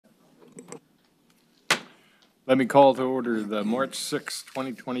Let me call to order the March 6,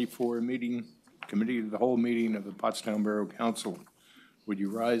 2024 meeting, Committee of the Whole meeting of the Pottstown Borough Council. Would you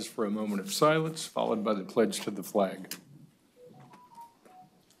rise for a moment of silence, followed by the pledge to the flag?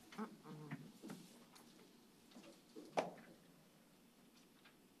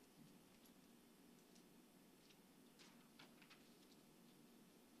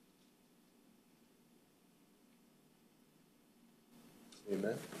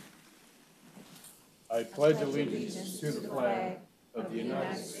 Amen. I pledge allegiance to the flag of the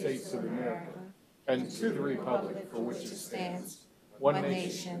United States of America and to the republic for which it stands, one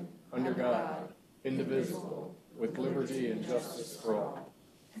nation, under God, indivisible, with liberty and justice for all.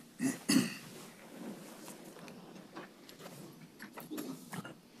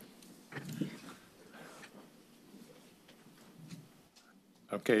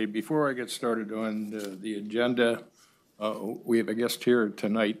 Okay, before I get started on the agenda, we have a guest here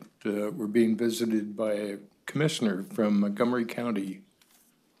tonight. We're being visited by a commissioner from Montgomery County.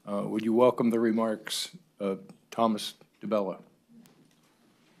 Would you welcome the remarks of Thomas DeBella?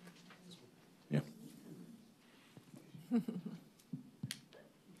 Yeah.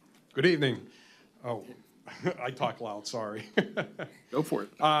 Good evening. Oh, I talk loud, sorry. Go for it.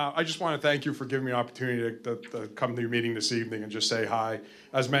 I just want to thank you for giving me an opportunity to come to your meeting this evening and just say hi.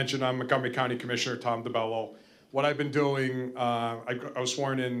 As mentioned, I'm Montgomery County Commissioner Tom DeBello. What I've been doing, I was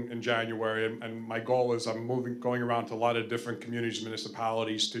sworn in January, and my goal is going around to a lot of different communities,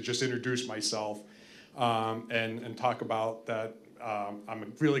 municipalities to just introduce myself and talk about that.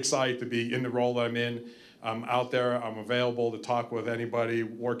 I'm really excited to be in the role that I'm in. I'm out there, I'm available to talk with anybody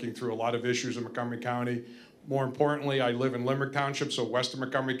working through a lot of issues in Montgomery County. More importantly, I live in Limerick Township, so Western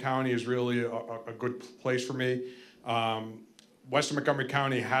Montgomery County is really a good place for me. Western Montgomery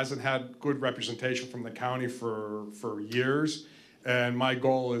County hasn't had good representation from the county for years, and my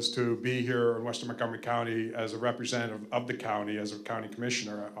goal is to be here in Western Montgomery County as a representative of the county, as a county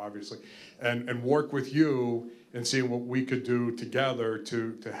commissioner, obviously, and work with you and seeing what we could do together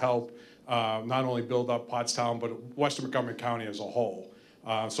to help not only build up Pottstown, but Western Montgomery County as a whole.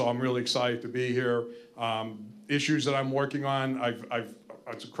 So I'm really excited to be here. Issues that I'm working on,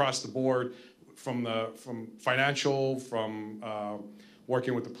 it's across the board, from financial, from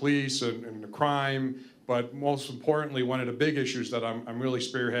working with the police and the crime, but most importantly, one of the big issues that I'm really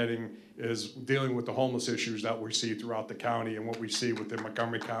spearheading is dealing with the homeless issues that we see throughout the county and what we see within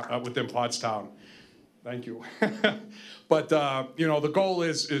within Pottstown. Thank you. But you know, the goal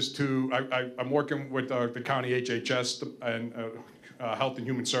is to I'm working with the county HHS and Health and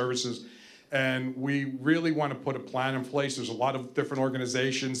Human Services, and we really want to put a plan in place. There's a lot of different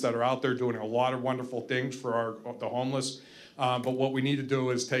organizations that are out there doing a lot of wonderful things for the homeless. But what we need to do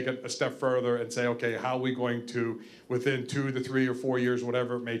is take a step further and say, okay, how are we going to, within 2 to 3 or 4 years,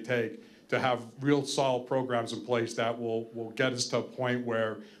 whatever it may take, to have real solid programs in place that will get us to a point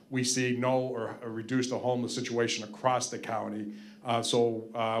where we see no or reduce the homeless situation across the county. There's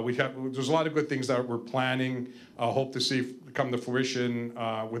a lot of good things that we're planning. Hope to see come to fruition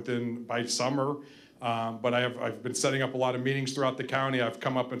by summer. But I've been setting up a lot of meetings throughout the county. I've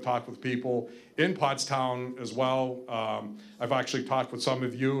come up and talked with people in Pottstown as well. I've actually talked with some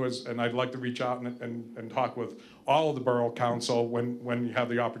of you, and I'd like to reach out and talk with all of the borough council when you have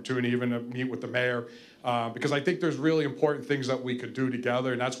the opportunity, even to meet with the mayor, because I think there's really important things that we could do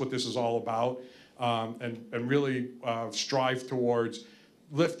together, and that's what this is all about, and really strive towards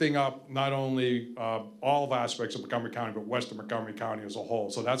lifting up not only all the aspects of Montgomery County, but Western Montgomery County as a whole.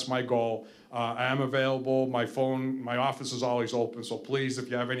 So that's my goal. I am available. My office is always open. So please, if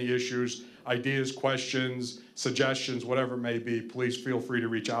you have any issues, ideas, questions, suggestions, whatever it may be, please feel free to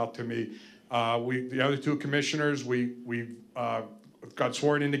reach out to me. The other two commissioners, we got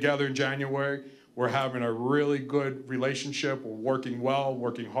sworn in together in January. We're having a really good relationship. We're working well,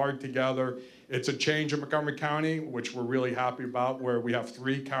 working hard together. It's a change in Montgomery County, which we're really happy about, where we have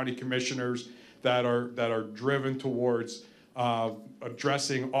 3 county commissioners that are driven towards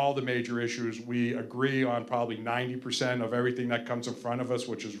addressing all the major issues. We agree on probably 90% of everything that comes in front of us,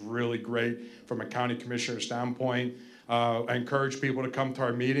 which is really great from a county commissioner standpoint. I encourage people to come to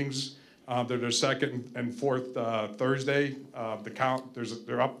our meetings. They're the second and fourth Thursday.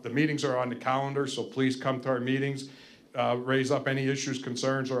 The meetings are on the calendar, so please come to our meetings. Raise up any issues,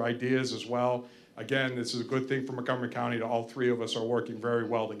 concerns, or ideas as well. Again, this is a good thing for Montgomery County. All 3 of us are working very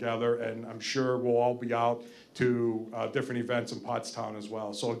well together, and I'm sure we'll all be out to different events in Pottstown as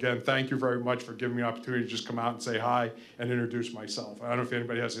well. So again, thank you very much for giving me the opportunity to just come out and say hi and introduce myself. I don't know if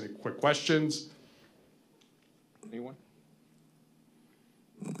anybody has any quick questions. Anyone?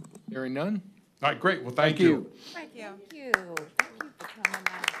 Hearing none? All right, great. Well, thank you. Thank you. Thank you. Thank you for coming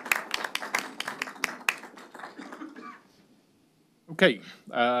out. Okay,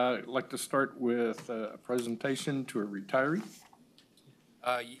 I'd like to start with a presentation to a retiree.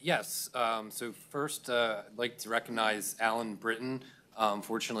 Yes. So first, I'd like to recognize Alan Britton.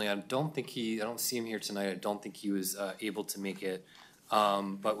 Fortunately, I don't see him here tonight. I don't think he was able to make it.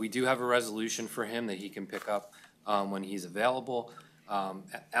 But we do have a resolution for him that he can pick up when he's available.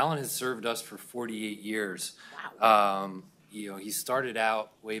 Alan has served us for 48 years. Wow. He started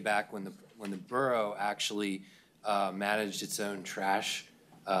out way back when the borough actually managed its own trash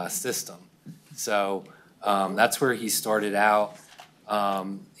system. So that's where he started out.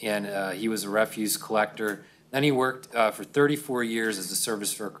 He was a refuse collector. Then he worked for 34 years as a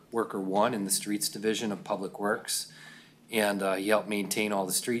service worker 1 in the streets division of Public Works, and he helped maintain all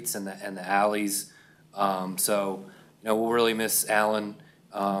the streets and the alleys. We'll really miss Alan.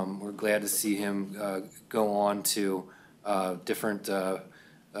 We're glad to see him go on to different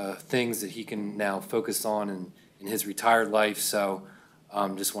things that he can now focus on in his retired life. So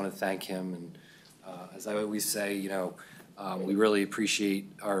just want to thank him. And as I always say, we really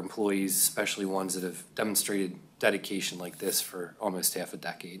appreciate our employees, especially ones that have demonstrated dedication like this for almost half a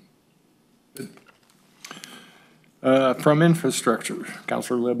decade. From Infrastructure,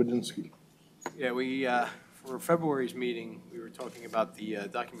 Councilor Lebedinsky. Yeah, for February's meeting, we were talking about the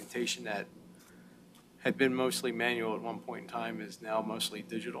documentation that had been mostly manual at one point in time is now mostly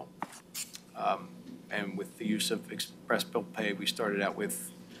digital. And with the use of express bill pay, we started out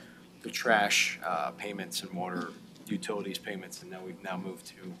with the trash payments and water utilities payments, and now we've moved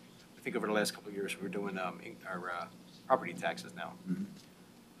to, I think over the last couple of years, we're doing our property taxes now. Mm-hmm.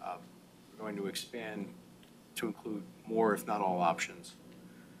 We're going to expand to include more, if not all, options,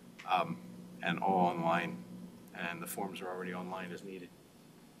 and all online, and the forms are already online as needed.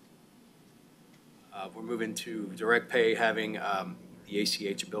 We're moving to direct pay, having the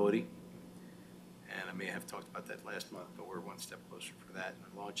ACH ability, and I may have talked about that last month, but we're one step closer for that.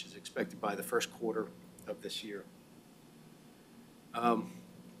 And the launch is expected by the first quarter of this year.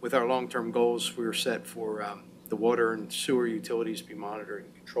 With our long-term goals, we were set for the water and sewer utilities to be monitored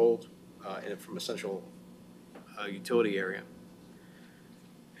and controlled from a central utility area.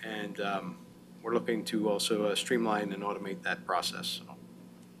 And we're looking to also streamline and automate that process. So,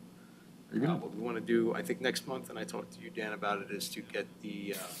 what we want to do, I think next month, and I talked to you, Dan, about it, is to get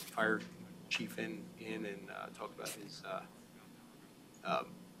the fire chief in and talk about his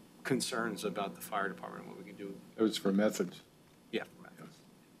concerns about the fire department and what we can do. It was for methods. Yeah, for methods.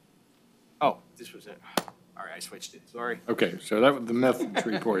 Oh, this was it. All right, I switched it. Sorry. Okay, so that was the methods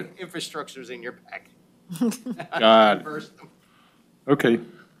report. Infrastructure's in your pack. God. First. Okay.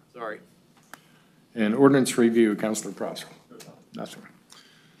 Sorry. And ordinance review, Councilor Prosser. That's right.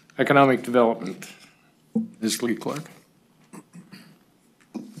 Economic development, Ms. Lee Clark.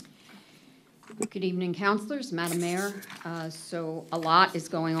 Good evening, councilors, Madam Mayor. So a lot is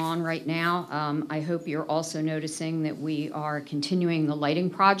going on right now. I hope you're also noticing that we are continuing the lighting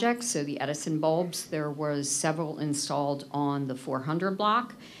projects. So the Edison bulbs, there was several installed on the 400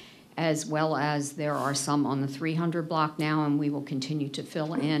 block, as well as there are some on the 300 block now, and we will continue to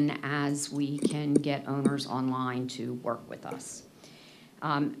fill in as we can get owners online to work with us.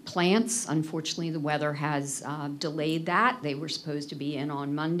 Plants, unfortunately, the weather has delayed that. They were supposed to be in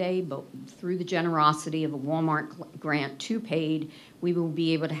on Monday, but through the generosity of a Walmart grant 2 paid, we will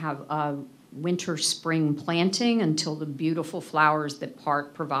be able to have a winter spring planting until the beautiful flowers that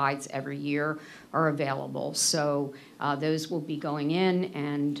Park provides every year are available. So those will be going in,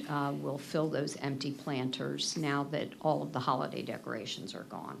 and we'll fill those empty planters now that all of the holiday decorations are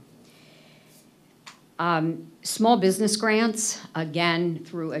gone. Small business grants, again,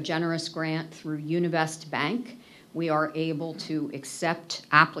 through a generous grant through Univest Bank, we are able to accept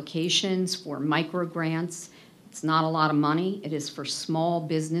applications for micro grants. It's not a lot of money. It is for small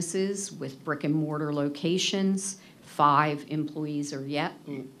businesses with brick and mortar locations, 5 employees or yet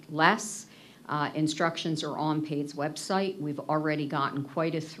less. Instructions are on PAID's website. We've already gotten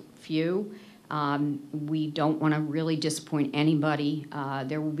quite a few. We don't want to really disappoint anybody.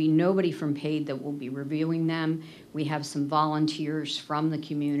 There will be nobody from PAID that will be reviewing them. We have some volunteers from the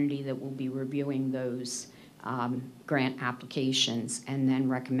community that will be reviewing those grant applications and then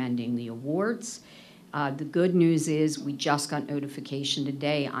recommending the awards. The good news is we just got notification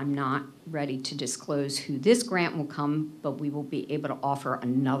today. I'm not ready to disclose who this grant will come, but we will be able to offer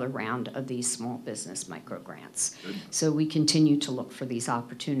another round of these small business micro grants. Good. So we continue to look for these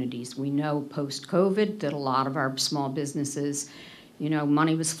opportunities. We know post-COVID that a lot of our small businesses,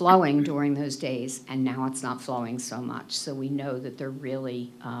 money was flowing during those days, and now it's not flowing so much. So we know that they're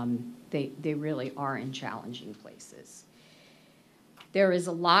really, they really are in challenging places. There is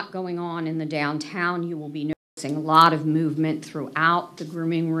a lot going on in the downtown. You will be Seeing a lot of movement throughout. The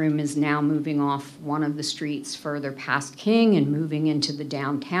grooming room is now moving off one of the streets further past King and moving into the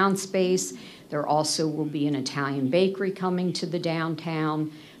downtown space. There also will be an Italian bakery coming to the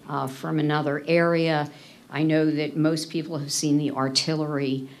downtown from another area. I know that most people have seen the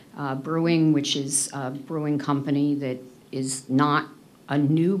Artillery Brewing, which is a brewing company that is not a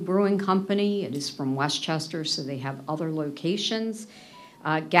new brewing company. It is from Westchester, so they have other locations.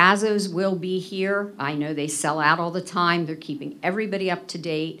 Gazzo's will be here. I know they sell out all the time. They're keeping everybody up to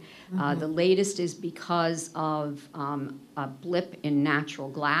date. The latest is because of a blip in natural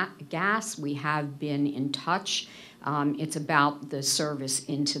gas. We have been in touch. It's about the service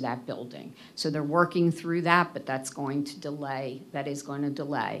into that building. So they're working through that, but that's going to delay. That is going to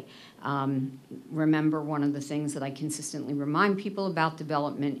delay. Remember, one of the things that I consistently remind people about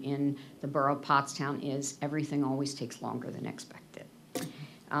development in the borough of Pottstown is everything always takes longer than expected.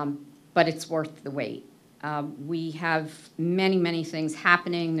 But it's worth the wait. We have many, many things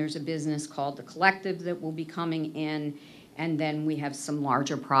happening. There's a business called The Collective that will be coming in, and then we have some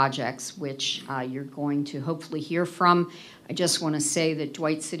larger projects which you're going to hopefully hear from. I just want to say that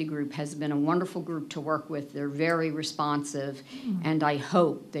Dwight City Group has been a wonderful group to work with. They're very responsive, and I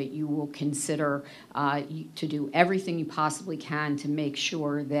hope that you will consider to do everything you possibly can to make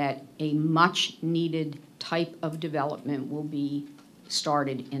sure that a much-needed type of development will be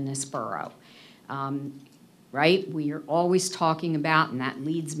started in this borough. Right? We are always talking about, and that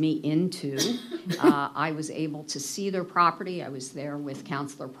leads me into, I was able to see their property. I was there with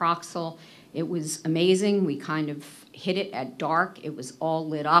Councilor Proxel. It was amazing. We kind of hit it at dark. It was all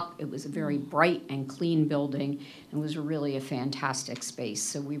lit up. It was a very bright and clean building. It was really a fantastic space.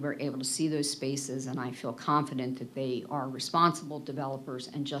 So we were able to see those spaces, and I feel confident that they are responsible developers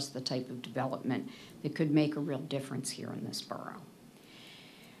and just the type of development that could make a real difference here in this borough.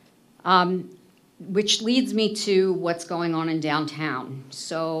 Which leads me to what's going on in downtown.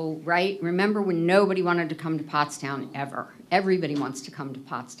 So, right, remember when nobody wanted to come to Pottstown ever? Everybody wants to come to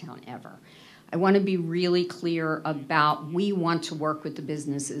Pottstown ever. I want to be really clear about we want to work with the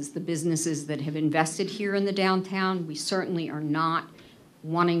businesses that have invested here in the downtown. We certainly are not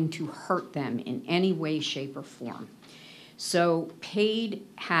wanting to hurt them in any way, shape, or form. So PAID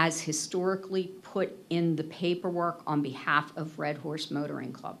has historically put in the paperwork on behalf of Red Horse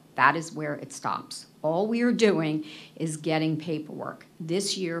Motoring Club. That is where it stops. All we are doing is getting paperwork.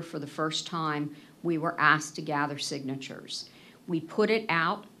 This year, for the first time, we were asked to gather signatures. We put it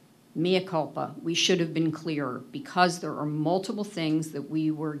out, mea culpa. We should have been clearer because there are multiple things that we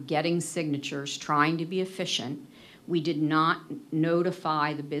were getting signatures, trying to be efficient. We did not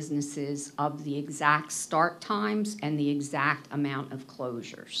notify the businesses of the exact start times and the exact amount of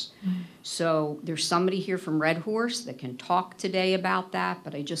closures. So there's somebody here from Red Horse that can talk today about that,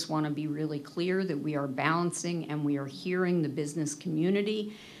 but I just want to be really clear that we are balancing and we are hearing the business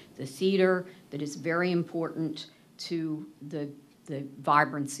community, the theater, that is very important to the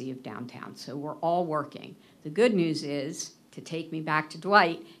vibrancy of downtown. So we're all working. The good news is, to take me back to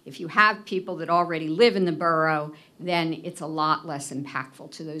Dwight, if you have people that already live in the borough, then it's a lot less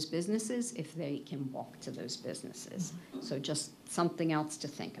impactful to those businesses if they can walk to those businesses. So just something else to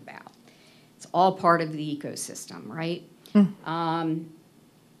think about. It's all part of the ecosystem, right?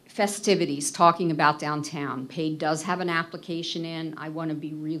 Festivities, talking about downtown. PAID does have an application in. I want to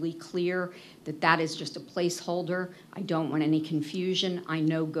be really clear that that is just a placeholder. I don't want any confusion. I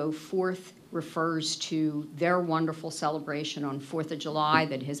know Go Forth refers to their wonderful celebration on 4th of July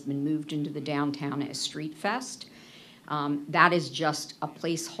that has been moved into the downtown as Street Fest. That is just a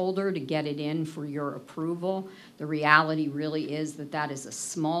placeholder to get it in for your approval. The reality really is that that is a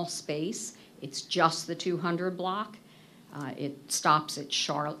small space. It's just the 200 block. It stops at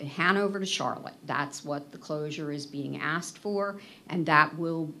Hanover to Charlotte. That's what the closure is being asked for, and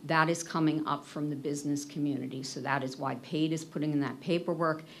that is coming up from the business community. So that is why PAID is putting in that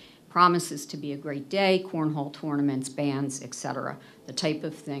paperwork. Promises to be a great day, cornhole tournaments, bands, et cetera, the type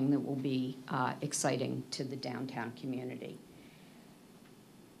of thing that will be exciting to the downtown community.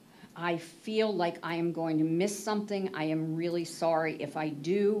 I feel like I am going to miss something. I am really sorry if I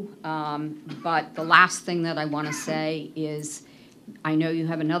do, but the last thing that I want to say is I know you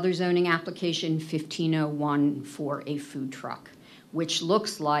have another zoning application, 1501, for a food truck, which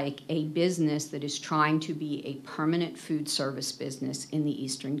looks like a business that is trying to be a permanent food service business in the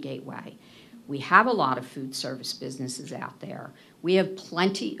Eastern Gateway. We have a lot of food service businesses out there. We have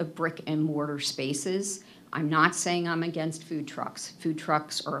plenty of brick and mortar spaces. I'm not saying I'm against food trucks. Food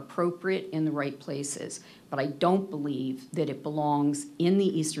trucks are appropriate in the right places, but I don't believe that it belongs in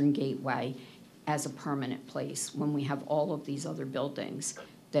the Eastern Gateway as a permanent place when we have all of these other buildings.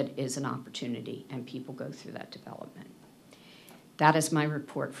 that is an opportunity and people go through that development. That is my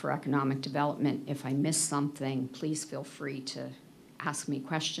report for economic development. If I missed something, please feel free to ask me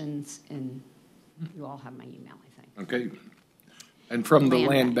questions, and you all have my email, I think. Okay. And from the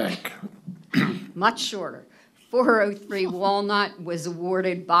land bank. Much shorter. 403 Walnut was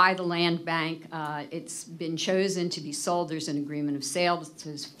awarded by the land bank. It's been chosen to be sold. There's an agreement of sale.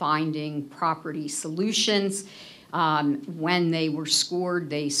 It's Finding Property Solutions. When they were scored,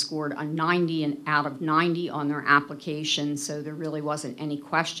 they scored a 90 and out of 90 on their application, so there really wasn't any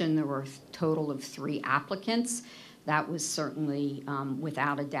question. There were a total of 3 applicants. That was certainly,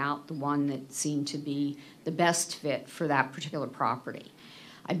 without a doubt, the one that seemed to be the best fit for that particular property.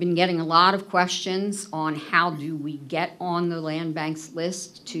 I've been getting a lot of questions on how do we get on the land bank's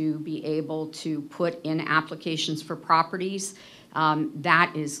list to be able to put in applications for properties.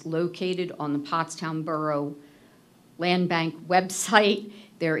 That is located on the Pottstown Borough Land Bank website.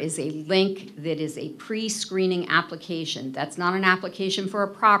 There is a link that is a pre-screening application. That's not an application for a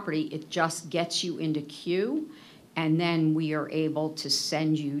property. It just gets you into queue, and then we are able to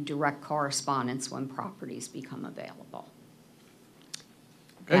send you direct correspondence when properties become available.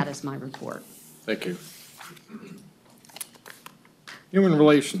 Okay. That is my report. Thank you. Human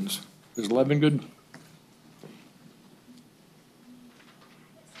Relations. Is Levin good?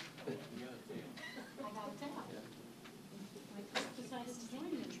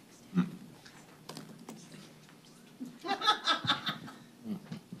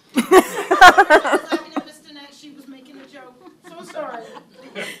 She was making a joke. So sorry.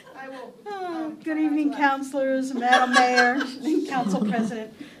 I will. Good evening, councilors, Madam Mayor, and Council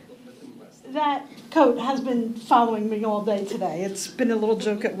President. That coat has been following me all day today. It's been a little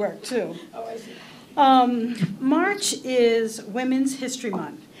joke at work, too. Oh, I see. March is Women's History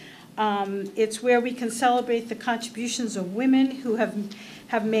Month. It's where we can celebrate the contributions of women who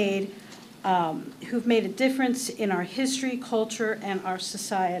have made a difference in our history, culture, and our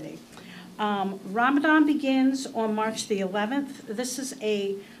society. Ramadan begins on March the 11th. This is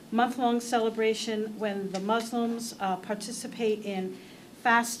a month-long celebration when the Muslims participate in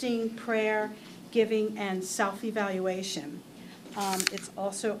fasting, prayer, giving, and self-evaluation. It's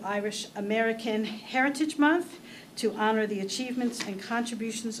also Irish American Heritage Month to honor the achievements and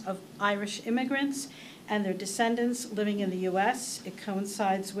contributions of Irish immigrants and their descendants living in the U.S. It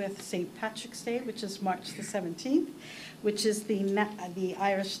coincides with St. Patrick's Day, which is March the 17th, which is the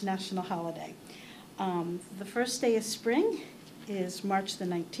Irish national holiday. The first day of spring is March the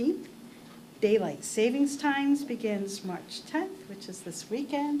 19th. Daylight savings times begins March 10th, which is this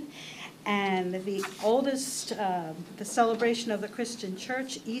weekend. And the oldest, the celebration of the Christian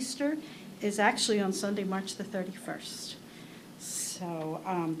church, Easter, is actually on Sunday, March the 31st. So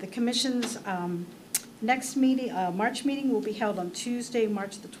the commission's next meeting, March meeting will be held on Tuesday,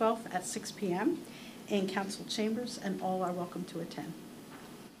 March the 12th at 6 p.m. in council chambers, and all are welcome to attend.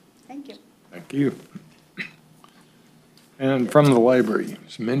 Thank you. Thank you. And from the library,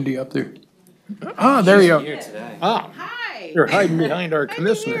 is Mindy up there? Ah, there you Here are. today. Ah, Hi. you're hiding behind our I'm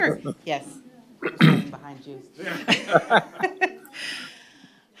commissioner. here. Yes. I'm behind you.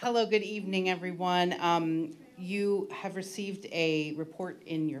 Hello, good evening, everyone. You have received a report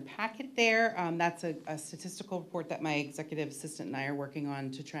in your packet there. That's a statistical report that my executive assistant and I are working on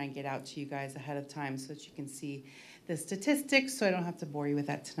to try and get out to you guys ahead of time so that you can see the statistics, so I don't have to bore you with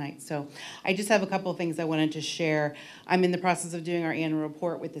that tonight. So I just have a couple of things I wanted to share. I'm in the process of doing our annual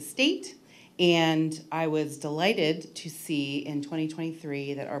report with the state, and I was delighted to see in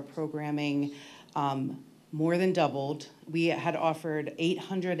 2023 that our programming more than doubled. We had offered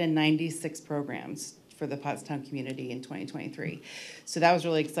 896 programs for the Pottstown community in 2023. So that was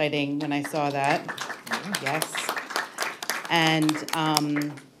really exciting when I saw that. Yes.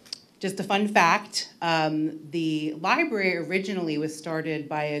 And just a fun fact, the library originally was started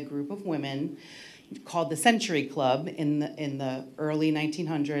by a group of women called the Century Club in the early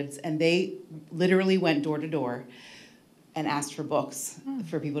 1900s, and they literally went door to door and asked for books,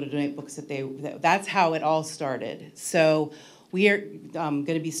 for people to donate books that's how it all started. So we are going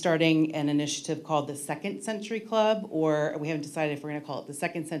to be starting an initiative called the Second Century Club, or we haven't decided if we're going to call it the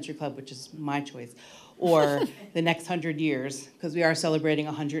Second Century Club, which is my choice, or the next 100 years, because we are celebrating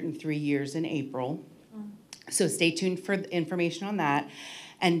 103 years in April. So stay tuned for information on that.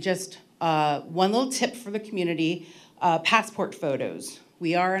 And just one little tip for the community, passport photos.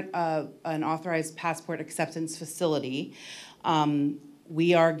 We are an authorized passport acceptance facility.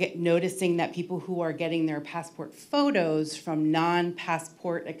 We are noticing that people who are getting their passport photos from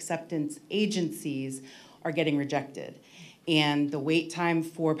non-passport acceptance agencies are getting rejected. And the wait time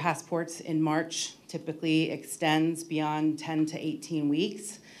for passports in March typically extends beyond 10 to 18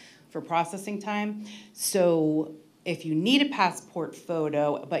 weeks. for processing time. So if you need a passport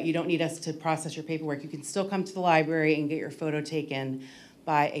photo, but you don't need us to process your paperwork, you can still come to the library and get your photo taken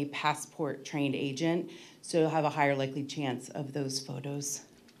by a passport-trained agent. So you'll have a higher likely chance of those photos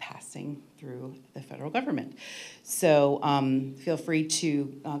passing through the federal government. So feel free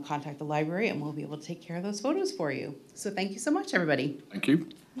to contact the library and we'll be able to take care of those photos for you. So thank you so much, everybody. Thank you.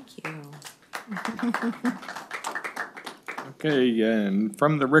 Thank you. Okay, and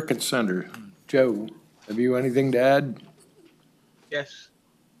from the Ricketts Center, Joe, have you anything to add? Yes.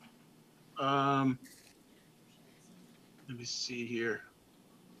 Let me see here.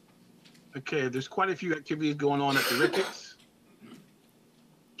 Okay, there's quite a few activities going on at the Ricketts.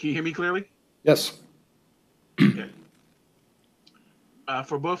 Can you hear me clearly? Yes. Okay.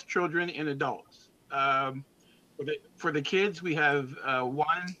 For both children and adults. For the kids, we have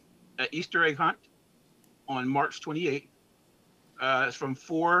one Easter egg hunt on March 28th. It's from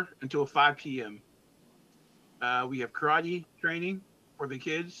 4 until 5 p.m. We have karate training for the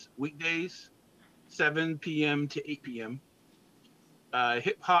kids, weekdays, 7 p.m. to 8 p.m.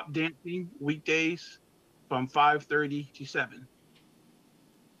 Hip hop dancing, weekdays, from 5:30 to 7.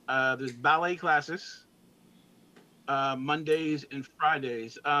 There's ballet classes, Mondays and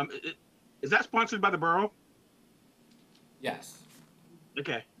Fridays. Is that sponsored by the borough? Yes.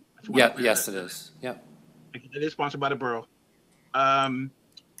 Okay. Yeah, yes, it is. Yep. It is sponsored by the borough.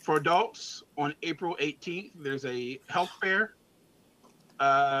 For adults, on April 18th, there's a health fair.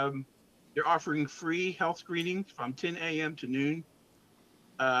 They're offering free health screenings from 10 a.m. to noon.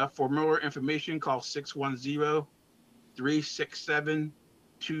 For more information, call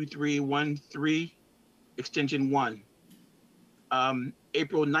 610-367-2313, extension 1.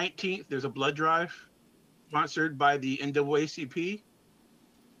 April 19th, there's a blood drive sponsored by the NAACP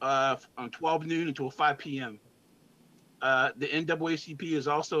on 12 noon until 5 p.m. The NAACP is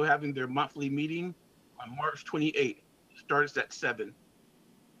also having their monthly meeting on March 28th. Starts at 7.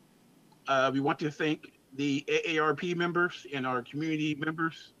 We want to thank the AARP members and our community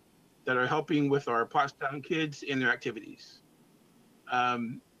members that are helping with our Pottstown kids in their activities.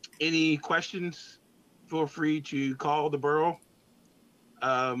 Any questions, feel free to call the borough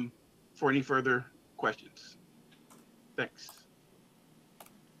for any further questions. Thanks.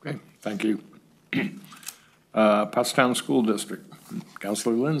 Okay, thank you. Pottstown School District,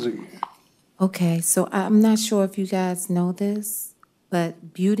 Counselor Lindsay. Okay, so I'm not sure if you guys know this,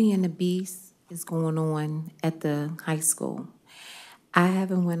 but Beauty and the Beast is going on at the high school. I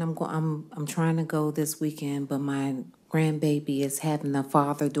haven't went. I'm trying to go this weekend, but my grandbaby is having a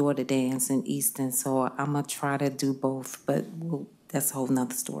father-daughter dance in Easton, so I'm gonna try to do both. But that's a whole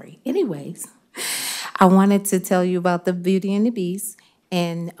nother story. Anyways, I wanted to tell you about the Beauty and the Beast.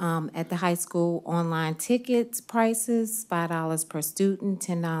 And at the high school, online tickets prices, $5 per student,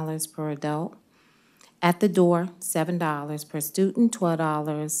 $10 per adult. At the door, $7 per student,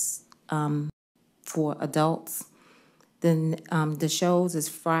 $12 for adults. Then the shows is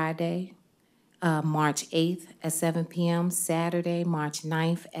Friday, March 8th at 7 p.m., Saturday, March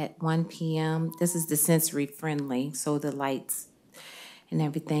 9th at 1 p.m. This is the sensory friendly, so the lights and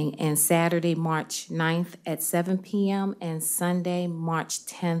everything. And Saturday, March 9th at 7 p.m. and Sunday, March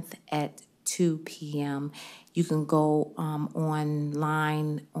 10th at 2 p.m. You can go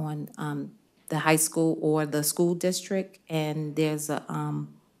online on the high school or the school district, and there's a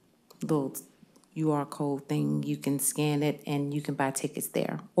little QR code thing. You can scan it and you can buy tickets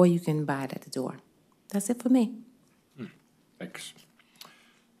there, or you can buy it at the door. That's it for me. Thanks.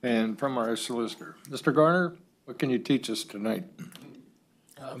 And from our solicitor, Mr. Garner, what can you teach us tonight?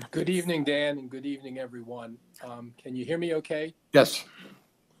 Good evening, Dan, and good evening, everyone. Can you hear me okay? Yes.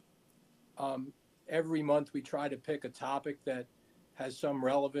 Every month we try to pick a topic that has some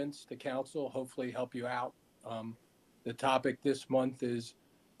relevance to council, hopefully help you out. The topic this month is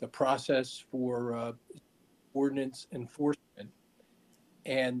the process for ordinance enforcement.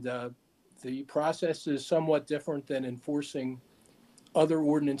 And the process is somewhat different than enforcing other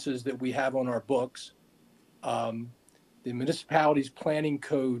ordinances that we have on our books. The municipality's planning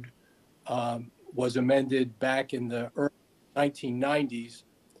code was amended back in the early 1990s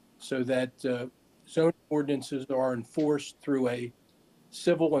so that zoning ordinances are enforced through a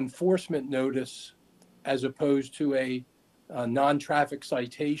civil enforcement notice as opposed to a non-traffic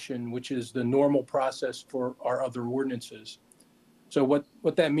citation, which is the normal process for our other ordinances. So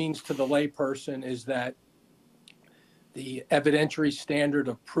what that means to the layperson is that the evidentiary standard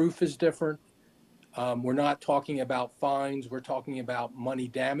of proof is different. We're not talking about fines, we're talking about money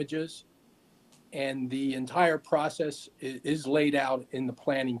damages. And the entire process is laid out in the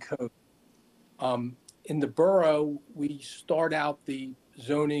planning code. In the borough, we start out the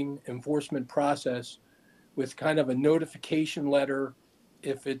zoning enforcement process with kind of a notification letter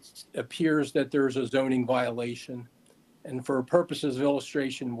if it appears that there's a zoning violation. And for purposes of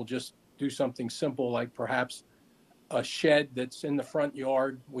illustration, we'll just do something simple like perhaps a shed that's in the front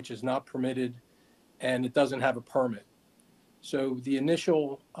yard, which is not permitted, and it doesn't have a permit. So the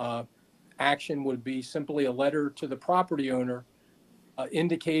initial action would be simply a letter to the property owner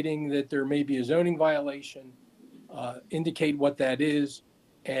indicating that there may be a zoning violation, indicate what that is,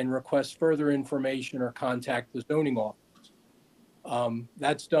 and request further information or contact the zoning office.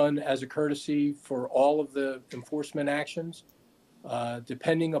 That's done as a courtesy for all of the enforcement actions.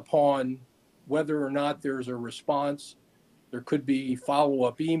 Depending upon whether or not there's a response, there could be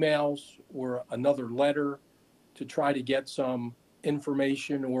follow-up emails or another letter to try to get some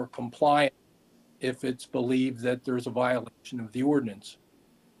information or compliance if it's believed that there's a violation of the ordinance.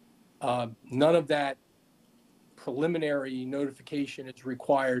 None of that preliminary notification is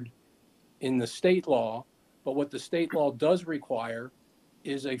required in the state law, but what the state law does require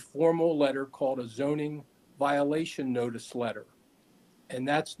is a formal letter called a zoning violation notice letter. And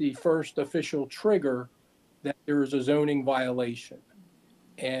that's the first official trigger that there is a zoning violation.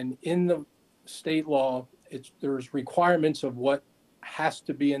 And in the state law, there's requirements of what has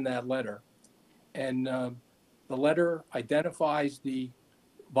to be in that letter. And the letter identifies the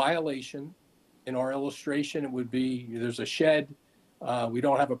violation. In our illustration, it would be there's a shed, we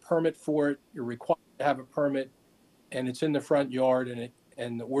don't have a permit for it, you're required to have a permit, and it's in the front yard,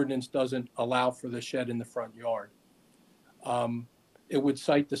 and the ordinance doesn't allow for the shed in the front yard. It would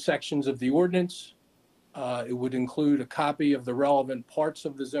cite the sections of the ordinance. It would include a copy of the relevant parts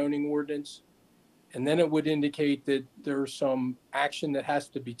of the zoning ordinance. And then it would indicate that there's some action that has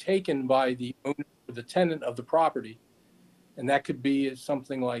to be taken by the owner or the tenant of the property. And that could be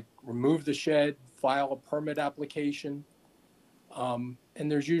something like remove the shed, file a permit application. And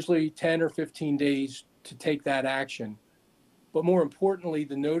there's usually 10 or 15 days to take that action. But more importantly,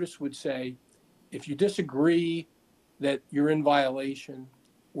 the notice would say, if you disagree that you're in violation,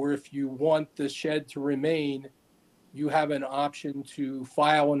 or if you want the shed to remain, you have an option to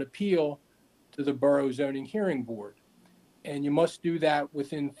file an appeal to the Borough Zoning Hearing Board. And you must do that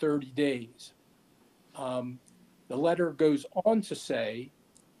within 30 days. The letter goes on to say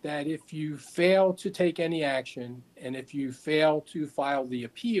that if you fail to take any action and if you fail to file the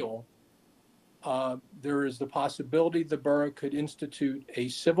appeal, there is the possibility the borough could institute a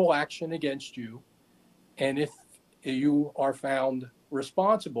civil action against you. And if you are found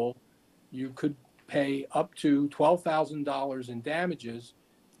responsible, you could pay up to $12,000 in damages.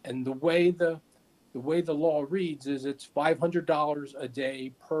 And the way the law reads is it's $500 a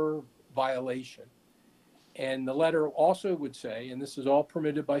day per violation. And the letter also would say, and this is all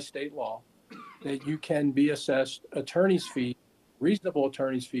permitted by state law, that you can be assessed attorney's fees, reasonable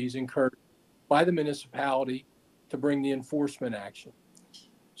attorney's fees incurred by the municipality to bring the enforcement action.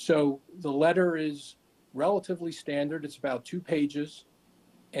 So the letter is relatively standard. It's about 2 pages,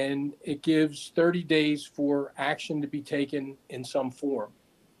 and it gives 30 days for action to be taken in some form.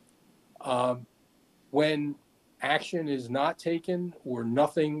 When action is not taken or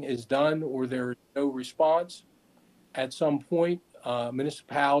nothing is done or there is no response, at some point,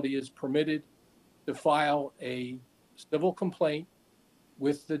 municipality is permitted to file a civil complaint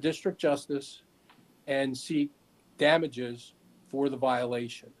with the district justice and seek damages for the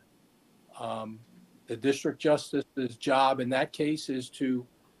violation. The district justice's job in that case is to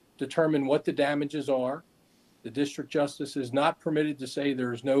determine what the damages are. The district justice is not permitted to say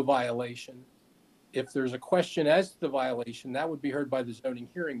there is no violation. If there's a question as to the violation, that would be heard by the zoning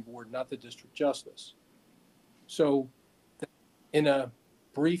hearing board, not the district justice. So in a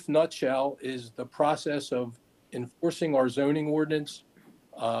brief nutshell is the process of enforcing our zoning ordinance.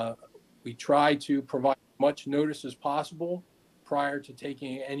 We try to provide as much notice as possible prior to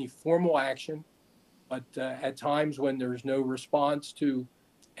taking any formal action. But at times when there's no response to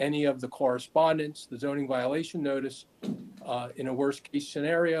any of the correspondence, the zoning violation notice, in a worst case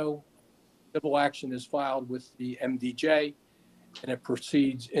scenario, civil action is filed with the MDJ and it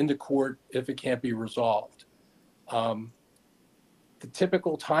proceeds into court if it can't be resolved. The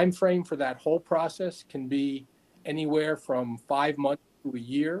typical time frame for that whole process can be anywhere from 5 months to a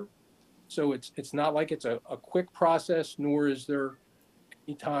year. So it's not like it's a quick process, nor is there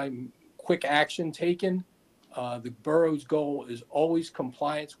any time quick action taken. The borough's goal is always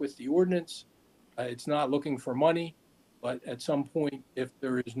compliance with the ordinance. It's not looking for money, but at some point, if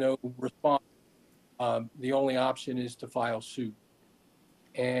there is no response, the only option is to file suit.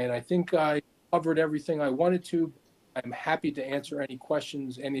 And I think I covered everything I wanted to. I'm happy to answer any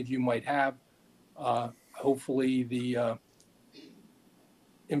questions any of you might have. Hopefully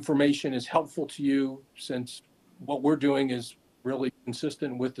information is helpful to you, since what we're doing is really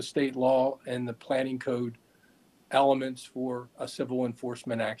consistent with the state law and the planning code elements for a civil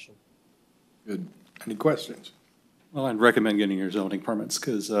enforcement action. Good. Any questions? Well, I'd recommend getting your zoning permits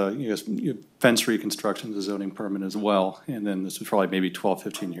because fence reconstruction is a zoning permit as well. And then this was probably maybe 12,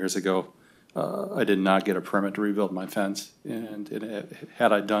 15 years ago. I did not get a permit to rebuild my fence. And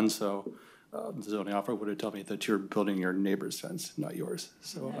had I done so, the zoning officer would have told me that you're building your neighbor's fence, not yours.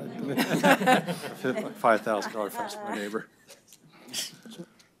 So I $5,000 fence for my neighbor.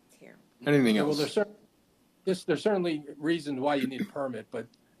 Anything Well, else? there's certainly reasons why you need a permit, but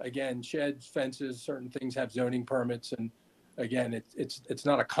again, sheds, fences, certain things have zoning permits, and again, it's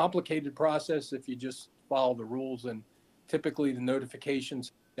not a complicated process if you just follow the rules, and typically the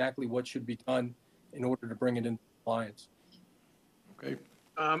notifications exactly what should be done in order to bring it into compliance. Okay.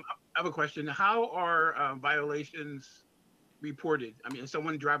 I have a question. How are violations reported? I mean, is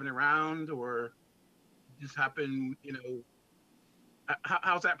someone driving around or just happen,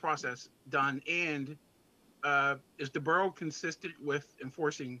 how's that process done? And is the borough consistent with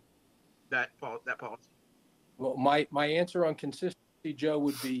enforcing that policy? Well, my answer on consistency, Joe,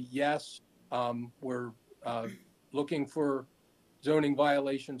 would be yes. We're looking for zoning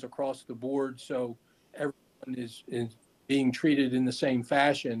violations across the board, so everyone is being treated in the same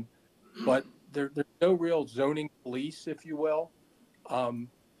fashion. But there's no real zoning police, if you will.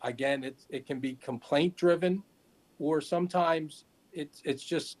 Again, it can be complaint driven, or sometimes it's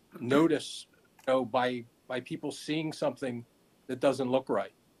just notice, by people seeing something that doesn't look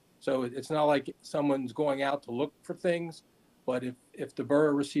right. So it's not like someone's going out to look for things, but if the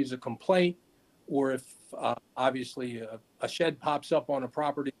borough receives a complaint, or if obviously a shed pops up on a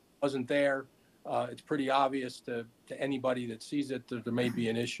property that wasn't there, it's pretty obvious to anybody that sees it that there may be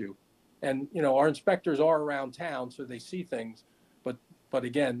an issue. And, our inspectors are around town, so they see things, but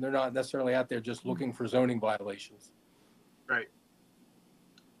again, they're not necessarily out there just looking for zoning violations. Right.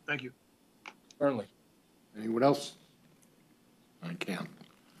 Thank you. Certainly. Anyone else? I can't.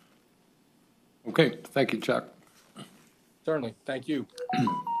 Okay, thank you, Chuck. Certainly. Thank you.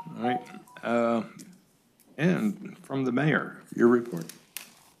 All right. And from the mayor, your report.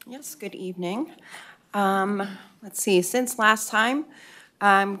 Yes, good evening. Let's see, since last time,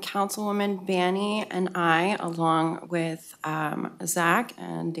 Councilwoman Banny and I, along with Zach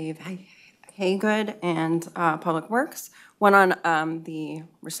and Dave Haygood and Public Works, went on the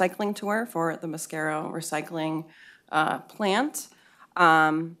recycling tour for the Mosquero recycling plant.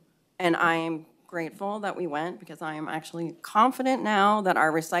 And I'm grateful that we went, because I am actually confident now that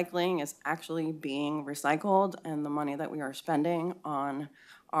our recycling is actually being recycled, and the money that we are spending on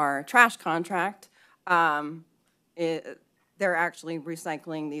our trash contract, they're actually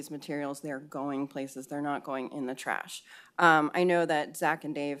recycling these materials. They're going places. They're not going in the trash. I know that Zach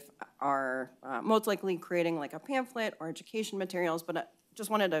and Dave are most likely creating like a pamphlet or education materials, but I just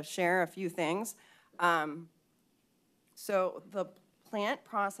wanted to share a few things. So the plant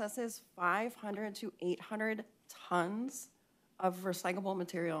processes 500 to 800 tons of recyclable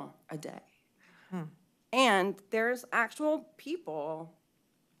material a day. And there's actual people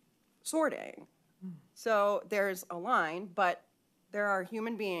sorting. So there's a line, but there are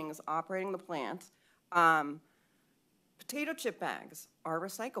human beings operating the plant. Potato chip bags are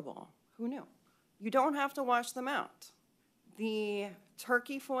recyclable. Who knew? You don't have to wash them out. The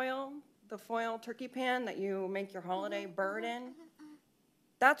turkey foil, the foil turkey pan that you make your holiday bird in,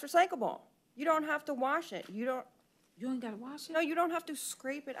 that's recyclable. You don't have to wash it. You ain't gotta wash it? No, you don't have to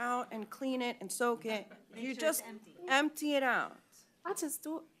scrape it out and clean it and soak it. You just empty it out. I just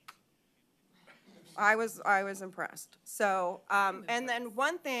do it. I was impressed. So, and then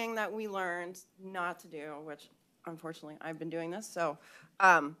one thing that we learned not to do, which unfortunately I've been doing this, so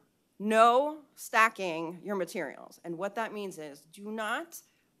no stacking your materials. And what that means is do not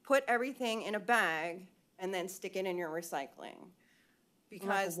put everything in a bag and then stick it in your recycling.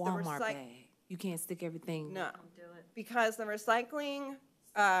 Because like a Walmart bag. You can't stick everything. No, because the recycling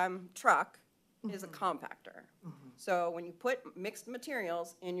truck is a compactor. So when you put mixed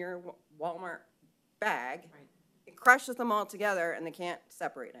materials in your Walmart bag, it crushes them all together and they can't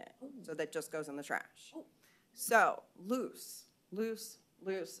separate it. So that just goes in the trash. So loose,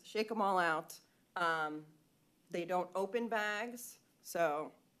 shake them all out. They don't open bags,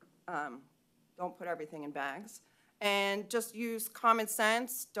 so don't put everything in bags. And just use common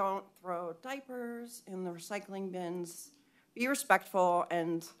sense. Don't throw diapers in the recycling bins. Be respectful.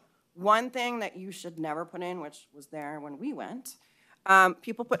 And one thing that you should never put in, which was there when we went,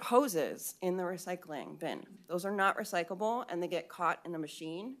 people put hoses in the recycling bin. Those are not recyclable, and they get caught in a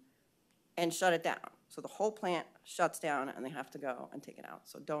machine and shut it down. So the whole plant shuts down and they have to go and take it out.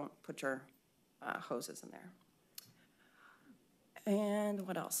 So don't put your hoses in there. And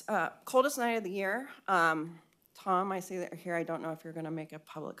what else? Coldest night of the year. Tom, I see that you're here. I don't know if you're going to make a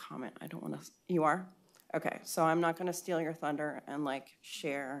public comment. I don't want to. You are? Okay, so I'm not going to steal your thunder and like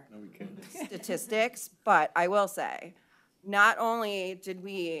share statistics, but I will say, not only did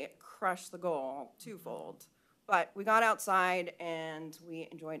we crush the goal twofold, but we got outside and we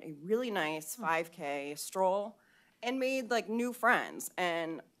enjoyed a really nice 5K stroll and made like new friends.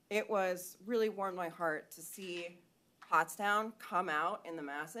 And it was really warmed my heart to see Pottstown come out in the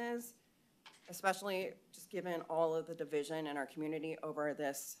masses, especially just given all of the division in our community over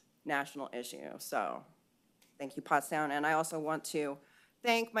this national issue. So thank you, Pottstown. And I also want to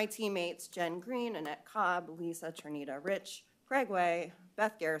thank my teammates, Jen Green, Annette Cobb, Lisa Trinita Rich, Craig Way,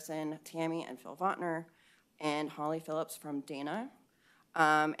 Beth Garrison, Tammy and Phil Vauntner, and Holly Phillips from Dana.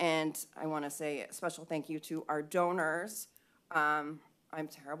 And I want to say a special thank you to our donors. I'm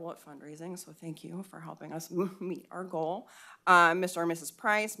terrible at fundraising, so thank you for helping us meet our goal. Mr. and Mrs.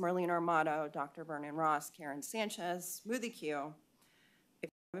 Price, Marlene Armato, Dr. Vernon Ross, Karen Sanchez, Smoothie Q. If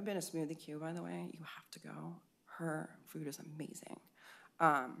you haven't been to Smoothie Q, by the way, you have to go. Her food is amazing.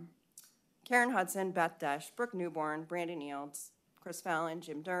 Karen Hudson, Beth Desch, Brooke Newborn, Brandon Yields, Chris Fallon,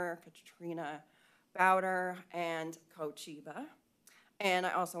 Jim Durr, Katrina Bowder, and Coach Eva. And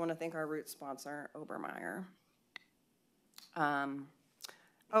I also want to thank our root sponsor, Obermeyer.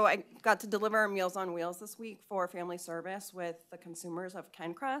 I got to deliver Meals on Wheels this week for family service with the consumers of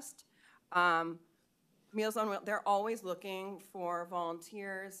Kencrest. Meals on Wheels, they're always looking for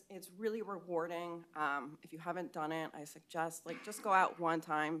volunteers. It's really rewarding. If you haven't done it, I suggest just go out one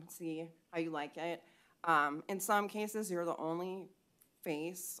time, see how you like it. In some cases, you're the only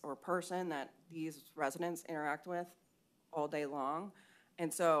face or person that these residents interact with all day long.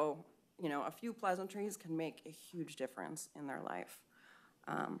 And so, a few pleasantries can make a huge difference in their life.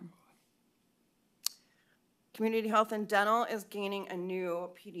 Community Health and Dental is gaining a new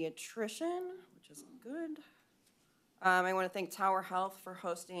pediatrician, which is good. I want to thank Tower Health for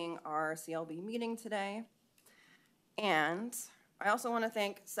hosting our CLB meeting today. And I also want to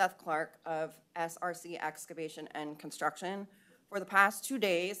thank Seth Clark of SRC Excavation and Construction. For the past 2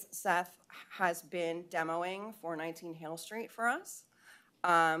 days, Seth has been demoing 419 Hale Street for us.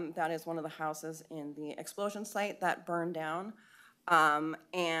 That is one of the houses in the explosion site that burned down.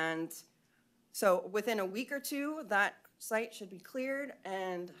 And so within a week or two, that site should be cleared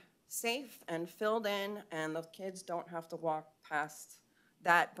and safe and filled in, and the kids don't have to walk past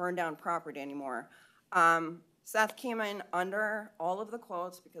that burned down property anymore. Seth came in under all of the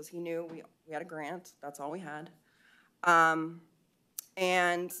quotes because he knew we had a grant. That's all we had.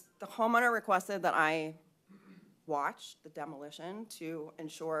 And the homeowner requested that I watch the demolition to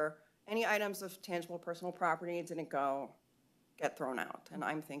ensure any items of tangible personal property didn't get thrown out. And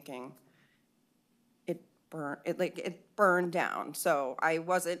I'm thinking it burned down. So I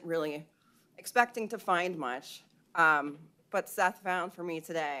wasn't really expecting to find much. But Seth found for me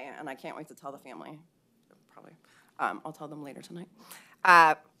today, and I can't wait to tell the family. Probably, I'll tell them later tonight.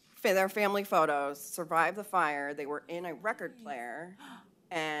 Their family photos, survived the fire. They were in a record player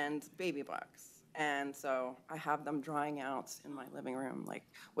and baby books. And so I have them drying out in my living room,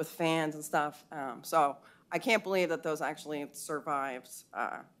 with fans and stuff. So I can't believe that those actually survived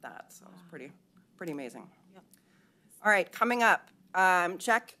that. So it's pretty amazing. Yep. All right, coming up,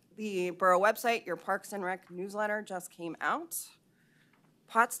 check the borough website. Your Parks and Rec newsletter just came out.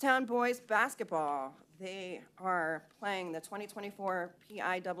 Pottstown boys basketball. They are playing the 2024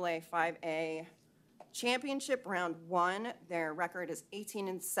 PIAA 5A championship round 1. Their record is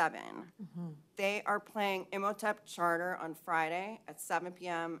 18-7. Mm-hmm. They are playing Imhotep Charter on Friday at 7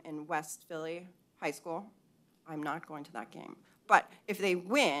 p.m. in West Philly High School. I'm not going to that game. But if they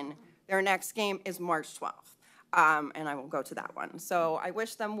win, their next game is March 12th. And I will go to that one. So I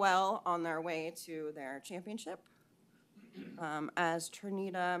wish them well on their way to their championship. As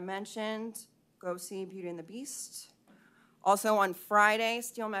Trinita mentioned, go see Beauty and the Beast. Also on Friday,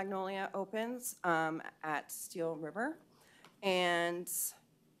 Steel Magnolia opens at Steel River. And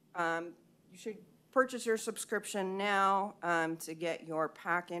you should purchase your subscription now to get your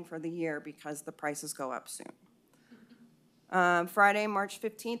pack in for the year because the prices go up soon. Friday, March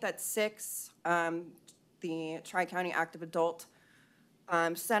 15th at 6, the Tri-County Active Adult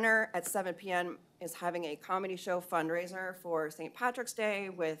Center at 7 p.m. is having a comedy show fundraiser for St. Patrick's Day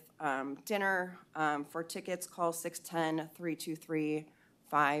with dinner. For tickets, call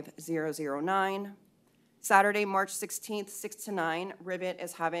 610-323-5009. Saturday, March 16th, 6 to 9, Rivet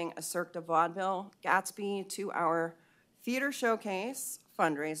is having a Cirque de Vaudeville Gatsby 2-hour theater showcase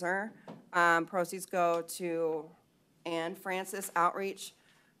fundraiser. Proceeds go to Anne Francis Outreach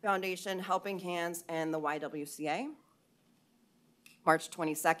Foundation, Helping Hands, and the YWCA. March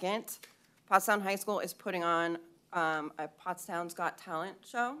 22nd, Pottstown High School is putting on a Pottstown's Got Talent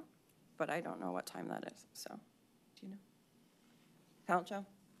show, but I don't know what time that is, so, do you know? Talent show?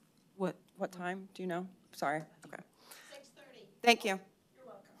 What time, do you know? Sorry, okay. 6:30. Thank you. You're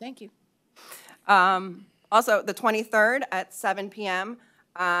welcome. Thank you. Also, the 23rd at 7 p.m.,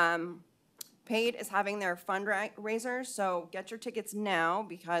 Paid is having their fundraiser, so get your tickets now,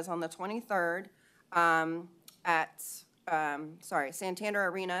 because on the 23rd, at Santander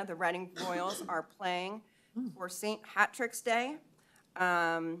Arena, the Reading Royals are playing for St. Hattrick's Day.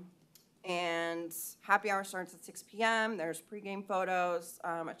 And happy hour starts at 6 p.m. There's pregame photos,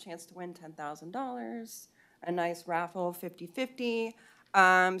 a chance to win $10,000, a nice raffle, 50-50.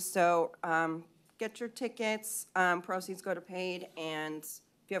 Get your tickets. Proceeds go to Paid, and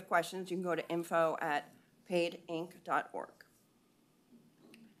if you have questions, you can go to info@paidinc.org.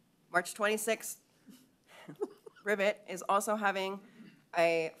 March 26th, Rivet is also having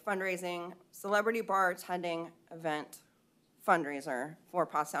a fundraising celebrity bartending event fundraiser for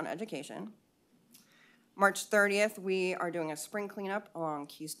Pottstown Education. March 30th, we are doing a spring cleanup along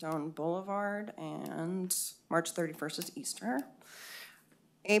Keystone Boulevard, and March 31st is Easter.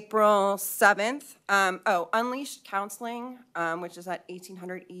 April 7th, Unleashed Counseling, which is at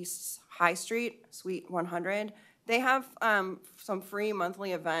 1800 East High Street, Suite 100. They have some free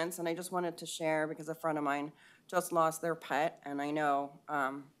monthly events, and I just wanted to share because a friend of mine just lost their pet, and I know,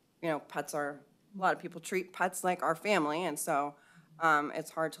 pets are, a lot of people treat pets like our family, and so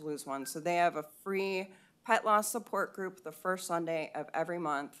it's hard to lose one. So they have a free pet loss support group the first Sunday of every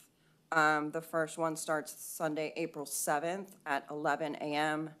month. The first one starts Sunday, April 7th at 11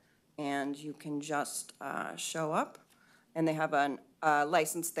 a.m., and you can just show up. And they have a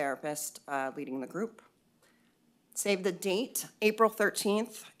licensed therapist leading the group. Save the date. April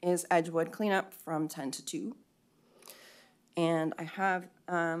 13th is Edgewood cleanup from 10 to 2. And I have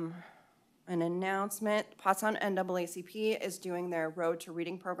an announcement. Pottstown NAACP is doing their Road to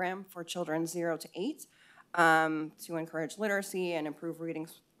Reading program for children 0 to 8 to encourage literacy and improve reading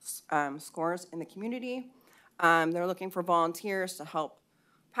scores in the community. They're looking for volunteers to help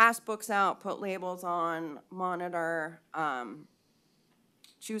pass books out, put labels on, monitor,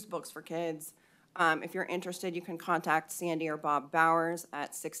 choose books for kids. If you're interested, you can contact Sandy or Bob Bowers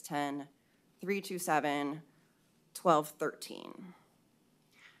at 610-327-1213.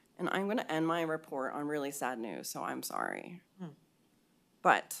 And I'm going to end my report on really sad news, so I'm sorry.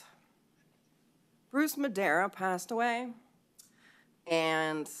 But Bruce Madera passed away.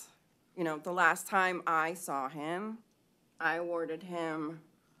 And, the last time I saw him, I awarded him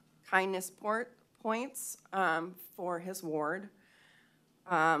kindness points for his ward.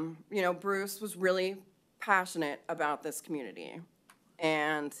 Bruce was really passionate about this community,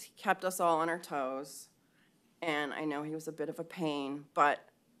 and he kept us all on our toes. And I know he was a bit of a pain, but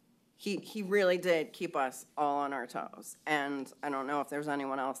he really did keep us all on our toes. And I don't know if there's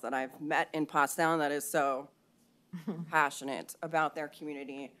anyone else that I've met in Pottstown that is so passionate about their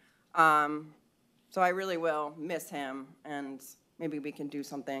community. So I really will miss him, and maybe we can do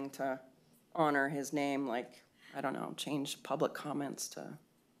something to honor his name, like, I don't know, change public comments to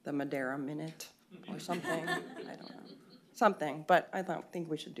the Madera Minute or something. I don't know. Something, but I think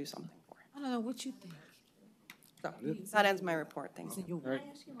we should do something for him. I don't know what you think. So that ends my report. Thank you. All right. Can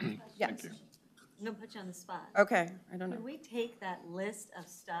I ask you one question? Yes. I'm gonna put you on the spot. Okay, I don't know. Could we take that list of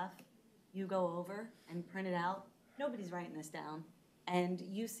stuff you go over and print it out? Nobody's writing this down, and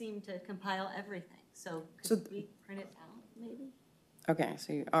you seem to compile everything. So could we print it out, maybe? Okay,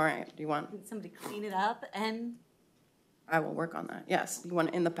 all right, do you want, Can somebody clean it up and, I will work on that. Yes, you want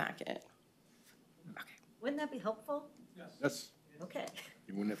it in the packet. wouldn't that be helpful? Yes, Okay.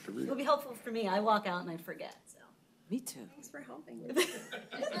 you wouldn't have to It read would it. be helpful for me. I walk out and I forget, so. Me too. Thanks for helping me.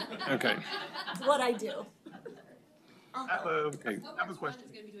 Okay, It's what I do. I have a question.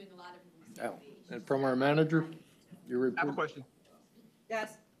 now, and from our manager, your I have a report. question.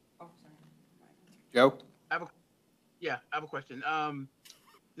 Yes. Oh, sorry. Joe? I have a question.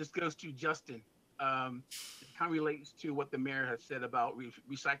 This goes to Justin. It kind of relates to what the mayor has said about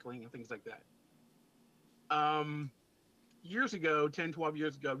recycling and things like that. Years ago, 10, 12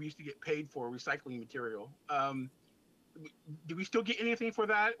 years ago, we used to get paid for recycling material. Do we still get anything for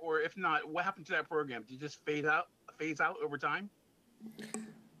that? Or if not, what happened to that program? Did it just phase out over time?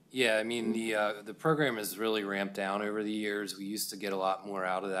 Yeah, I mean, the program has really ramped down over the years. We used to get a lot more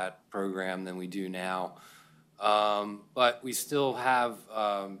out of that program than we do now. But we still have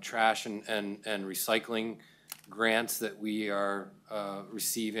trash and recycling grants that we are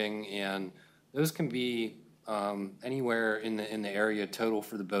receiving, and those can be anywhere in the area total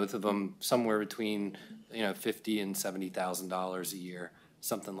for the both of them, somewhere between, you know, $50,000 and $70,000 a year,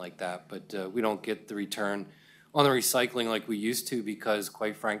 something like that. But we don't get the return on the recycling like we used to, because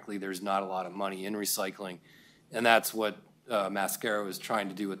quite frankly, there's not a lot of money in recycling. And that's what Mascaro is trying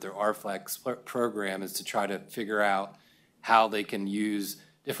to do with their RFlex program, is to try to figure out how they can use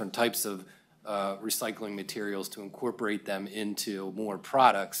different types of recycling materials to incorporate them into more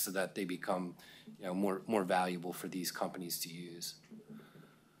products so that they become, you know, more valuable for these companies to use.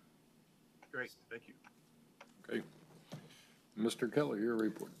 Great, thank you. Okay. Mr. Kelly, your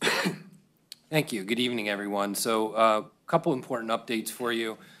report. Thank you. Good evening, everyone. So a couple important updates for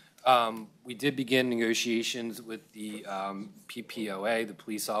you. We did begin negotiations with the PPOA, the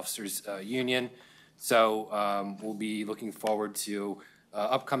Police Officers Union. So we'll be looking forward to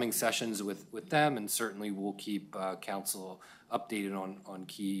upcoming sessions with them, and certainly we'll keep council updated on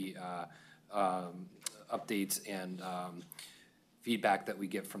key updates and feedback that we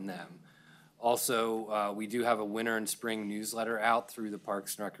get from them. Also, we do have a winter and spring newsletter out through the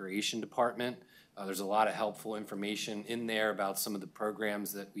Parks and Recreation Department. There's a lot of helpful information in there about some of the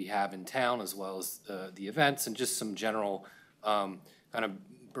programs that we have in town, as well as the events, and just some general kind of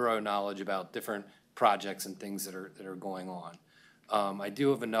borough knowledge about different projects and things that are going on. I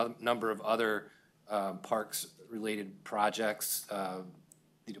do have a number of other parks-related projects.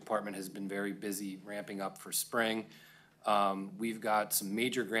 The department has been very busy ramping up for spring. We've got some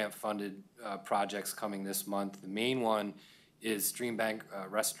major grant-funded projects coming this month. The main one is stream bank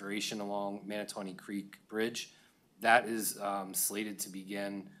restoration along Manatawny Creek Bridge. That is slated to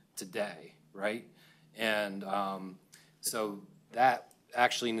begin today, right? And so that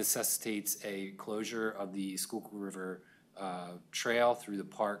actually necessitates a closure of the Schuylkill River Trail through the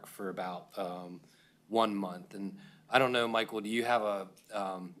park for about 1 month. And I don't know, Michael, do you have a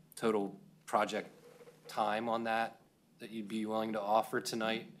total project time on that you'd be willing to offer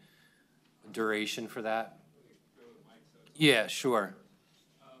tonight? Duration for that? Yeah, sure.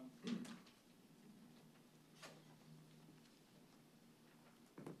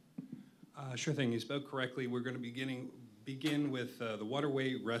 Sure thing. You spoke correctly. We're going to begin with the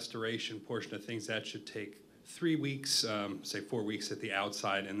waterway restoration portion of things. That should take 3 weeks, say 4 weeks at the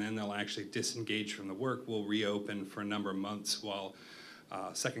outside, and then they'll actually disengage from the work. We'll reopen for a number of months while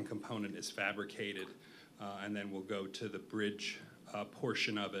second component is fabricated, and then we'll go to the bridge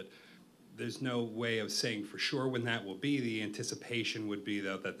portion of it. There's no way of saying for sure when that will be. The anticipation would be,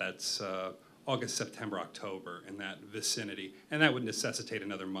 though, that that's August, September, October, in that vicinity, and that would necessitate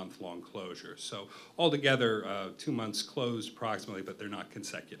another month-long closure. So altogether, 2 months closed approximately, but they're not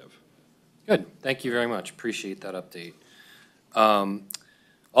consecutive. Good. Thank you very much. Appreciate that update.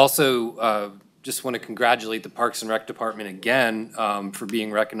 Also, just want to congratulate the Parks and Rec Department again for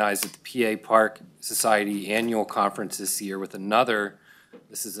being recognized at the PA Park Society Annual Conference this year with another.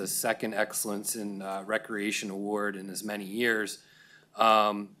 This is a second Excellence in Recreation Award in as many years.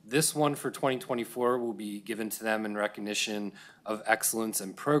 This one for 2024 will be given to them in recognition of excellence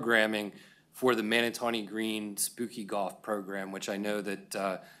in programming for the Manatawny Green Spooky Golf program, which I know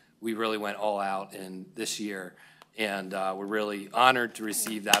that we really went all out in this year, and we're really honored to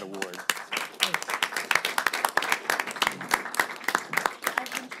receive that award.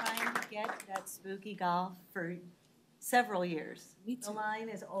 I've been trying to get that spooky golf for several years. The line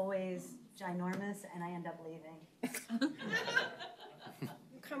is always ginormous, and I end up leaving.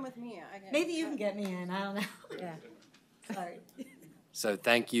 Come with me. Maybe you can get me in, I don't know. Yeah. Sorry. So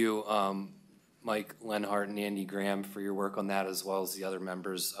thank you, Mike Lenhart and Andy Graham, for your work on that, as well as the other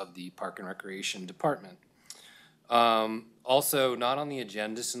members of the Park and Recreation Department. Also, not on the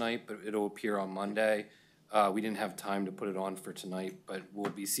agenda tonight, but it'll appear on Monday. We didn't have time to put it on for tonight, but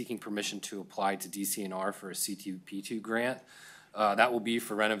we'll be seeking permission to apply to DCNR for a C2P2 grant. That will be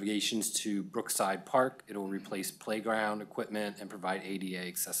for renovations to Brookside Park. It'll replace playground equipment and provide ADA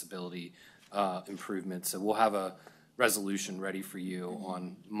accessibility improvements. So we'll have a resolution ready for you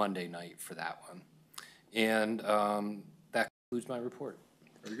on Monday night for that one. And that concludes my report.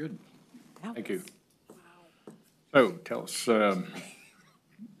 Very good. Thank you. So tell us,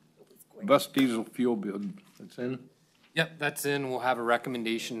 bus diesel fuel bid, that's in? Yep, that's in. We'll have a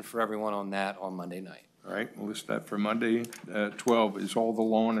recommendation for everyone on that on Monday night. All right, we'll list that for Monday. 12, is all the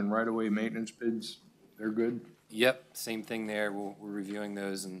lawn and right-of-way maintenance bids, they're good? Yep, same thing there. We're reviewing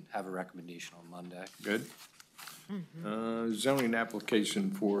those and have a recommendation on Monday. Good. Zoning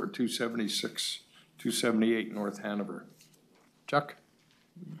application for 276, 278 North Hanover. Chuck?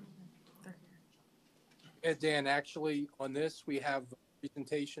 Yeah, Dan, actually, on this, we have a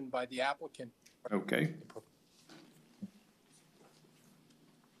presentation by the applicant. Okay.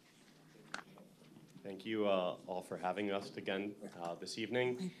 Thank you all for having us again this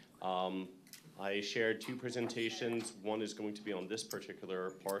evening. I shared 2 presentations. One is going to be on this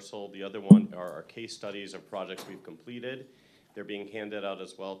particular parcel. The other one are our case studies of projects we've completed. They're being handed out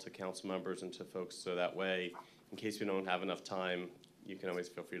as well to council members and to folks, so that way, in case we don't have enough time, you can always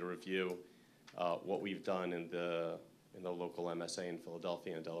feel free to review what we've done in the local MSA in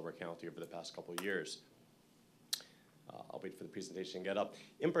Philadelphia and Delaware County over the past couple of years. I'll wait for the presentation to get up.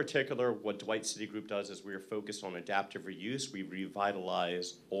 In particular, what Dwight City Group does is we are focused on adaptive reuse. We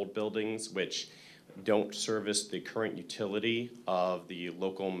revitalize old buildings which don't service the current utility of the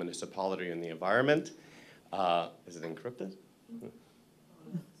local municipality and the environment. Is it encrypted?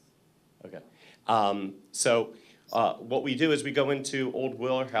 Okay. What we do is we go into old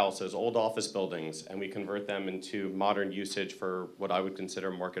warehouses, old office buildings, and we convert them into modern usage for what I would consider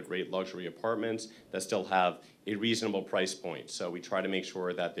market rate luxury apartments that still have a reasonable price point. So we try to make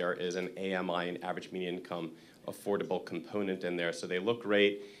sure that there is an AMI, an average median income, affordable component in there. So they look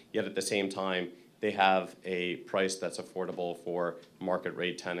great, yet at the same time, they have a price that's affordable for market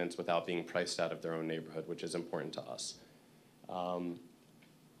rate tenants without being priced out of their own neighborhood, which is important to us.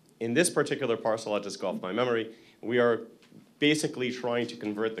 In this particular parcel, I'll just go off my memory, we are basically trying to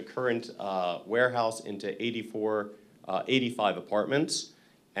convert the current warehouse into 85 apartments.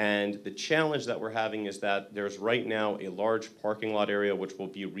 And the challenge that we're having is that there's right now a large parking lot area which will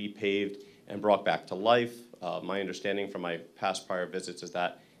be repaved and brought back to life. My understanding from my past prior visits is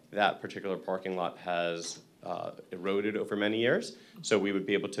that that particular parking lot has eroded over many years. So we would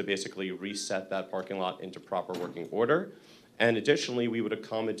be able to basically reset that parking lot into proper working order. And additionally, we would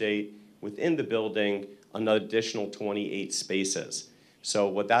accommodate within the building an additional 28 spaces. So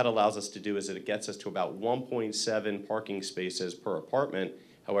what that allows us to do is that it gets us to about 1.7 parking spaces per apartment.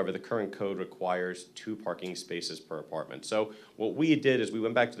 However, the current code requires 2 parking spaces per apartment. So what we did is we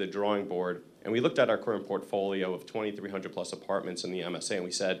went back to the drawing board and we looked at our current portfolio of 2,300 plus apartments in the MSA and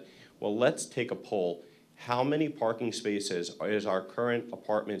we said, well, let's take a poll. How many parking spaces is our current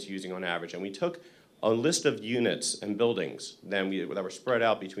apartments using on average? And we took a list of units and buildings that were spread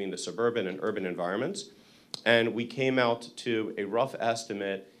out between the suburban and urban environments. And we came out to a rough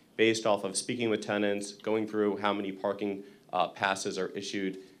estimate based off of speaking with tenants, going through how many parking passes are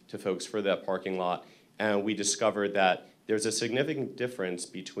issued to folks for that parking lot. And we discovered that there's a significant difference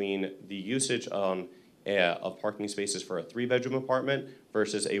between the usage of parking spaces for a 3-bedroom apartment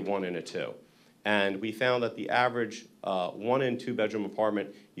versus a 1 and a 2. And we found that the average 1 and 2-bedroom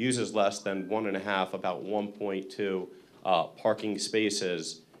apartment uses less than 1.5, about 1.2 parking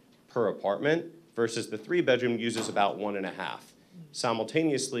spaces per apartment, versus the 3-bedroom uses about 1.5.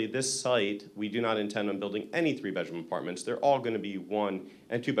 Simultaneously, this site, we do not intend on building any 3-bedroom apartments. They're all going to be 1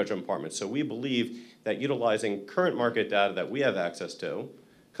 and 2-bedroom apartments. So we believe that utilizing current market data that we have access to,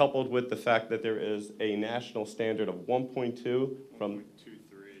 coupled with the fact that there is a national standard of 1.2 from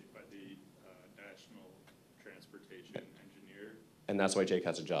and that's why Jake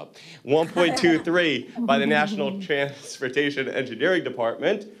has a job. 1.23 by the National Transportation Engineering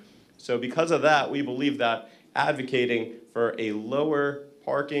Department. So because of that, we believe that advocating for a lower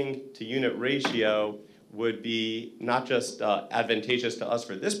parking to unit ratio would be not just advantageous to us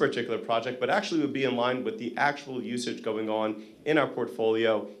for this particular project, but actually would be in line with the actual usage going on in our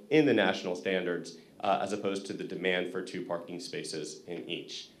portfolio in the national standards, as opposed to the demand for 2 parking spaces in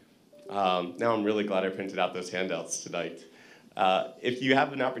each. Now I'm really glad I printed out those handouts tonight. If you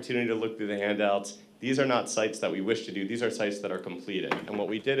have an opportunity to look through the handouts, these are not sites that we wish to do. These are sites that are completed. And what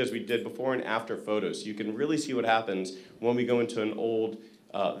we did is we did before and after photos. So you can really see what happens when we go into an old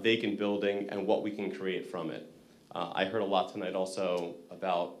vacant building and what we can create from it. I heard a lot tonight also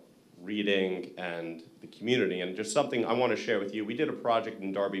about reading and the community, and just something I want to share with you. We did a project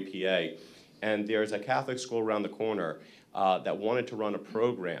in Darby, PA, and there's a Catholic school around the corner that wanted to run a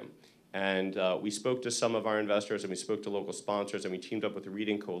program. And we spoke to some of our investors and we spoke to local sponsors and we teamed up with the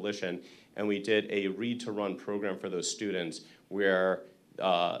Reading Coalition and we did a Read to Run program for those students where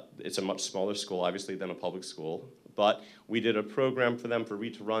it's a much smaller school, obviously, than a public school. But we did a program for them for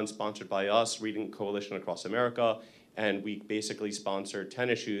Read to Run sponsored by us, Reading Coalition Across America, and we basically sponsored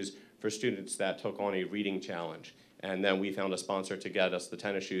tennis shoes for students that took on a reading challenge. And then we found a sponsor to get us the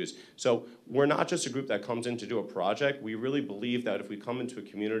tennis shoes. So we're not just a group that comes in to do a project. We really believe that if we come into a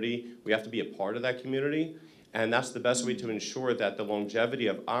community, we have to be a part of that community. And that's the best way to ensure that the longevity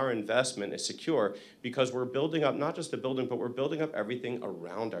of our investment is secure, because we're building up not just a building, but we're building up everything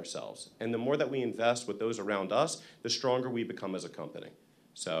around ourselves. And the more that we invest with those around us, the stronger we become as a company.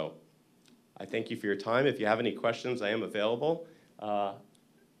 So I thank you for your time. If you have any questions, I am available.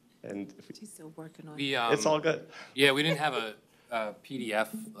 And She's still working on it. it. It's all good. Yeah, we didn't have a PDF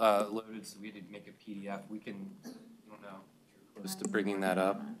loaded, so we had to make a PDF. We can, I don't know, if you're close to bringing that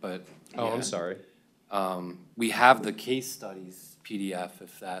up, but. Oh, yeah. I'm sorry. We have the case studies PDF,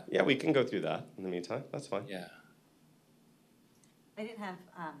 if that. Yeah, we can go through that in the meantime. That's fine. Yeah. I did have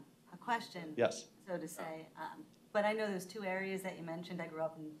a question. Yes. So to say, but I know those two areas that you mentioned, I grew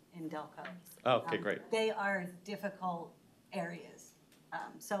up in Delco. Oh, okay, great. They are difficult areas.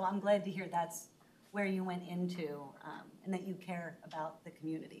 So I'm glad to hear that's where you went into and that you care about the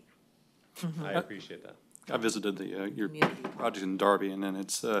community. I appreciate that. I visited your project in Darby, and then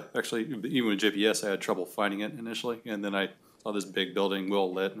it's actually, even with GPS, I had trouble finding it initially, and then I saw this big building,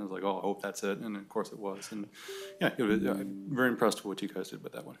 well lit, and I was like, oh, I hope that's it, and of course it was. And yeah, it was, I'm very impressed with what you guys did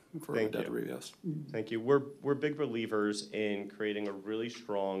with that one for Thank data you. reviews. Thank you. We're big believers in creating a really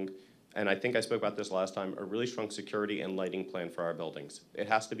strong, and I think I spoke about this last time, a really strong security and lighting plan for our buildings. It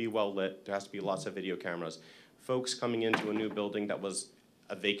has to be well lit. There has to be lots of video cameras. Folks coming into a new building that was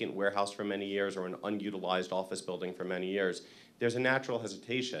a vacant warehouse for many years or an unutilized office building for many years, there's a natural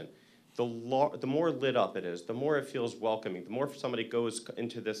hesitation. The more lit up it is, the more it feels welcoming, the more somebody goes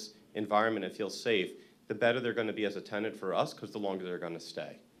into this environment and feels safe, the better they're going to be as a tenant for us, because the longer they're going to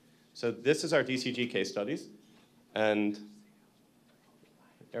stay. So this is our DCG case studies, and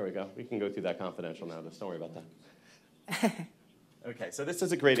there we go. We can go through that confidential now, just don't worry about that. Okay, so this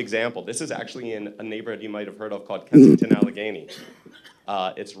is a great example. This is actually in a neighborhood you might have heard of called Kensington, Allegheny.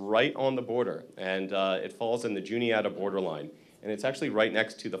 It's right on the border, and it falls in the Juniata borderline, and it's actually right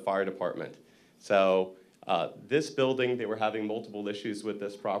next to the fire department. So this building, they were having multiple issues with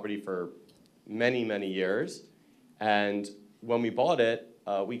this property for many, many years, and when we bought it,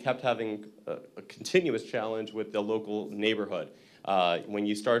 we kept having a continuous challenge with the local neighborhood. When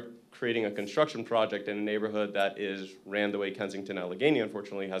you start creating a construction project in a neighborhood that is ran the way Kensington, Allegheny,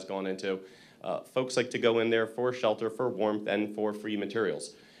 unfortunately, has gone into, folks like to go in there for shelter, for warmth, and for free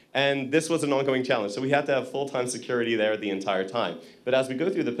materials. And this was an ongoing challenge, so we had to have full-time security there the entire time. But as we go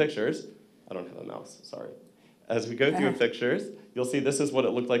through the pictures, I don't have a mouse, sorry. As we go through the pictures, you'll see this is what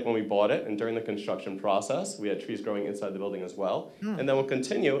it looked like when we bought it, and during the construction process, we had trees growing inside the building as well. And then we'll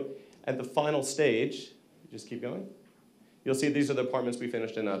continue at the final stage, just keep going. You'll see these are the apartments we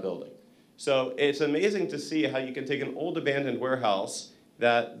finished in that building. So it's amazing to see how you can take an old abandoned warehouse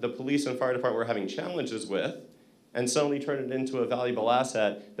that the police and fire department were having challenges with and suddenly turn it into a valuable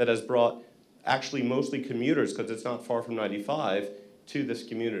asset that has brought actually mostly commuters, because it's not far from 95, to this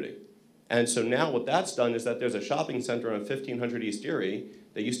community. And so now what that's done is that there's a shopping center on 1500 East Erie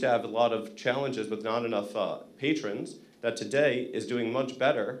that used to have a lot of challenges with not enough patrons, that today is doing much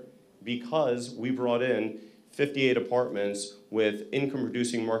better because we brought in 58 apartments with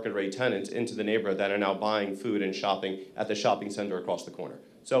income-producing market rate tenants into the neighborhood that are now buying food and shopping at the shopping center across the corner.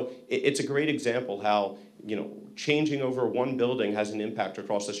 So it's a great example how, you know, changing over one building has an impact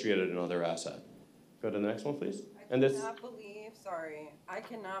across the street at another asset. Go to the next one, please. And this. I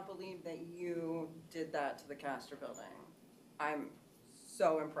cannot believe that you did that to the Castor building. I'm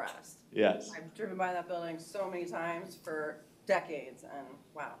so impressed. Yes. I've driven by that building so many times for decades, and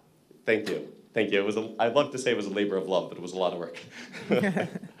wow. Thank you. Thank you. I'd love to say it was a labor of love, but it was a lot of work.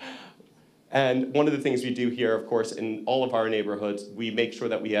 And one of the things we do here, of course, in all of our neighborhoods, we make sure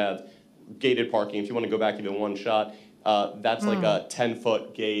that we have gated parking. If you want to go back even one shot, that's like a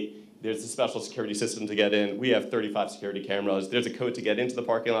 10-foot gate. There's a special security system to get in. We have 35 security cameras. There's a code to get into the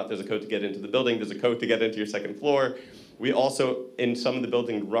parking lot. There's a code to get into the building. There's a code to get into your second floor. We also, in some of the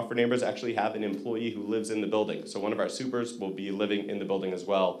building rougher neighbors, actually have an employee who lives in the building. So one of our supers will be living in the building as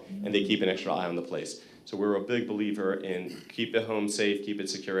well, and they keep an extra eye on the place. So we're a big believer in keep the home safe, keep it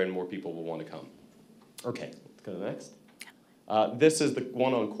secure, and more people will want to come. Okay, let's go to the next. This is the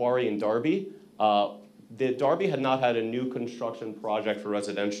one on Quarry in Darby. The Darby had not had a new construction project for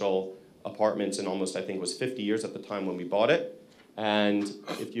residential apartments in almost, I think it was 50 years at the time when we bought it. And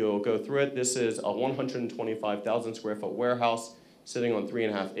if you'll go through it, this is a 125,000 square foot warehouse sitting on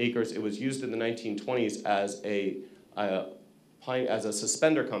 3.5 acres. It was used in the 1920s as a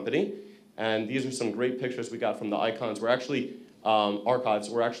suspender company. And these are some great pictures we got from the icons. We're actually, archives,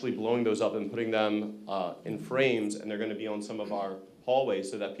 we're actually blowing those up and putting them in frames, and they're gonna be on some of our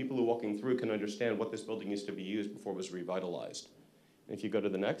hallways so that people who are walking through can understand what this building used to be used before it was revitalized. And if you go to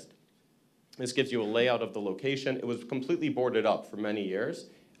the next. This gives you a layout of the location. It was completely boarded up for many years.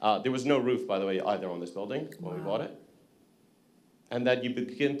 There was no roof, by the way, either on this building when we bought it. And then you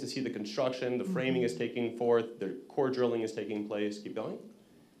begin to see the construction, the framing is taking forth, the core drilling is taking place. Keep going.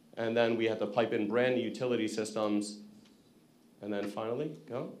 And then we have to pipe in brand new utility systems. And then finally,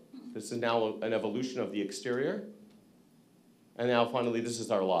 go. This is now an evolution of the exterior. And now finally, this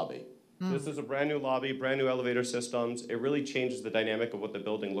is our lobby. This is a brand new lobby, brand new elevator systems. It really changes the dynamic of what the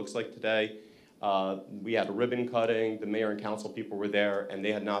building looks like today. We had a ribbon cutting, the mayor and council people were there, and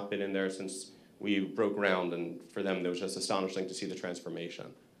they had not been in there since we broke ground, and for them, it was just astonishing to see the transformation.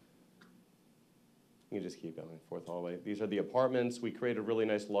 You can just keep going, fourth hallway. These are the apartments. We created really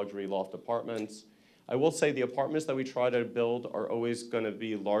nice luxury loft apartments. I will say the apartments that we try to build are always gonna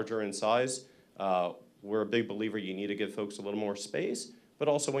be larger in size. We're a big believer you need to give folks a little more space, but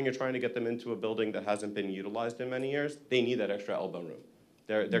also when you're trying to get them into a building that hasn't been utilized in many years, they need that extra elbow room.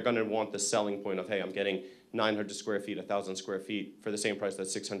 They're gonna want the selling point of, hey, I'm getting 900 square feet, 1,000 square feet for the same price that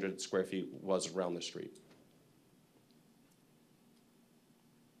 600 square feet was around the street.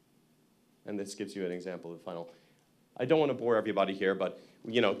 And this gives you an example of the final. I don't want to bore everybody here, but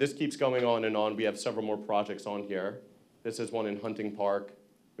this keeps going on and on. We have several more projects on here. This is one in Hunting Park.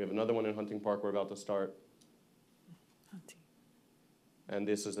 We have another one in Hunting Park we're about to start. And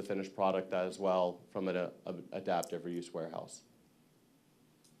this is the finished product as well from an adaptive reuse warehouse.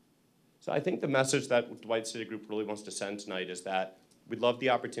 So I think the message that Dwight City Group really wants to send tonight is that we'd love the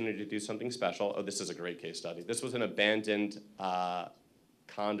opportunity to do something special. Oh, this is a great case study. This was an abandoned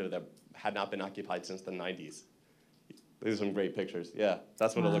condo that had not been occupied since the 90s. These are some great pictures. Yeah,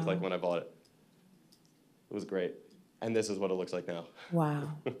 that's what it looked like when I bought it. It was great. And this is what it looks like now.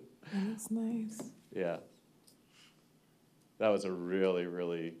 Wow. That's nice. Yeah. That was a really,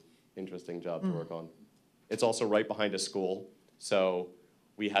 really interesting job to work on. It's also right behind a school, so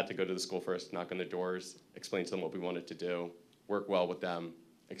we had to go to the school first, knock on the doors, explain to them what we wanted to do, work well with them,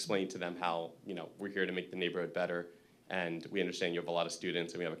 explain to them how, we're here to make the neighborhood better, and we understand you have a lot of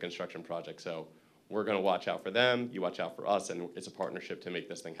students and we have a construction project, so we're gonna watch out for them, you watch out for us, and it's a partnership to make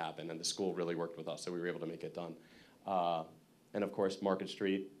this thing happen, and the school really worked with us, so we were able to make it done. And of course, Market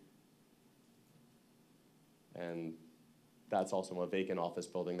Street, and that's also a vacant office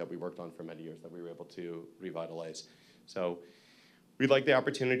building that we worked on for many years that we were able to revitalize. So we'd like the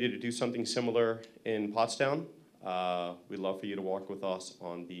opportunity to do something similar in Pottstown. We'd love for you to work with us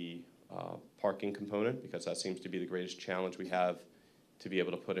on the parking component, because that seems to be the greatest challenge we have to be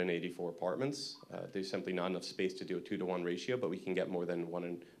able to put in 84 apartments. There's simply not enough space to do a 2-to-1 ratio, but we can get more than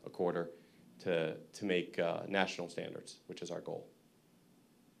 1 1/4 to make national standards, which is our goal.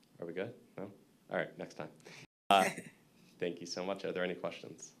 Are we good? No? All right, next time. Thank you so much. Are there any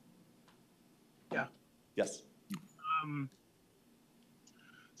questions? Yeah. Yes.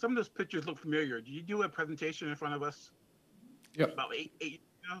 Some of those pictures look familiar. Did you do a presentation in front of us? Yep. About eight years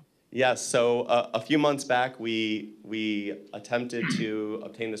ago? Yes, so a few months back, we attempted to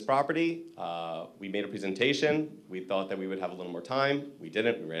obtain this property. We made a presentation. We thought that we would have a little more time. We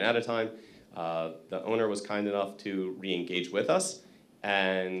didn't, we ran out of time. The owner was kind enough to re-engage with us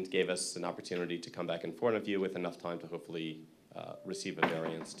and gave us an opportunity to come back in front of you with enough time to hopefully receive a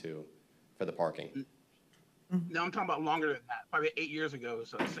variance for the parking. No, I'm talking about longer than that, probably 8 years ago,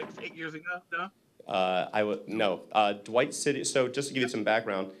 so 8 years ago, no? No, Dwight City, so just to give you some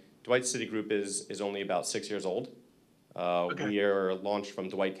background, Dwight City Group is only about 6 years old. Okay. We are launched from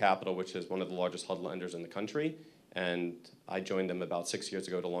Dwight Capital, which is one of the largest HUD lenders in the country, and I joined them about 6 years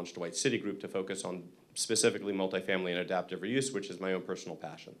ago to launch Dwight City Group to focus on specifically multifamily and adaptive reuse, which is my own personal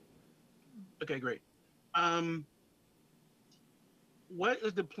passion. Okay, great. What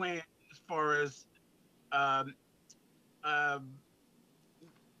is the plan as far as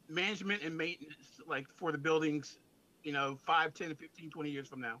management and maintenance, like for the buildings, 5, 10, 15, 20 years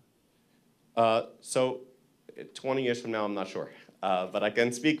from now? So 20 years from now, I'm not sure, but I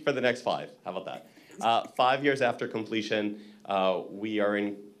can speak for the next 5. How about that? 5 years after completion, we are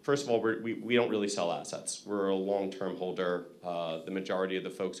in, first of all, we don't really sell assets. We're a long-term holder. The majority of the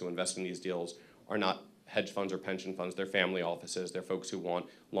folks who invest in these deals are not hedge funds or pension funds. They're family offices. They're folks who want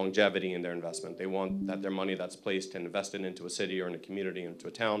longevity in their investment. They want that their money that's placed and invested into a city or in a community, into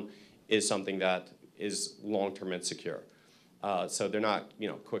a town, is something that is long-term and secure. So they're not,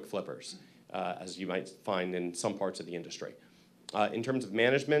 quick flippers, as you might find in some parts of the industry. In terms of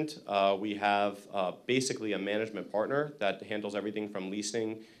management, we have basically a management partner that handles everything from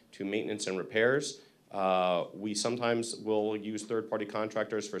leasing to maintenance and repairs. We sometimes will use third-party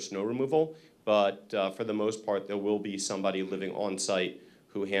contractors for snow removal, but for the most part, there will be somebody living on site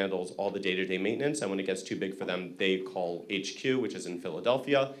who handles all the day-to-day maintenance, and when it gets too big for them, they call HQ, which is in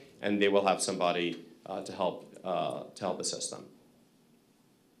Philadelphia, and they will have somebody to help assist them.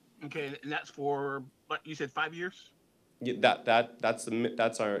 Okay, and that's for, what, you said 5 years? Yeah,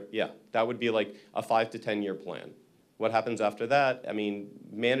 that's our, yeah, that would be like a 5 to 10 year plan. What happens after that? I mean,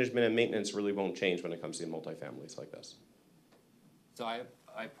 management and maintenance really won't change when it comes to multifamilies like this. So I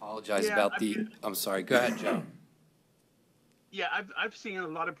apologize about the, I'm sorry, go ahead, Joe. Yeah, I've seen a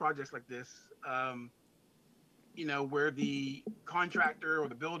lot of projects like this, where the contractor or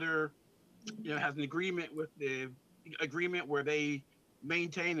the builder, has an agreement with the agreement where they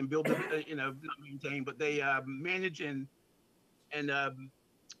maintain and build, not maintain, but they manage and and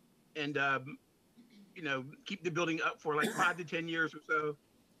keep the building up for like 5 to 10 years or so.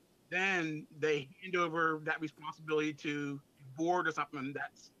 Then they hand over that responsibility to a board or something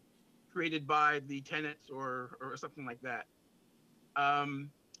that's created by the tenants or something like that. Um,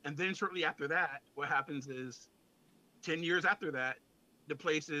 and then shortly after that, what happens is 10 years after that, the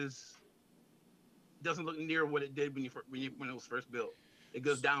place doesn't look near what it did when it was first built. It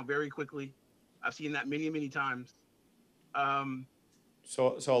goes down very quickly. I've seen that many, many times. Um,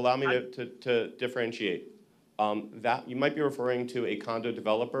 So allow me to differentiate. That you might be referring to a condo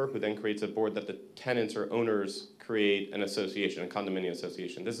developer who then creates a board that the tenants or owners create an association, a condominium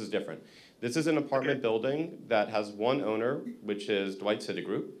association. This is different. This is an apartment building that has one owner, which is Dwight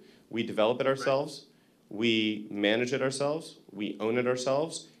Citigroup. We develop it ourselves. We manage it ourselves. We own it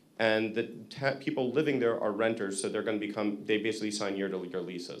ourselves. And the people living there are renters, so they're going to they basically sign year-to-year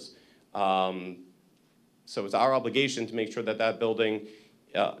leases. So it's our obligation to make sure that that building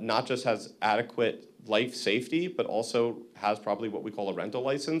not just has adequate life safety, but also has probably what we call a rental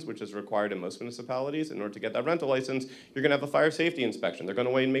license, which is required in most municipalities. In order to get that rental license, you're going to have a fire safety inspection. They're going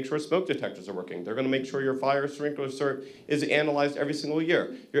to wait and make sure smoke detectors are working. They're going to make sure your fire sprinkler cert is analyzed every single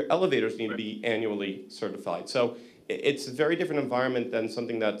year. Your elevators need to be annually certified. So it's a very different environment than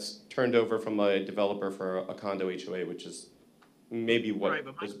something that's turned over from a developer for a condo HOA, which is maybe what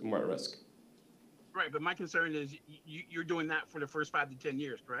is more at risk. Right, but my concern is you're doing that for the first 5 to 10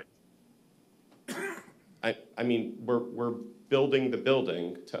 years, correct? I mean, we're building the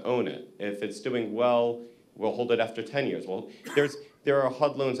building to own it. If it's doing well, we'll hold it after 10 years. Well, there are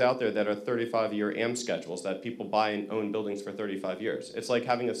HUD loans out there that are 35-year AM schedules that people buy and own buildings for 35 years. It's like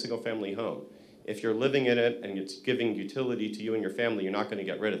having a single-family home. If you're living in it and it's giving utility to you and your family, you're not going to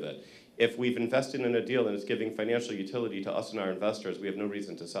get rid of it. If we've invested in a deal and it's giving financial utility to us and our investors, we have no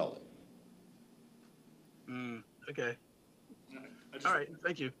reason to sell it. Okay. All right,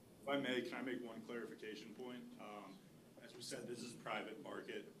 thank you. If I may, can I make one clarification point? As we said, this is private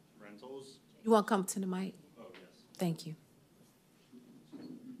market rentals. You want to come to the mic? Oh, yes. Thank you.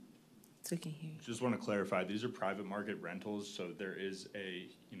 So we can hear you. Just want to clarify, these are private market rentals, so there is a,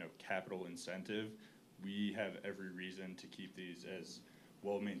 capital incentive. We have every reason to keep these as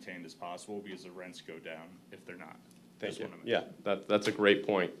well maintained as possible because the rents go down if they're not. Thank you. Yeah, that's a great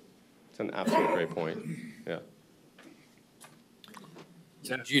point. It's an absolute great point. Yeah.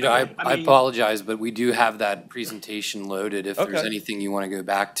 Judah, I apologize, but we do have that presentation loaded if there's anything you want to go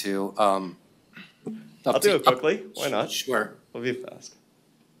back to. I'll do it quickly. Why not? Sure. We'll be fast.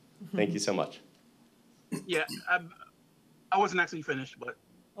 Thank you so much. Yeah, I wasn't actually finished, but.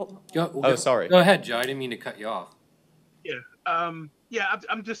 Oh, sorry. Go ahead, Joe. I didn't mean to cut you off. Yeah. I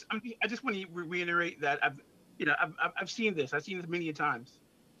just want to reiterate that I've seen this. I've seen this many times,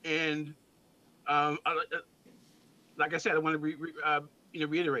 and like I said, I want to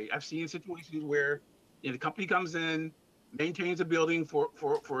reiterate. I've seen situations where the company comes in, maintains a building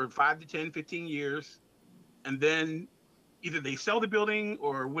for 5 to 10, 15 years, and then either they sell the building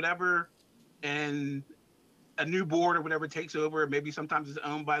or whatever, and a new board or whatever takes over. Maybe sometimes it's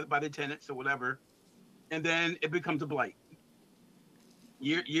owned by the tenants or whatever, and then it becomes a blight.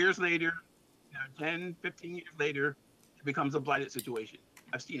 Years later, 10, 15 years later, it becomes a blighted situation.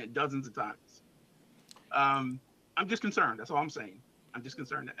 I've seen it dozens of times. I'm just concerned. That's all I'm saying. I'm just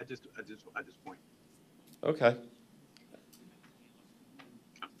concerned at this point. Okay.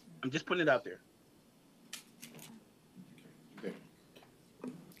 I'm just putting it out there.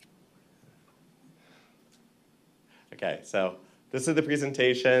 Okay, so this is the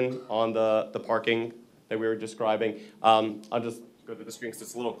presentation on the parking that we were describing. I'll just go to the screen because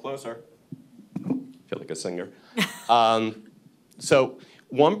it's a little closer. I feel like a singer. So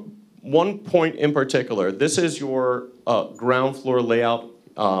one point in particular, this is your ground floor layout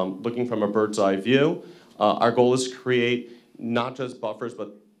looking from a bird's eye view. Our goal is to create not just buffers,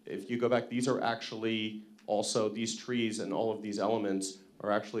 but if you go back, these are actually also, these trees and all of these elements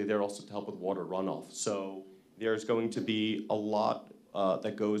are actually there also to help with water runoff. So there's going to be a lot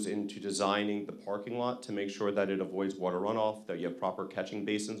that goes into designing the parking lot to make sure that it avoids water runoff, that you have proper catching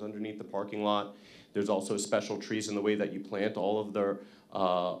basins underneath the parking lot. There's also special trees in the way that you plant all of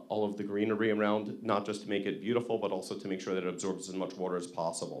the greenery around, not just to make it beautiful, but also to make sure that it absorbs as much water as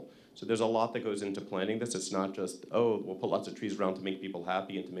possible. So there's a lot that goes into planting this. It's not just, oh, we'll put lots of trees around to make people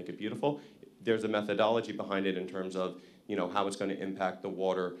happy and to make it beautiful. There's a methodology behind it in terms of how it's going to impact the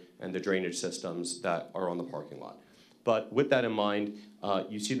water and the drainage systems that are on the parking lot. But with that in mind,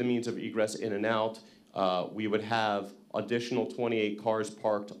 you see the means of egress in and out. We would have additional 28 cars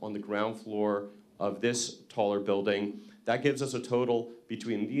parked on the ground floor of this taller building. That gives us a total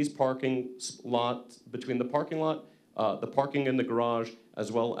between these parking lots, between the parking lot, the parking in the garage,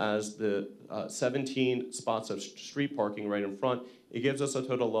 as well as the 17 spots of street parking right in front. It gives us a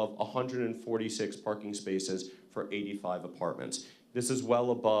total of 146 parking spaces for 85 apartments. This is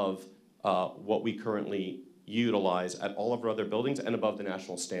well above what we currently utilize at all of our other buildings and above the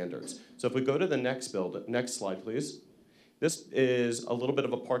national standards. So if we go to the next slide, please. This is a little bit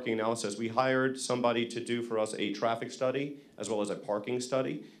of a parking analysis. We hired somebody to do for us a traffic study as well as a parking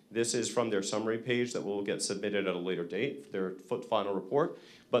study. This is from their summary page that will get submitted at a later date, their final report.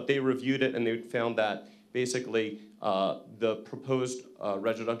 But they reviewed it and they found that basically the proposed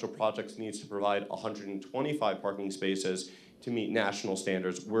residential projects needs to provide 125 parking spaces to meet national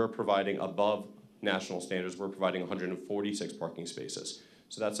standards. We're providing above national standards. We're providing 146 parking spaces.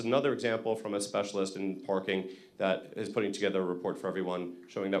 So that's another example from a specialist in parking that is putting together a report for everyone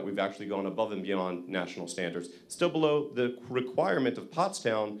showing that we've actually gone above and beyond national standards. Still below the requirement of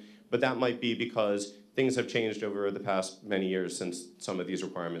Pottstown, but that might be because things have changed over the past many years since some of these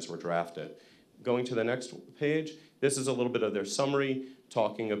requirements were drafted. Going to the next page, this is a little bit of their summary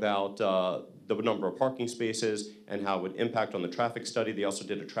talking about the number of parking spaces and how it would impact on the traffic study. They also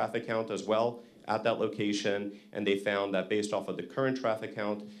did a traffic count as well at that location, and they found that based off of the current traffic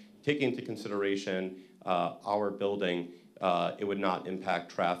count, taking into consideration our building, it would not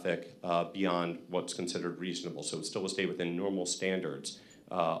impact traffic beyond what's considered reasonable. So it still will stay within normal standards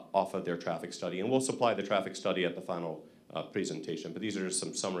off of their traffic study. And we'll supply the traffic study at the final presentation. But these are just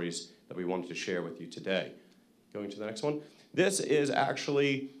some summaries that we wanted to share with you today. Going to the next one. This is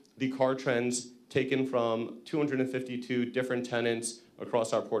actually the car trends taken from 252 different tenants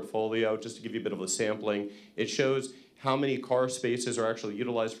across our portfolio, just to give you a bit of a sampling. It shows how many car spaces are actually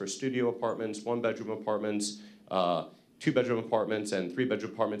utilized for studio apartments, one-bedroom apartments, two-bedroom apartments, and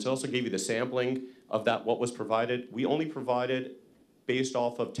three-bedroom apartments. It also gave you the sampling of that, what was provided. We only provided based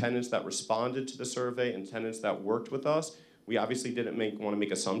off of tenants that responded to the survey and tenants that worked with us. We obviously didn't want to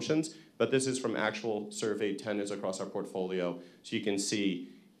make assumptions, but this is from actual surveyed tenants across our portfolio, so you can see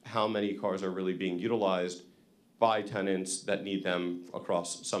how many cars are really being utilized by tenants that need them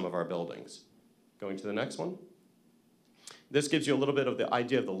across some of our buildings. Going to the next one. This gives you a little bit of the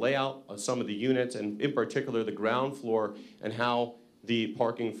idea of the layout of some of the units, and in particular the ground floor and how the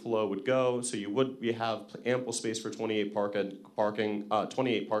parking flow would go. So we have ample space for 28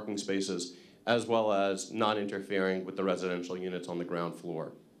 parking spaces, as well as not interfering with the residential units on the ground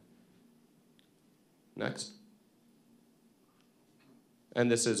floor. Next. And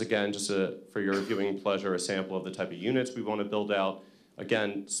this is, again, just for your viewing pleasure, a sample of the type of units we want to build out.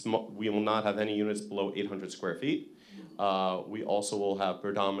 Again, we will not have any units below 800 square feet. We also will have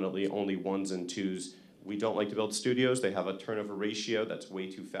predominantly only ones and twos. We don't like to build studios. They have a turnover ratio that's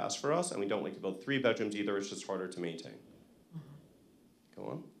way too fast for us, and we don't like to build 3 bedrooms either. It's just harder to maintain. Go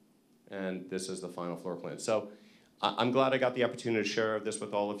on. And this is the final floor plan. So I'm glad I got the opportunity to share this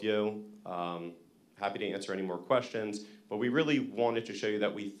with all of you. Happy to answer any more questions. But we really wanted to show you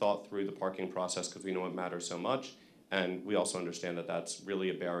that we thought through the parking process because we know it matters so much. And we also understand that that's really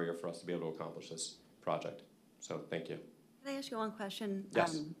a barrier for us to be able to accomplish this project. So thank you. Can I ask you one question?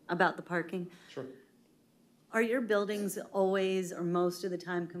 Yes. About the parking? Sure. Are your buildings always or most of the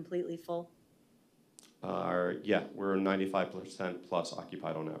time completely full? Yeah, we're 95% plus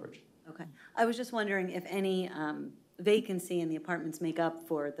occupied on average. Okay. I was just wondering if any vacancy in the apartments make up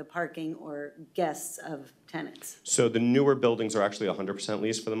for the parking or guests of tenants. So the newer buildings are actually 100%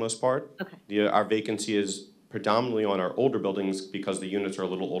 leased for the most part. Okay. Our vacancy is predominantly on our older buildings because the units are a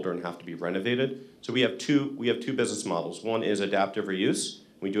little older and have to be renovated. So we have two business models. One is adaptive reuse.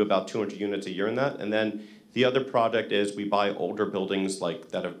 We do about 200 units a year in that. And then the other project is we buy older buildings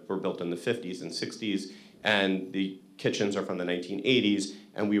like were built in the 50s and 60s, and the kitchens are from the 1980s,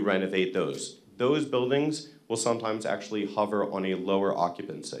 and we renovate those. Those buildings will sometimes actually hover on a lower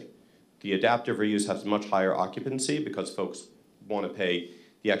occupancy. The adaptive reuse has much higher occupancy because folks want to pay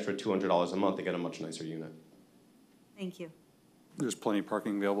the extra $200 a month to get a much nicer unit. Thank you. There's plenty of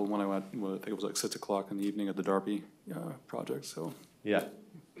parking available when I went, I think it was like 6 o'clock in the evening at the Darby project, so. Yeah.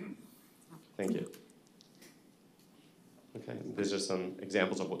 Thank you. Okay, these are some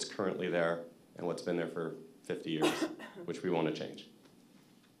examples of what's currently there and what's been there for 50 years, which we want to change.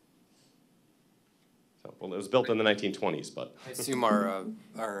 So, well, it was built in the 1920s, but. I assume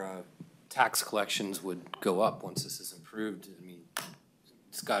our tax collections would go up once this is improved. I mean,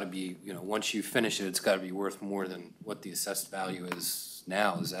 it's got to be, once you finish it, it's got to be worth more than what the assessed value is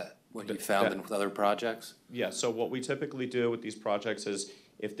now. Is that What you found with other projects? Yeah, so what we typically do with these projects is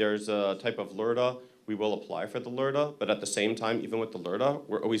if there's a type of LRTA, we will apply for the LRTA, but at the same time, even with the LRTA,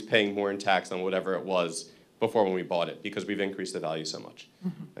 we're always paying more in tax than whatever it was before when we bought it, because we've increased the value so much.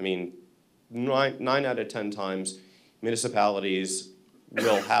 I mean, nine out of 10 times, municipalities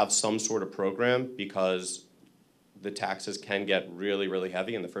will have some sort of program because the taxes can get really, really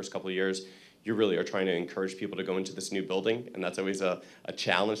heavy in the first couple of years. You really are trying to encourage people to go into this new building, and that's always a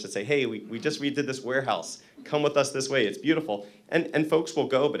challenge to say, hey, we just redid this warehouse. Come with us this way, it's beautiful. And folks will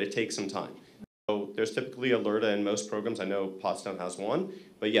go, but it takes some time. So there's typically a LRTA in most programs. I know Pottstown has one,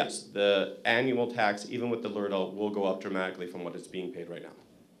 but yes, the annual tax, even with the LRTA, will go up dramatically from what it's being paid right now.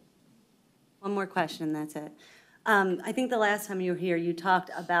 One more question, that's it. I think the last time you were here, you talked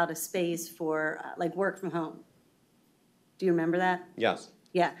about a space for like work from home. Do you remember that? Yes.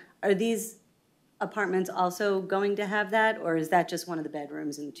 Yeah. Are these apartments also going to have that, or is that just one of the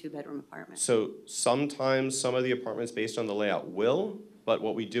bedrooms in the two-bedroom apartment? So sometimes some of the apartments based on the layout will, but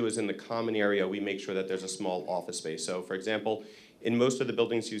what we do is in the common area, we make sure that there's a small office space. So for example, in most of the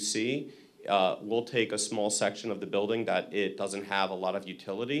buildings you see, we'll take a small section of the building that it doesn't have a lot of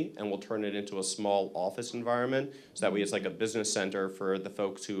utility, and we'll turn it into a small office environment. So that way it's like a business center for the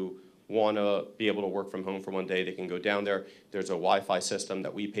folks who want to be able to work from home for one day. They can go down there. There's a Wi-Fi system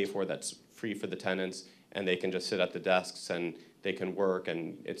that we pay for that's free for the tenants, and they can just sit at the desks and they can work,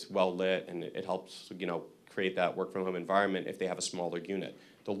 and it's well lit, and it helps, you know, create that work from home environment if they have a smaller unit.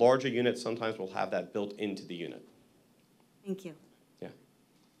 The larger units sometimes will have that built into the unit. Thank you. Yeah.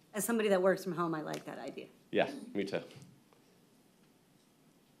 As somebody that works from home, I like that idea. Yeah, me too.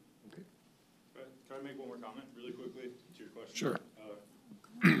 Okay. Can I make one more comment really quickly to your question? Sure.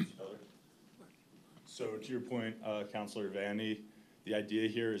 So to your point, Councilor Vanny, the idea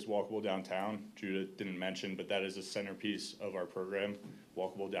here is walkable downtown. Judith didn't mention, but that is a centerpiece of our program,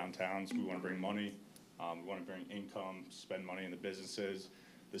 walkable downtowns. We want to bring money, we want to bring income, spend money in the businesses.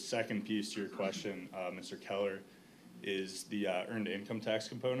 The second piece to your question, Mr. Keller, is the earned income tax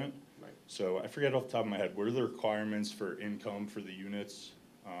component. Right. So I forget off the top of my head, what are the requirements for income for the units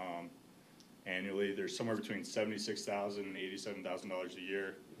annually? There's somewhere between $76,000 and $87,000 a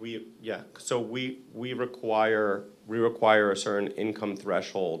year. So we require a certain income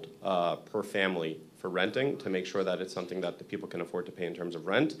threshold per family for renting to make sure that it's something that the people can afford to pay in terms of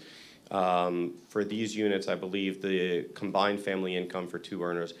rent. For these units, I believe the combined family income for two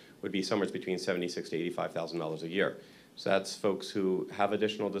earners would be somewhere between $76,000 to $85,000 a year. So that's folks who have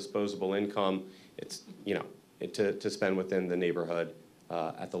additional disposable income. It's, you know, to spend within the neighborhood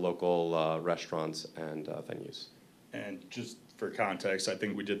at the local restaurants and venues. And just for context, I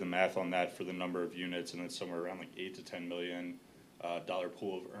think we did the math on that for the number of units, and it's somewhere around like $8 to $10 million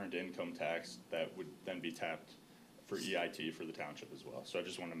pool of earned income tax that would then be tapped for EIT for the township as well. So I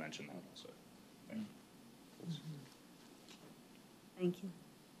just want to mention that also. Thank you.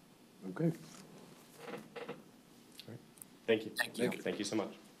 Okay. Thank you. Thank you. Thank you so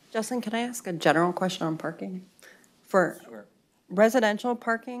much. Justin, can I ask a general question on parking? For residential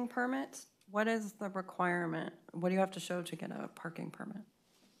parking permits, what is the requirement? What do you have to show to get a parking permit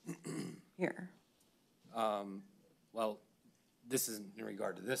here? Well, this is in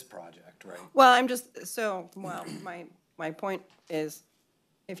regard to this project, right? Well, my point is,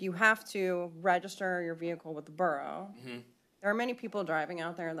 if you have to register your vehicle with the borough, there are many people driving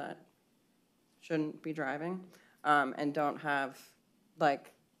out there that shouldn't be driving, and don't have,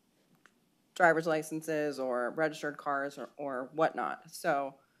 like, driver's licenses or registered cars or whatnot.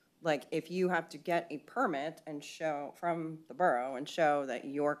 So, like, if you have to get a permit and show from the borough and show that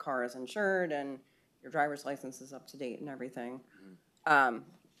your car is insured and your driver's license is up to date and everything,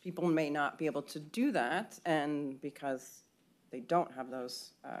 people may not be able to do that, and because they don't have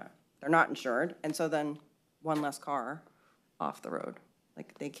those, they're not insured, and so then one less car off the road.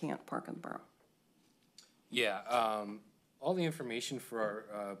 Like, they can't park in the borough. Yeah, all the information for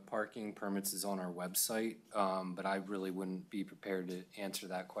our parking permits is on our website, but I really wouldn't be prepared to answer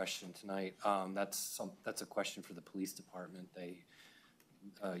that question tonight. That's a question for the police department. They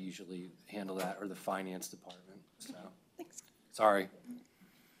usually handle that, or the finance department, so. Thanks. Sorry.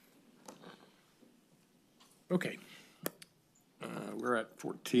 Okay. We're at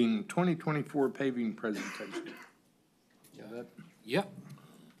 14, 2024 paving presentation. Yep.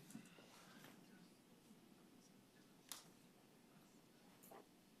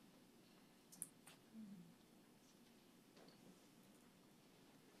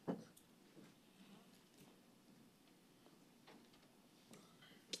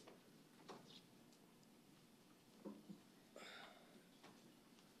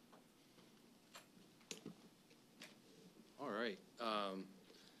 All right.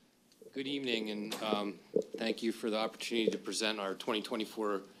 Good evening, and thank you for the opportunity to present our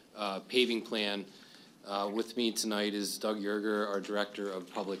 2024 paving plan. With me tonight is Doug Yerger, our Director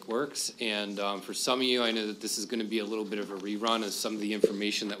of Public Works. And for some of you, I know that this is going to be a little bit of a rerun of some of the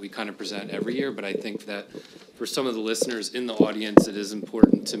information that we kind of present every year, but I think that for some of the listeners in the audience, it is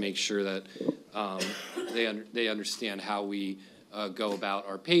important to make sure that they understand how we go about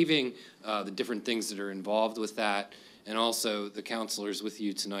our paving, the different things that are involved with that. And also, the counselors with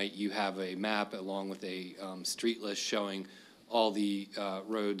you tonight, you have a map along with a street list showing all the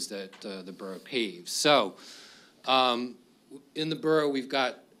roads that the borough paves. So, in the borough, we've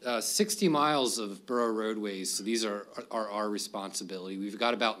got 60 miles of borough roadways, so these are our responsibility. We've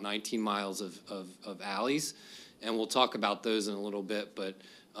got about 19 miles of alleys, and we'll talk about those in a little bit, but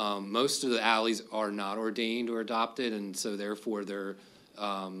most of the alleys are not ordained or adopted, and so therefore they're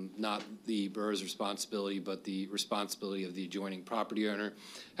not the borough's responsibility, but the responsibility of the adjoining property owner.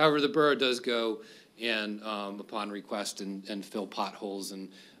 However, the borough does go and, upon request, and fill potholes and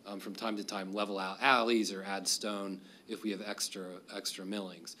from time to time level out alleys or add stone if we have extra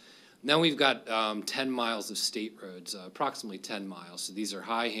millings. Then we've got 10 miles of state roads, approximately 10 miles. So these are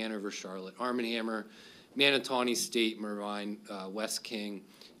High, Hanover, Charlotte, Arm & Hammer, Manatawny, State, Mervine, West King,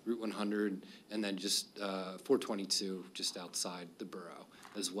 Route 100, and then just 422 just outside the borough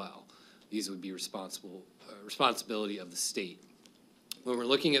as well. These would be responsibility of the state. When we're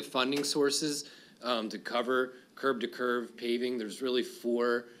looking at funding sources to cover curb-to-curb paving, there's really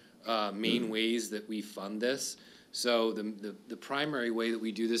four main ways that we fund this. So the primary way that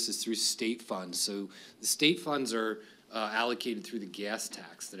we do this is through state funds. So the state funds are allocated through the gas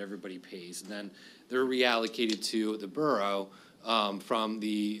tax that everybody pays, and then they're reallocated to the borough from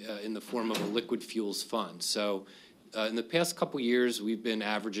in the form of a liquid fuels fund. So in the past couple years, we've been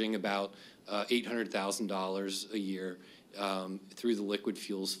averaging about $800,000 a year through the liquid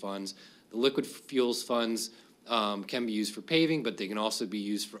fuels funds. The liquid fuels funds can be used for paving, but they can also be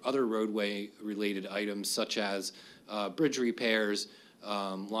used for other roadway-related items such as bridge repairs,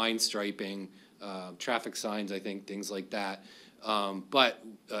 line striping, traffic signs, I think, things like that. But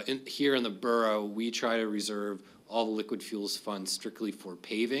here in the borough, we try to reserve all the liquid fuels funds strictly for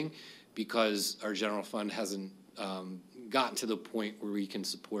paving because our general fund hasn't gotten to the point where we can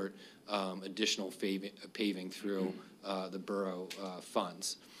support additional paving through the borough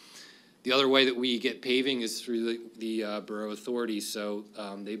funds. The other way that we get paving is through the borough authority. So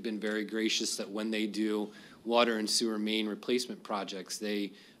they've been very gracious that when they do water and sewer main replacement projects,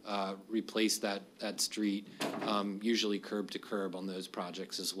 they replace that street, usually curb to curb on those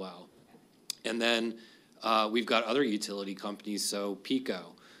projects as well. And then we've got other utility companies, so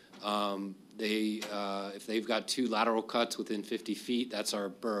PECO. If they've got two lateral cuts within 50 feet, that's our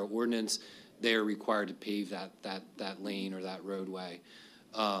borough ordinance, they're required to pave that lane or that roadway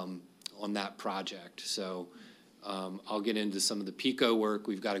on that project. So I'll get into some of the PECO work.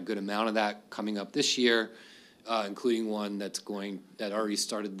 We've got a good amount of that coming up this year, including one that already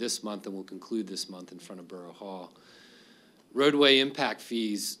started this month and will conclude this month in front of Borough Hall. Roadway impact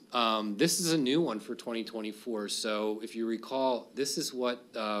fees. This is a new one for 2024. So if you recall, this is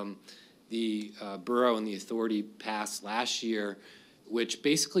what the borough and the authority passed last year, which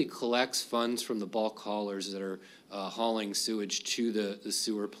basically collects funds from the bulk haulers that are hauling sewage to the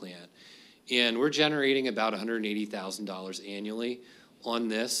sewer plant. And we're generating about $180,000 annually on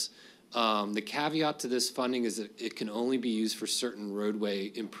this. The caveat to this funding is that it can only be used for certain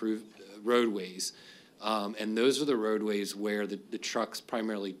roadways, and those are the roadways where the trucks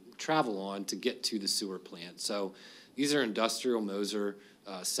primarily travel on to get to the sewer plant. So these are Industrial, Moser,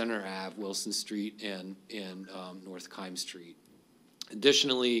 Center Ave, Wilson Street, and North Kime Street.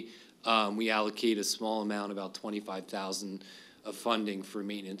 Additionally, we allocate a small amount, about $25,000 of funding for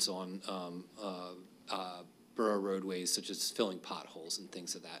maintenance on borough roadways, such as filling potholes and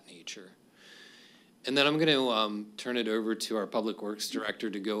things of that nature. And then I'm going to turn it over to our Public Works Director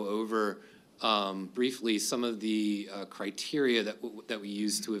to go over briefly some of the criteria that we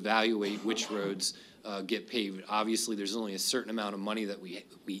use to evaluate which roads get paved. Obviously, there's only a certain amount of money that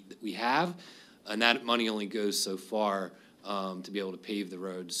we have, and that money only goes so far to be able to pave the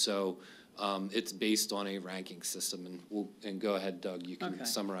roads. So it's based on a ranking system, and go ahead, Doug, you can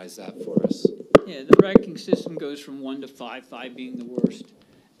summarize that for us. Yeah, the ranking system goes from 1 to 5, 5 being the worst.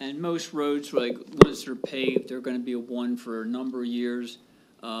 And most roads, like once they're paved, they're going to be a 1 for a number of years.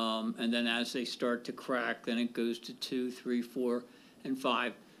 And then as they start to crack, then it goes to 2, 3, 4, and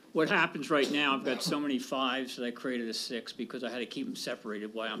 5. What happens right now, I've got so many 5s that I created a 6 because I had to keep them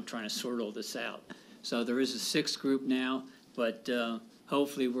separated while I'm trying to sort all this out. So there is a 6 group now, but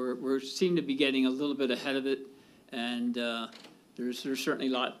hopefully we seem to be getting a little bit ahead of it. And There's certainly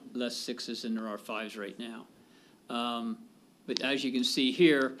a lot less 6s than there are 5s right now. But as you can see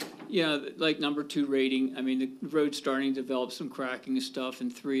here, like number 2 rating, I mean, the road's starting to develop some cracking and stuff,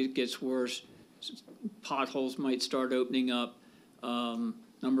 and 3, it gets worse. Potholes might start opening up.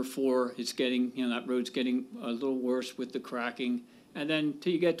 Number 4, it's getting, that road's getting a little worse with the cracking. And then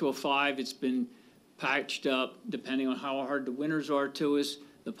till you get to a 5, it's been patched up. Depending on how hard the winters are to us,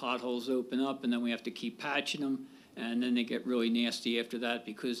 the potholes open up, and then we have to keep patching them. And then they get really nasty after that,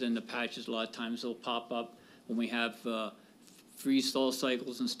 because then the patches, a lot of times, they'll pop up when we have freeze-thaw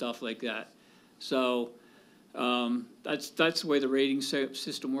cycles and stuff like that. So that's the way the rating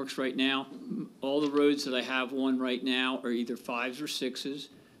system works right now. All the roads that I have on right now are either 5s or 6s,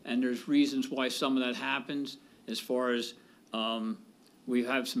 and there's reasons why some of that happens, as far as we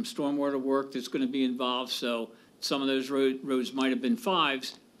have some stormwater work that's going to be involved, so some of those roads might have been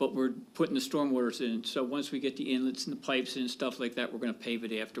 5s, but we're putting the stormwaters in. So once we get the inlets and the pipes in and stuff like that, we're going to pave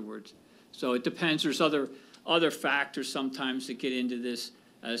it afterwards. So it depends. There's other factors sometimes that get into this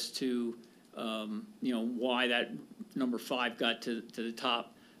as to why that number 5 got to the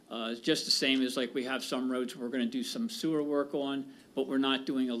top. It's just the same as, like, we have some roads we're going to do some sewer work on, but we're not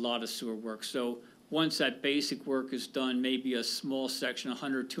doing a lot of sewer work. So once that basic work is done, maybe a small section,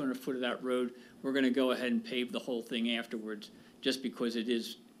 100, 200 foot of that road, we're going to go ahead and pave the whole thing afterwards, just because it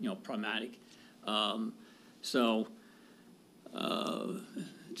is, problematic. And then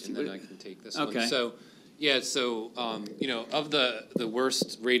I can take this one. Okay. So, of the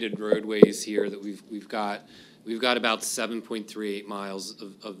worst rated roadways here that we've got about 7.38 miles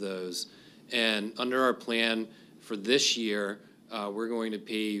of those. And under our plan for this year, we're going to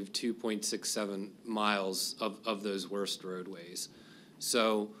pave 2.67 miles of those worst roadways.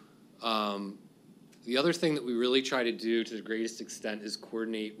 So, the other thing that we really try to do to the greatest extent is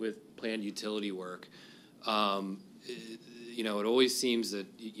coordinate with planned utility work. It always seems that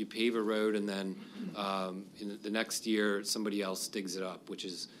you pave a road and then in the next year somebody else digs it up, which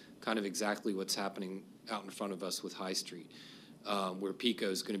is kind of exactly what's happening out in front of us with High Street, where PECO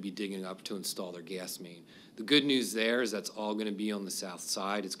is going to be digging up to install their gas main. The good news there is that's all going to be on the south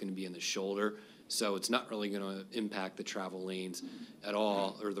side. It's going to be in the shoulder. So it's not really going to impact the travel lanes at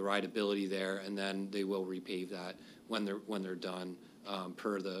all, or the rideability there, and then they will repave that when they're done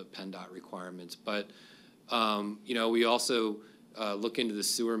per the PennDOT requirements. But we also look into the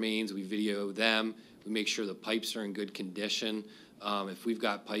sewer mains. We video them. We make sure the pipes are in good condition. If we've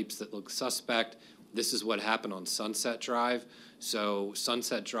got pipes that look suspect, this is what happened on Sunset Drive. So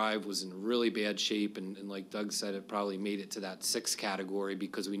Sunset Drive was in really bad shape, and like Doug said, it probably made it to that 6 category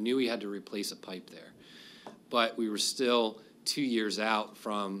because we knew we had to replace a pipe there. But we were still 2 years out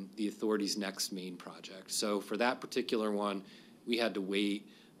from the authority's next main project. So for that particular one, we had to wait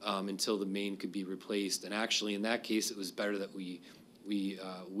until the main could be replaced. And actually, in that case, it was better that we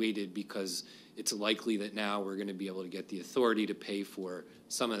waited, because it's likely that now we're going to be able to get the authority to pay for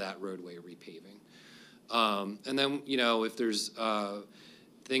some of that roadway repaving. And then, if there's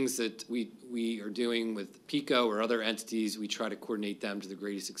things that we are doing with PECO or other entities, we try to coordinate them to the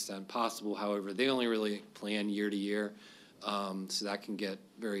greatest extent possible. However, they only really plan year to year, so that can get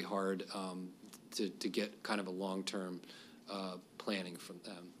very hard to get kind of a long-term planning from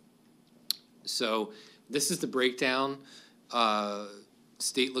them. So this is the breakdown.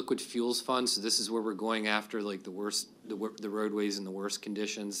 State Liquid Fuels Fund, so this is where we're going after, like, the roadways in the worst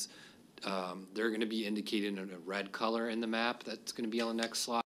conditions. They're going to be indicated in a red color in the map. That's going to be on the next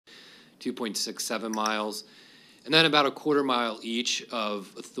slide. 2.67 miles. And then about a quarter mile each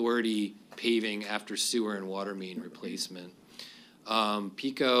of authority paving after sewer and water main replacement.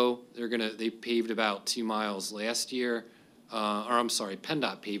 PECO, they paved about 2 miles last year.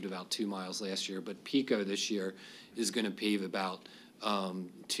 PennDOT paved about 2 miles last year, but PECO this year is going to pave about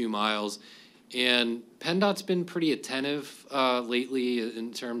 2 miles. And PennDOT's been pretty attentive lately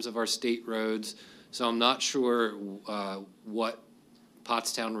in terms of our state roads, so I'm not sure what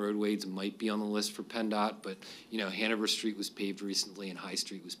Pottstown roadways might be on the list for PennDOT, but Hanover Street was paved recently and High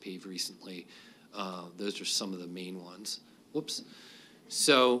Street was paved recently. Those are some of the main ones. Whoops.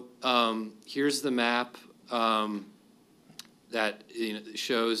 So here's the map that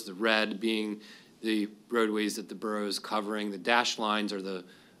shows the red being the roadways that the borough is covering. The dashed lines are the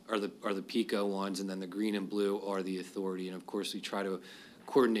PECO ones, and then the green and blue are the authority. And of course, we try to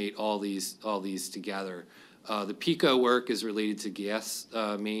coordinate all these together. The PECO work is related to gas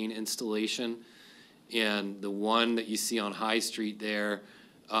main installation, and the one that you see on High Street there,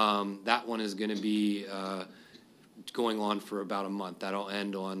 that one is going to be going on for about a month. That'll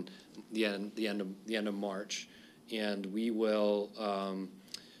end on the end of March, and we will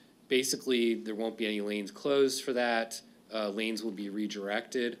basically, there won't be any lanes closed for that. lanes will be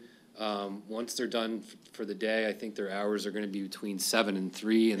redirected. Once they're done for the day, I think their hours are going to be between 7 and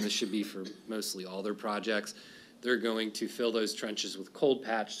 3, and this should be for mostly all their projects. They're going to fill those trenches with cold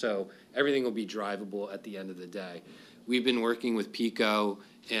patch, so everything will be drivable at the end of the day. We've been working with PICO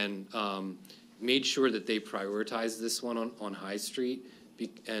and made sure that they prioritize this one on High Street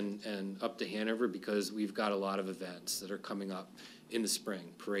and up to Hanover, because we've got a lot of events that are coming up in the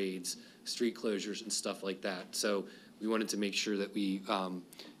spring, parades, street closures, and stuff like that. So we wanted to make sure that we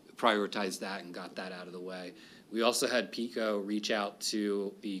prioritized that and got that out of the way. We also had PICO reach out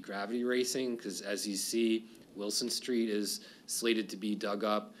to the gravity racing, because as you see, Wilson Street is slated to be dug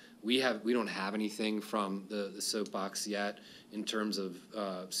up. We don't have anything from the soapbox yet in terms of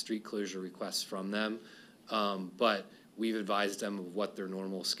street closure requests from them, but we've advised them of what their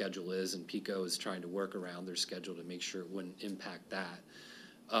normal schedule is, and PICO is trying to work around their schedule to make sure it wouldn't impact that.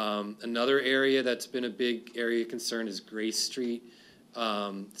 Another area that's been a big area of concern is Grace Street.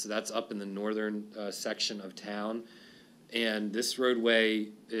 So that's up in the northern section of town. And this roadway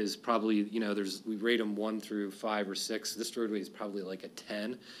is probably, we rate them 1 through 5 or 6. This roadway is probably like a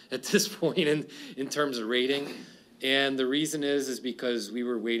 10 at this point in terms of rating. And the reason is because we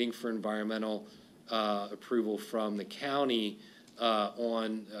were waiting for environmental approval from the county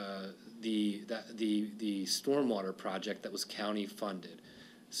on the stormwater project that was county funded.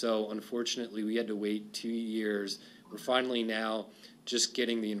 So unfortunately, we had to wait 2 years. We're finally now just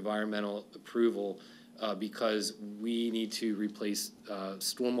getting the environmental approval because we need to replace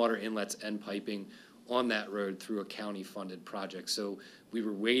stormwater inlets and piping on that road through a county-funded project. So we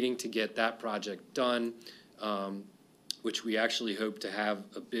were waiting to get that project done, which we actually hope to have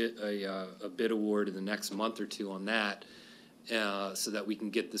a bid award in the next month or 2 on that, so that we can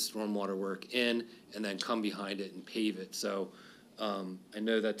get the stormwater work in and then come behind it and pave it. So I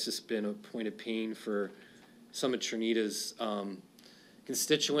know that's just been a point of pain for some of Trinita's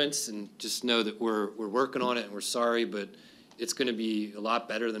constituents, and just know that we're working on it, and we're sorry, but it's going to be a lot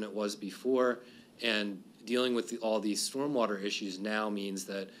better than it was before. And dealing with all these stormwater issues now means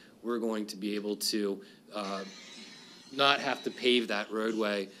that we're going to be able to not have to pave that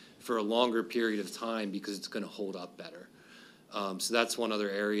roadway for a longer period of time, because it's going to hold up better. So that's one other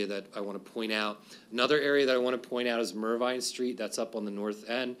area that I want to point out. Another area that I want to point out is Mervine Street. That's up on the north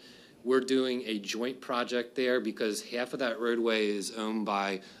end. We're doing a joint project there because half of that roadway is owned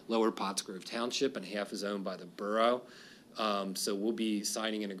by Lower Pottsgrove Township and half is owned by the borough. So we'll be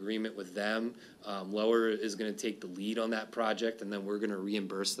signing an agreement with them. Lower is going to take the lead on that project, and then we're going to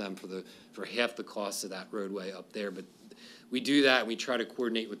reimburse them for half the cost of that roadway up there. But we do that, and we try to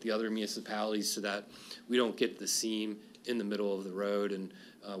coordinate with the other municipalities so that we don't get the seam in the middle of the road, and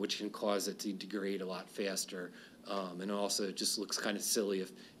which can cause it to degrade a lot faster. And also, it just looks kind of silly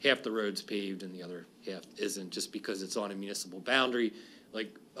if half the road's paved and the other half isn't, just because it's on a municipal boundary.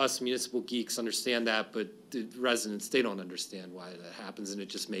 Like, us municipal geeks understand that, but the residents, they don't understand why that happens, and it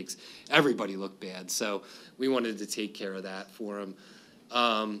just makes everybody look bad. So we wanted to take care of that for them.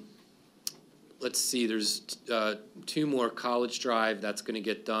 Let's see, there's 2 more. College Drive, that's going to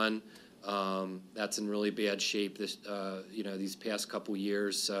get done. That's in really bad shape these past couple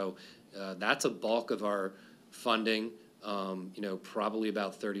years. So that's a bulk of our funding. Probably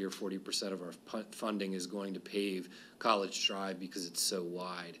about 30 or 40% of our funding is going to pave College Drive because it's so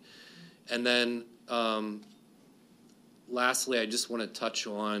wide. And then lastly, I just want to touch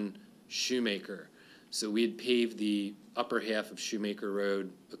on Shoemaker. So we had paved the upper half of Shoemaker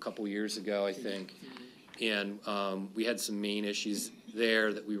Road a couple years ago, I think. And we had some main issues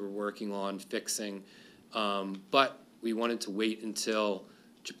there that we were working on fixing. But we wanted to wait until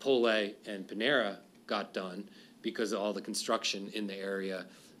Chipotle and Panera got done because of all the construction in the area.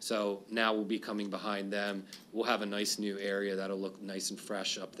 So now we'll be coming behind them. We'll have a nice new area that'll look nice and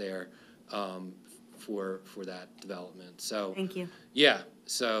fresh up there for that development. So Thank you. Yeah,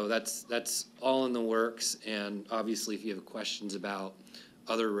 so that's all in the works. And obviously, if you have questions about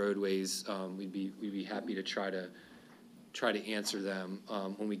other roadways, we'd be happy to try to answer them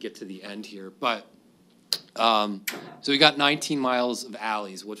when we get to the end here. But so we got 19 miles of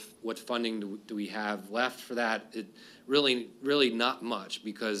alleys. What funding do we have left for that? It really not much,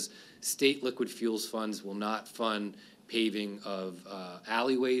 because state liquid fuels funds will not fund paving of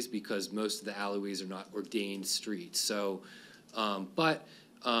alleyways, because most of the alleyways are not ordained streets. So, but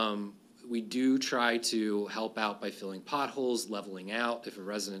we do try to help out by filling potholes, leveling out if a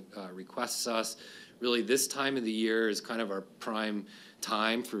resident requests us. Really, this time of the year is kind of our prime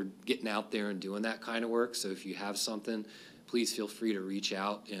time for getting out there and doing that kind of work. So if you have something, please feel free to reach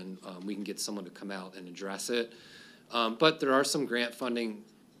out, and we can get someone to come out and address it. But there are some grant funding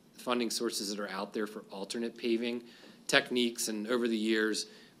sources that are out there for alternate paving. techniques, and over the years,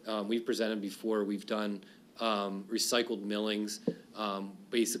 we've presented before, we've done recycled millings.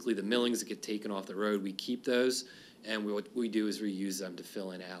 Basically, the millings that get taken off the road, we keep those, and what we do is reuse them to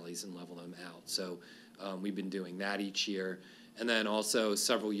fill in alleys and level them out. So we've been doing that each year. And then also,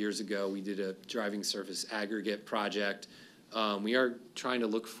 several years ago, we did a driving surface aggregate project. We are trying to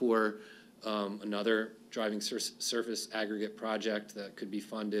look for another driving surface aggregate project that could be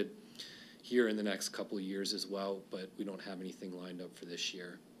funded here in the next couple of years as well, but we don't have anything lined up for this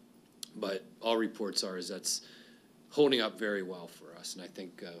year. But all reports are is that's holding up very well for us, and I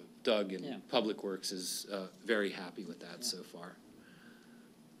think Doug in Public Works is very happy with that so far.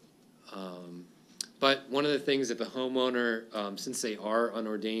 But one of the things, if a homeowner, since they are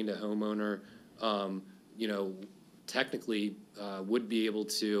unordained, a homeowner, you know, technically would be able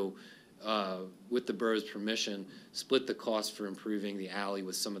to, with the borough's permission, split the cost for improving the alley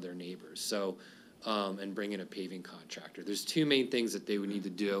with some of their neighbors. So, and bring in a paving contractor. There's two main things that they would need to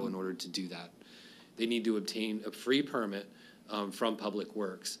do in order to do that. They need to obtain a free permit from Public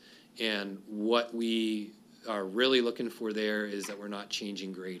Works. And what we are really looking for there is that we're not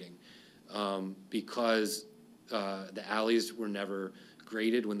changing grading. Because the alleys were never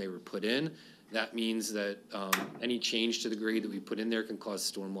graded when they were put in, that means that any change to the grade that we put in there can cause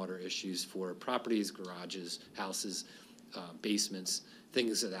stormwater issues for properties, garages, houses, basements,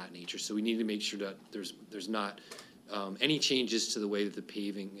 things of that nature. So we need to make sure that there's not any changes to the way that the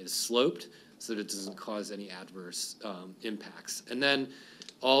paving is sloped so that it doesn't cause any adverse impacts. And then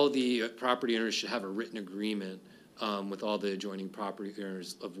all the property owners should have a written agreement with all the adjoining property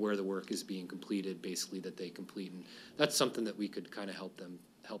owners of where the work is being completed, basically that they complete. And that's something that we could kind of help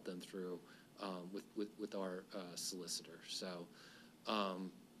them through with our solicitor. So,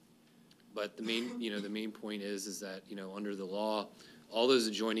 but the main, the main point is that, under the law, all those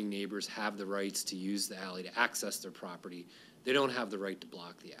adjoining neighbors have the rights to use the alley to access their property. They don't have the right to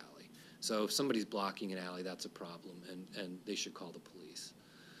block the alley. So if somebody's blocking an alley, that's a problem, and they should call the police.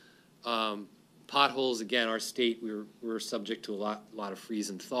 Potholes, again, our state, we're subject to a lot of freeze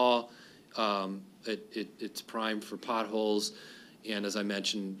and thaw. It's prime for potholes, and as I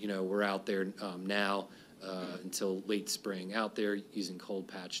mentioned, we're out there now until late spring, out there using cold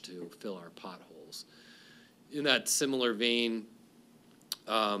patch to fill our potholes. In that similar vein,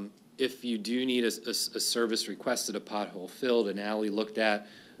 if you do need a service requested, a pothole filled, an alley looked at,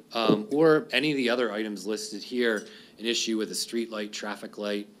 or any of the other items listed here, an issue with a street light, traffic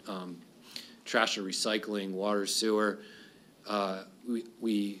light, trash or recycling, water, sewer,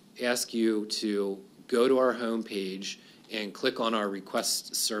 we ask you to go to our homepage and click on our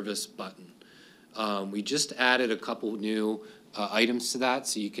request service button. We just added a couple new items to that,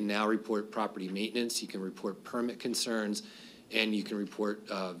 so you can now report property maintenance, you can report permit concerns, and you can report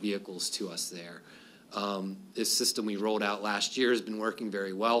vehicles to us there. This system we rolled out last year has been working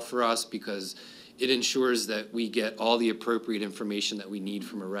very well for us because it ensures that we get all the appropriate information that we need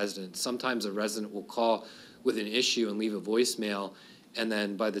from a resident. Sometimes a resident will call with an issue and leave a voicemail, and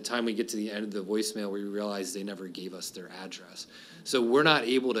then by the time we get to the end of the voicemail, we realize they never gave us their address. So we're not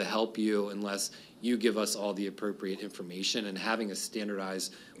able to help you unless you give us all the appropriate information, and having a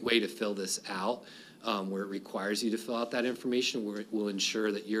standardized way to fill this out where it requires you to fill out that information will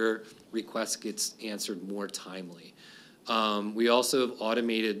ensure that your request gets answered more timely. We also have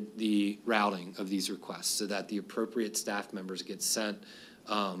automated the routing of these requests so that the appropriate staff members get sent.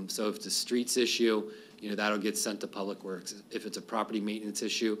 So if it's a streets issue, that'll get sent to Public Works. If it's a property maintenance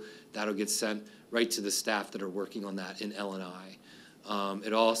issue, that'll get sent right to the staff that are working on that in L&I.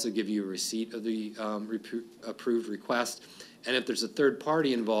 It'll also give you a receipt of the approved request. And if there's a third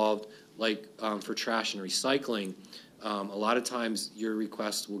party involved, like for trash and recycling, a lot of times your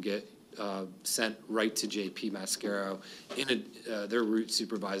request will get sent right to JP Mascaro, their route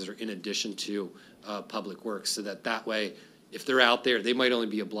supervisor, in addition to Public Works, so that way, if they're out there, they might only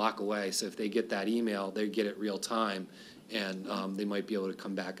be a block away. So if they get that email, they get it real time, and they might be able to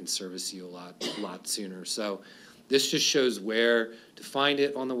come back and service you a lot sooner. So this just shows where to find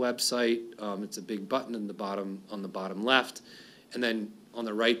it on the website. It's a big button on the bottom left, and then on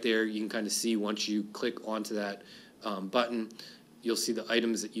the right there, you can kind of see once you click onto that button, you'll see the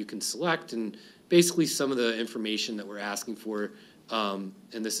items that you can select, and basically some of the information that we're asking for, and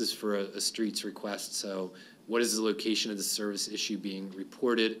this is for a streets request. So what is the location of the service issue being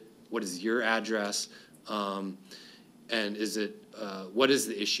reported? What is your address? And is it, what is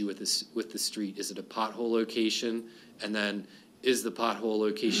the issue with the street? Is it a pothole location? And then is the pothole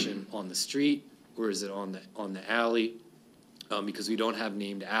location on the street, or is it on the alley? Because we don't have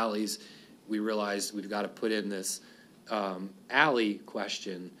named alleys, we realized we've got to put in this alley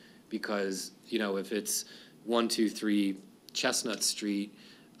question, because if it's 123 Chestnut Street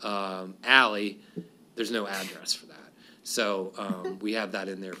alley, there's no address for that. So we have that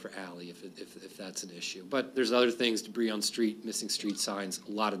in there for alley if that's an issue. But there's other things, debris on street, missing street signs,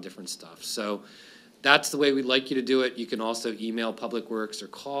 a lot of different stuff. So that's the way we'd like you to do it. You can also email Public Works or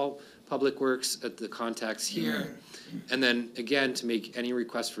call Public Works at the contacts here. And then again, to make any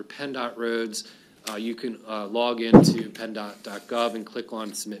request for PennDOT roads, you can log into penndot.gov and click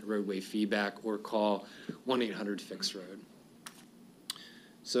on Submit Roadway Feedback or call 1-800-FIX-ROAD.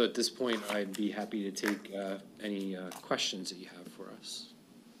 So at this point, I'd be happy to take any questions that you have for us.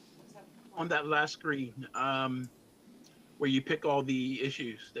 On that last screen, where you pick all the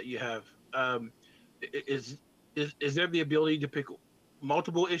issues that you have, is there the ability to pick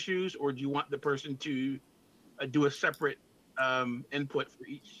multiple issues, or do you want the person to do a separate input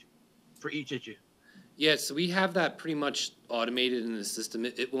for each issue? Yeah, so we have that pretty much automated in the system.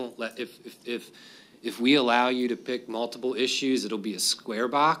 It won't let, if we allow you to pick multiple issues, it'll be a square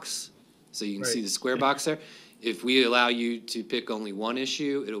box. So you can see the square box there. If we allow you to pick only one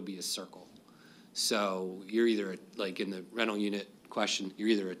issue, it'll be a circle. So you're either, like in the rental unit question, you're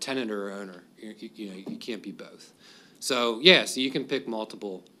either a tenant or an owner. You know, you can't be both. So yeah, so you can pick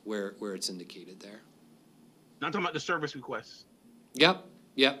multiple where it's indicated there. Now I'm talking about the service requests. Yep.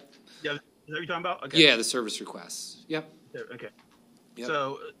 Yeah, is that what you're talking about? Okay. Yeah, the service requests. Yep. Okay. Yep.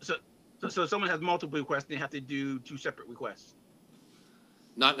 So someone has multiple requests, they have to do 2 separate requests.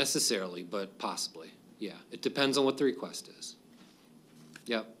 Not necessarily, but possibly. Yeah, it depends on what the request is.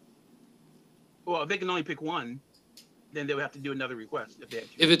 Yep. Well, if they can only pick one, then they would have to do another request if they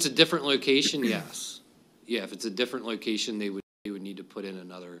have to. If it's a different location, yes. Yeah, if it's a different location, they would need to put in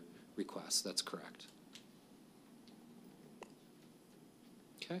another request. That's correct.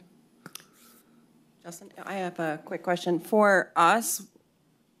 Okay. Justin, I have a quick question. For us,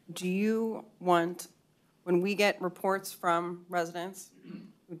 do you want, when we get reports from residents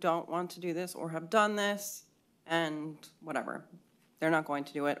who don't want to do this or have done this and whatever, they're not going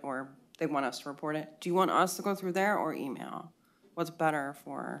to do it or they want us to report it, do you want us to go through there or email? What's better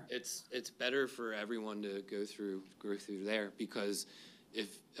for? It's better for everyone to go through there, because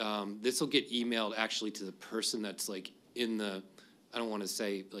if this will get emailed actually to the person that's like in the, I don't want to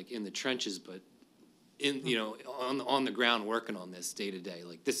say like in the trenches, but in, you know, on the ground working on this day to day.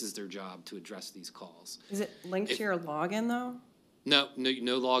 Like this is their job to address these calls. Is it linked to your login though? No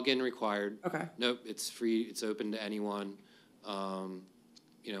login required. Okay. Nope, it's free. It's open to anyone.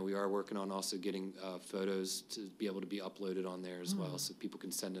 You know, we are working on also getting photos to be able to be uploaded on there as well, so people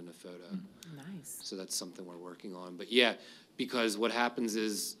can send in a photo. Nice. So that's something we're working on. But yeah, because what happens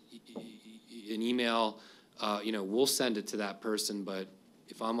is an email, you know, we'll send it to that person, but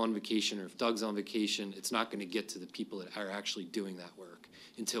if I'm on vacation or if Doug's on vacation, it's not going to get to the people that are actually doing that work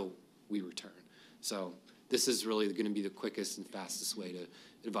until we return. So this is really going to be the quickest and fastest way to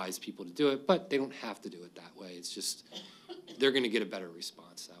advise people to do it, but they don't have to do it that way. It's just they're going to get a better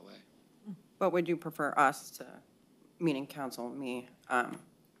response that way. But would you prefer us to, meaning council, me,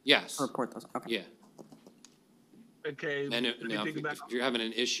 Yes. report those? Okay. Yeah. Okay. And now, if you're having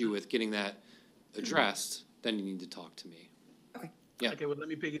an issue with getting that addressed, then you need to talk to me. Okay. Yeah. Okay, well, let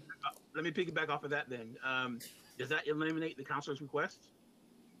me piggyback off of that then. Does that eliminate the councilor's request?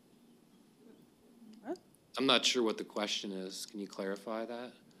 I'm not sure what the question is. Can you clarify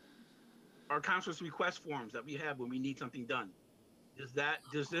that? Our councilor's request forms that we have when we need something done, does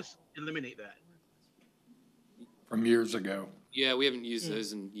this eliminate that? From years ago. Yeah, we haven't used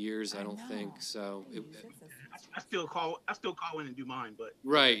those in years, I don't think, so. I still call in and do mine, but.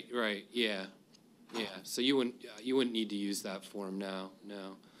 Right, yeah. Yeah, so you wouldn't need to use that form now,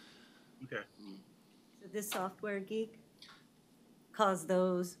 no. Okay. So this software geek calls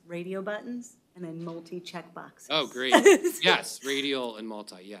those radio buttons and then multi-check boxes. Oh, great. Yes, radial and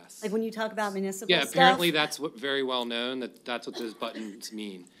multi, yes. Like when you talk about municipal Yeah, stuff. apparently that's very well known, that's what those buttons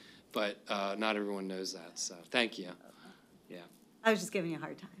mean. But not everyone knows that, so thank you. Yeah. I was just giving you a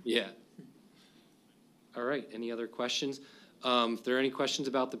hard time. Yeah. All right, any other questions? If there are any questions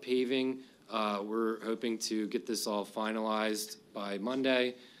about the paving, we're hoping to get this all finalized by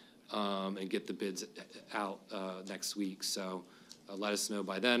Monday and get the bids out next week. So let us know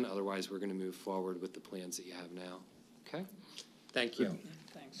by then. Otherwise, we're going to move forward with the plans that you have now. Okay? Thank you.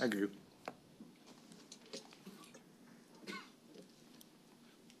 Thanks. Thank you.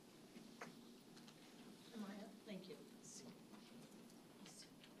 Thank you.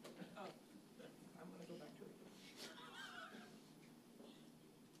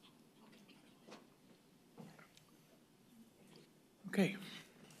 Okay.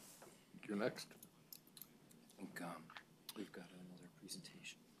 You're next. I think we've got another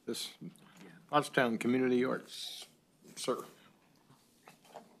presentation. This, Pottstown Community Arts, sir.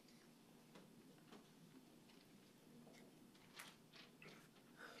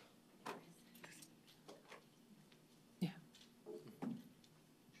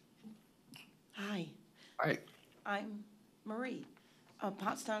 Hi, Hi. I'm Marie of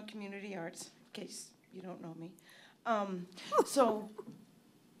Pottstown Community Arts, in case you don't know me. So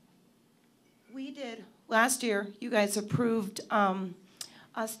we did, last year, you guys approved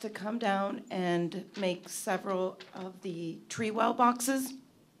us to come down and make several of the tree well boxes.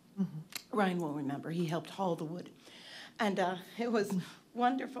 Ryan will remember, he helped haul the wood. And it was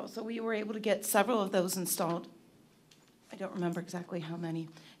wonderful. So we were able to get several of those installed. I don't remember exactly how many.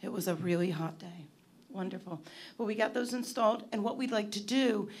 It was a really hot day. Wonderful. But we got those installed, and what we'd like to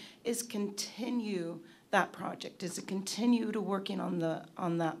do is continue that project, is to continue to working on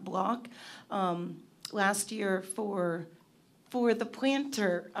that block. Last year for the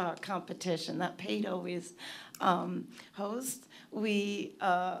planter competition that Pate always hosts, we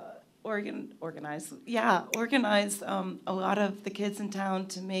organized a lot of the kids in town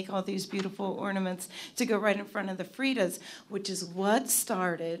to make all these beautiful ornaments to go right in front of the Fridas, which is what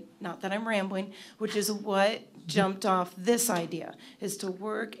started, not that I'm rambling, which is what jumped off this idea, is to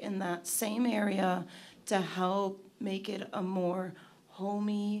work in that same area to help make it a more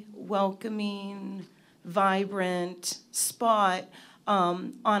homey, welcoming, vibrant spot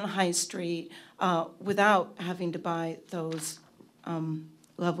on High Street without having to buy those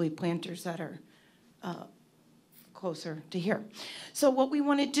lovely planters that are closer to here. So what we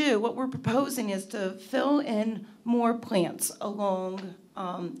want to do, what we're proposing is to fill in more plants along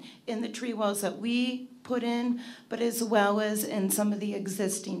in the tree wells that we put in, but as well as in some of the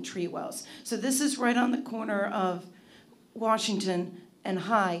existing tree wells. So this is right on the corner of Washington and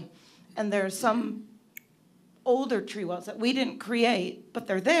High, and there are some older tree wells that we didn't create, but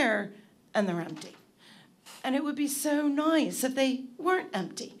they're there and they're empty. And it would be so nice if they weren't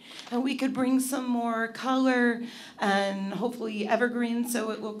empty. And we could bring some more color and hopefully evergreen so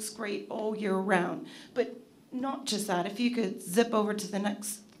it looks great all year round. But not just that, if you could zip over to the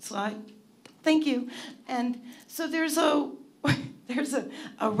next slide. Thank you. And so there's a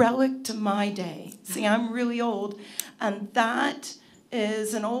relic to my day. See, I'm really old. And that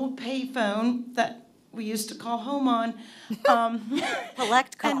is an old payphone that we used to call home on.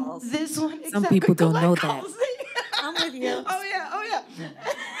 Collect calls. And this one, Some people don't know that. calls. I'm with you. Oh yeah.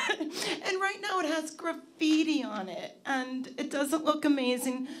 And right now it has graffiti on it, and it doesn't look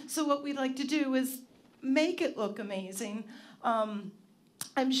amazing. So what we'd like to do is make it look amazing.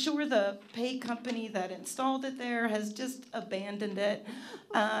 I'm sure the pay company that installed it there has just abandoned it,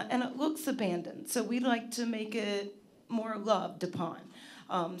 and it looks abandoned. So we'd like to make it more loved upon.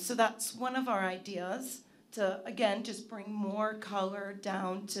 So that's one of our ideas, to, again, just bring more color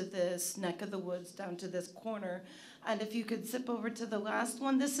down to this neck of the woods, down to this corner. And if you could zip over to the last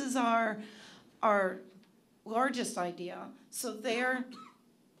one, this is our largest idea. So there,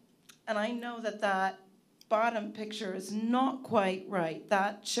 and I know that bottom picture is not quite right.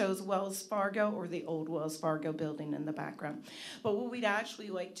 That shows Wells Fargo, or the old Wells Fargo building in the background. But what we'd actually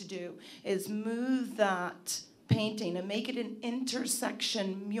like to do is move that painting and make it an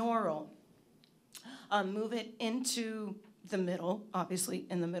intersection mural. Move it into the middle, obviously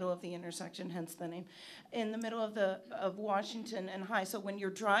in the middle of the intersection, hence the name, in the middle of Washington and High. So when you're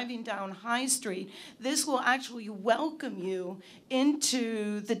driving down High Street, this will actually welcome you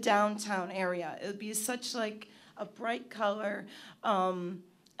into the downtown area. It would be such like a bright color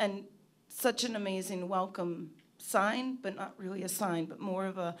and such an amazing welcome sign, but not really a sign, but more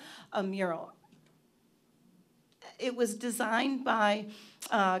of a mural. It was designed by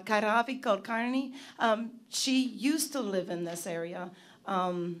Kairavi Kulkarni. She used to live in this area.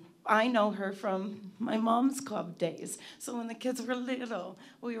 I know her from my mom's club days. So when the kids were little,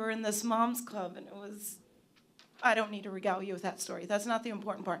 we were in this mom's club, and it was, I don't need to regale you with that story. That's not the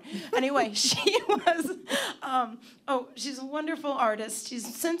important part. Anyway, she was, she's a wonderful artist.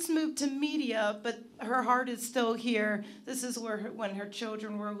 She's since moved to media, but her heart is still here. This is where when her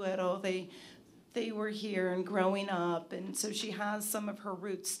children were little, they were here and growing up, and so she has some of her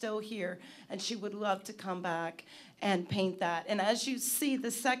roots still here, and she would love to come back and paint that. And as you see,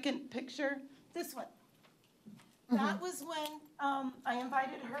 the second picture, this one, that was when I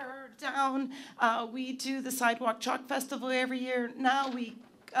invited her down. We do the Sidewalk Chalk Festival every year. Now we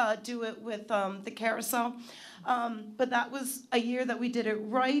do it with the carousel. But that was a year that we did it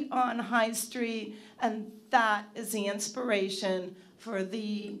right on High Street, and that is the inspiration for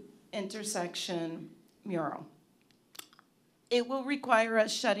the intersection mural. It will require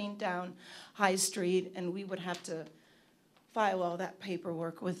us shutting down High Street, and we would have to file all that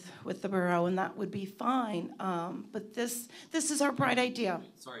paperwork with the borough, and that would be fine. But this is our bright idea.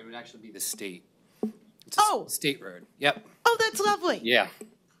 Sorry, it would actually be the state. It's Oh! State road. Yep. Oh, that's lovely. Yeah.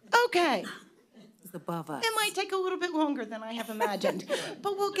 Okay. It's above us. It might take a little bit longer than I have imagined,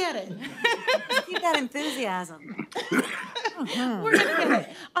 but we'll get it. Keep that enthusiasm. We're gonna get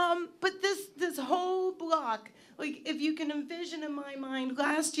it. But this whole block, like, if you can envision in my mind,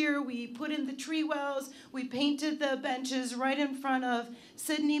 last year we put in the tree wells, we painted the benches right in front of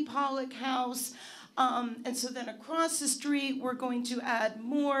Sidney Pollock House. And so then across the street, we're going to add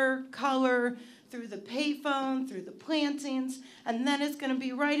more color through the payphone, through the plantings, and then it's gonna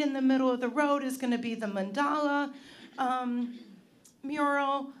be right in the middle of the road is gonna be the mandala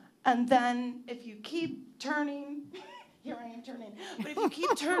mural. And then if you keep turning, here I am turning, but if you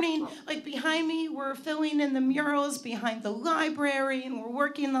keep turning, like behind me, we're filling in the murals behind the library, and we're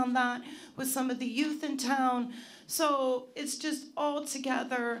working on that with some of the youth in town. So it's just all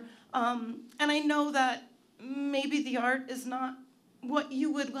together. And I know that maybe the art is not what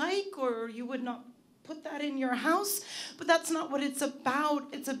you would like, or you would not put that in your house, but that's not what it's about.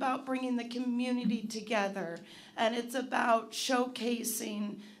 It's about bringing the community together, and it's about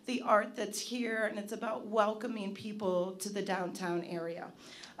showcasing the art that's here, and it's about welcoming people to the downtown area.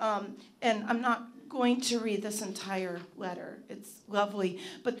 And I'm not going to read this entire letter. It's lovely,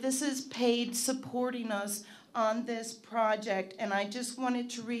 but this is paid supporting us on this project, and I just wanted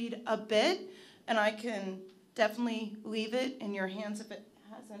to read a bit, and I can definitely leave it in your hands if it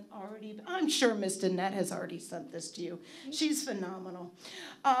hasn't already. I'm sure Ms. Danette has already sent this to you. She's phenomenal.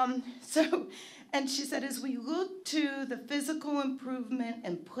 And she said, as we look to the physical improvement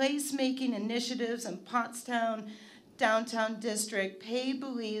and placemaking initiatives in Pottstown downtown district, PAY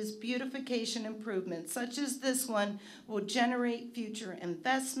believes beautification improvements such as this one will generate future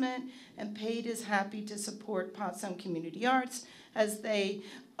investment, and PAYD is happy to support Pottstown Community Arts as they,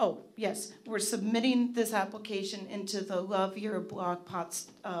 oh, yes, we're submitting this application into the Love Your Block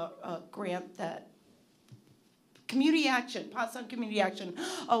grant that Community Action, Pottstown Community Action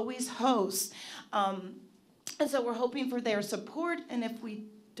always hosts. And so we're hoping for their support, and if we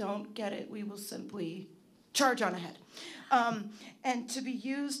don't get it, we will simply charge on ahead. And to be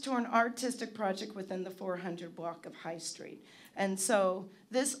used to an artistic project within the 400 block of High Street. And so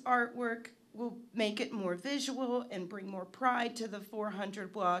this artwork will make it more visual and bring more pride to the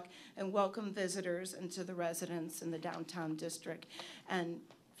 400 block and welcome visitors and to the residents in the downtown district. And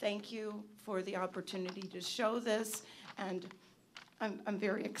thank you for the opportunity to show this, and I'm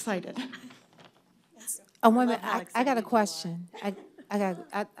very excited. Oh, wait a minute, I got a question.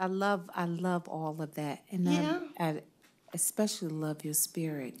 I love all of that, and I especially love your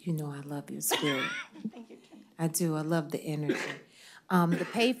spirit. You know, I love your spirit. Thank you, Jen. I do. I love the energy. The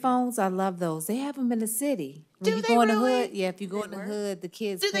payphones, I love those. They have them in the city. When you go in the hood, yeah, if you go in the hood, the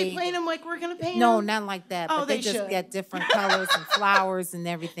kids Do they pay. paint them like we're gonna paint them? No, not like that. Oh, But they they just should. got different colors and flowers and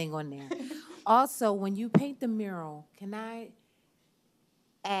everything on there. Also, when you paint the mural, can I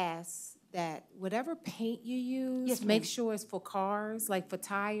ask that whatever paint you use, Yes, make ma'am. sure it's for cars, like for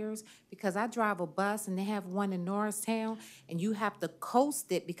tires, because I drive a bus and they have one in Norristown, and you have to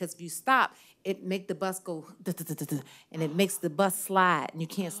coast it, because if you stop, it make the bus go and it makes the bus slide and you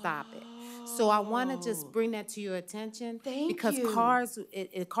can't stop it. So I want to just bring that to your attention. Thank because you. cars,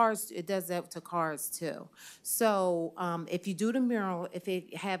 it does that to cars too. So if you do the mural, if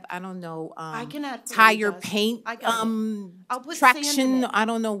it have, I don't know, I can add tire dust. paint, I got it. I'll put sand in traction, it. I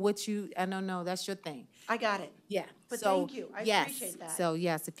don't know what I don't know, that's your thing. I got it. Yeah. But So, thank you. I yes. appreciate that. So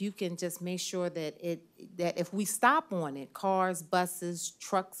yes, if you can just make sure that that if we stop on it, cars, buses,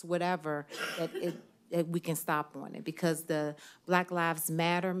 trucks, whatever, that we can stop on it, because the Black Lives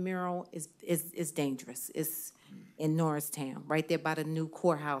Matter mural is dangerous. It's in Norristown, right there by the new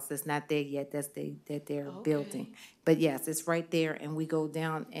courthouse. It's not there yet. That they're building. But yes, it's right there, and we go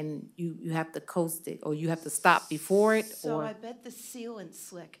down, and you have to coast it, or you have to stop before it, So or. I bet the sealant's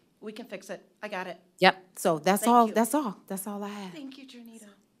slick. We can fix it. I got it. Yep. So that's Thank all. you. That's all. That's all I have. Thank you, Janita.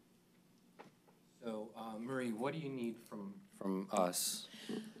 So, Marie, what do you need from us?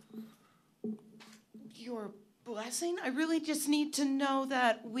 Your blessing? I really just need to know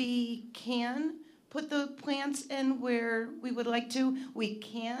that we can put the plants in where we would like to. We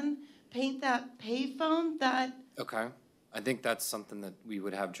can paint that payphone, that, Okay. I think that's something that we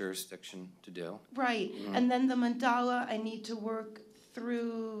would have jurisdiction to do. right. Mhm. And then the mandala, I need to work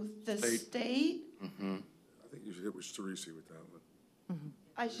through the state. Mm-hmm. I think you should get with Cerisi with that one.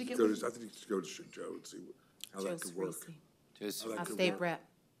 I should get I with, think you should go to Joe and see how that could work. Just, How that Our could state work. rep.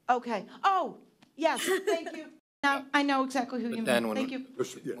 okay. Oh, yes, thank you. Now, I know exactly who you but mean. then Thank you.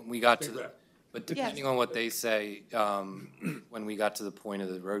 Yeah. when we got to State the, rep. But depending on what they say, when we got to the point of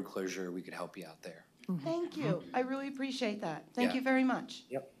the road closure, we could help you out there. Thank you. I really appreciate that. Thank Yeah. you very much.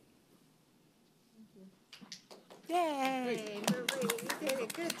 Yep. Yay, Marie, you did a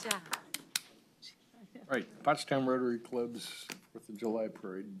good job. All right, Pottstown Rotary Club's 4th of July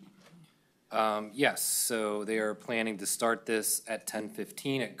Parade. Yes, so they are planning to start this at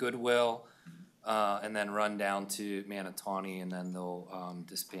 10:15 at Goodwill, and then run down to Manatawny, and then they'll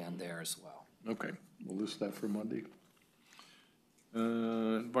disband there as well. Okay, we'll list that for Monday.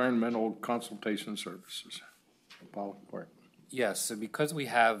 Environmental Consultation Services. Paul, Bart. Yes, so because we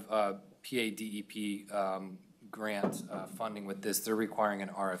have PADEP grant funding with this, they're requiring an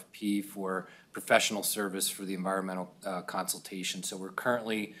RFP for professional service for the environmental consultation. So we're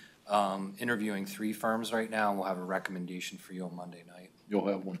currently interviewing 3 firms right now, and we'll have a recommendation for you on Monday night. You'll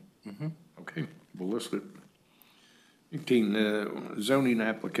have one? Mm-hmm. Okay, we'll list it. 18, zoning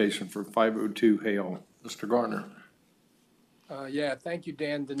application for 502 Hale. Mr. Garner. Yeah, thank you,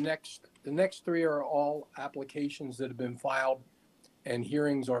 Dan. The next 3 are all applications that have been filed, and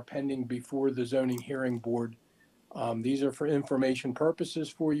hearings are pending before the zoning hearing board. These are for information purposes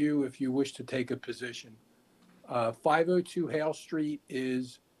for you if you wish to take a position. 502 Hale Street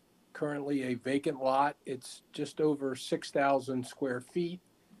is currently a vacant lot. It's just over 6,000 square feet.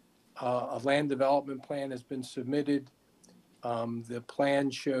 A land development plan has been submitted. The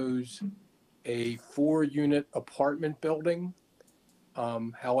plan shows a 4-unit apartment building.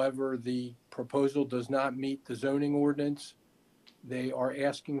 However, the proposal does not meet the zoning ordinance. They are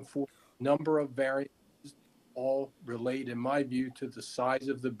asking for a number of variances, all relate, in my view, to the size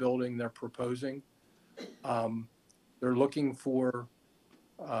of the building they're proposing. They're looking for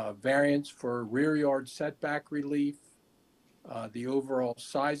variance for rear yard setback relief, the overall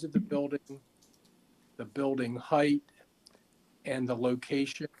size of the building height, and the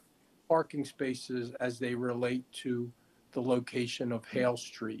location of parking spaces as they relate to the location of Hale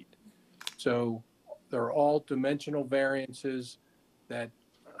Street. So they're all dimensional variances that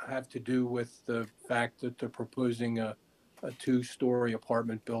have to do with the fact that they're proposing a 2-story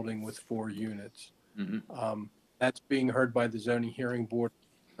apartment building with 4 units. Mm-hmm. That's being heard by the zoning hearing board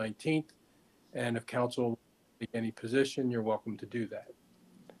 19th, and if council take any position, you're welcome to do that.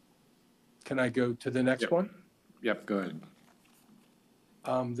 Can I go to the next one? Yep, go ahead.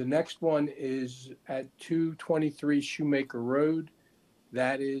 The next one is at 223 Shoemaker Road.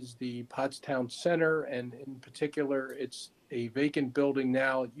 That is the Pottstown Center, and in particular, it's a vacant building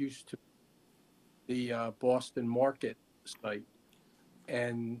now. It used to be the Boston Market site.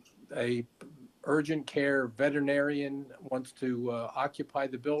 And a urgent care veterinarian wants to occupy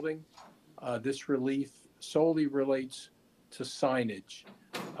the building. This relief solely relates to signage.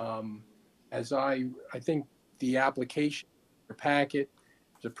 As I think the application, your packet,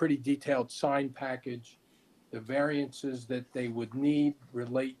 is a pretty detailed sign package. The variances that they would need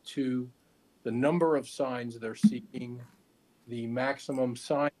relate to the number of signs they're seeking, the maximum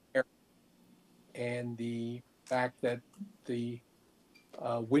sign area, and the fact that the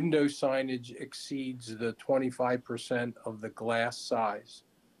window signage exceeds the 25% of the glass size.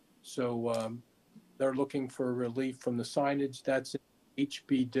 So they're looking for relief from the signage. That's in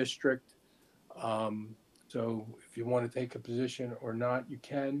HB district. So if you want to take a position or not, you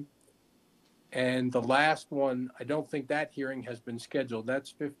can. And the last one, I don't think that hearing has been scheduled.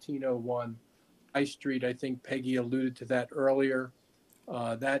 That's 1501 High Street. I think Peggy alluded to that earlier.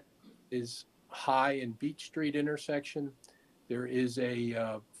 That is High and Beach Street intersection. There is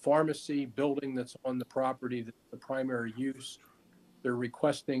a pharmacy building that's on the property that's the primary use. They're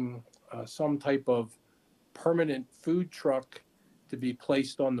requesting some type of permanent food truck to be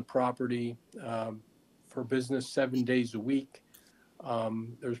placed on the property for business 7 days a week.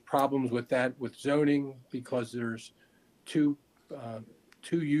 There's problems with that with zoning because there's two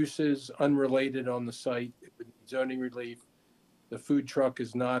uses unrelated on the site. Zoning relief. The food truck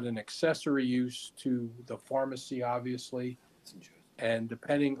is not an accessory use to the pharmacy, obviously. And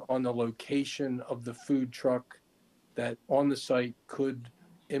depending on the location of the food truck that on the site could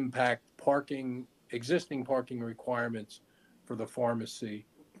impact parking, existing parking requirements for the pharmacy.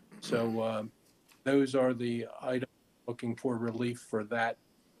 So those are the items looking for relief for that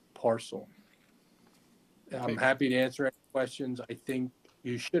parcel. I'm happy to answer any questions. I think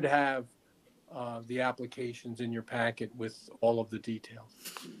you should have the applications in your packet with all of the details.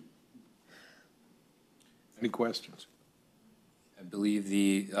 Any questions? I believe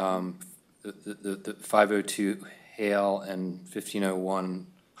the 502 Hale and 1501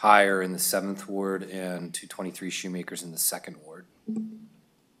 Higher in the 7th ward and 223 Shoemakers in the 2nd ward.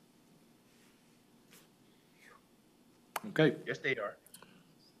 Okay. Yes, they are.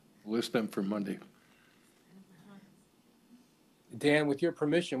 list them for Monday. Dan, with your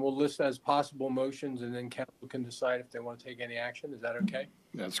permission, we'll list as possible motions and then council can decide if they want to take any action. Is that okay?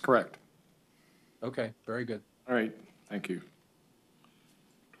 That's correct. Okay, very good. All right, thank you.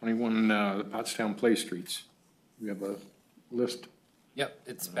 21, the Pottstown Play Streets. We have a list. Yep,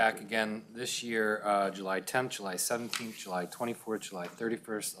 it's back again this year, July 10th, July 17th, July 24th, July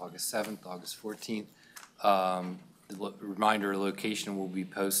 31st, August 7th, August 14th. The reminder location will be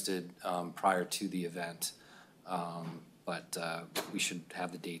posted prior to the event. But we should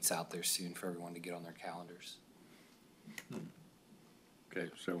have the dates out there soon for everyone to get on their calendars. Okay,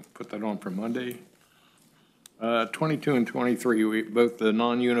 so put that on for Monday. 22 and 23, both the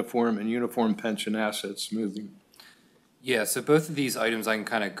non-uniform and uniform pension assets smoothing. Yeah, so both of these items I can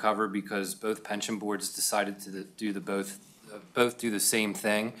kind of cover because both pension boards decided to do both do the same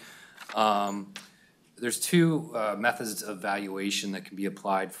thing. There's two methods of valuation that can be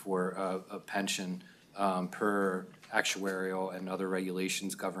applied for a pension per actuarial and other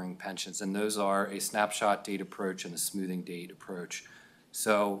regulations governing pensions, and those are a snapshot date approach and a smoothing date approach.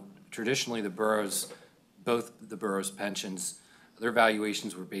 So traditionally, both the borough's pensions, their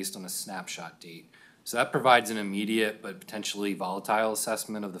valuations were based on a snapshot date. So that provides an immediate but potentially volatile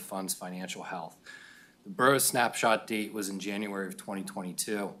assessment of the fund's financial health. The borough's snapshot date was in January of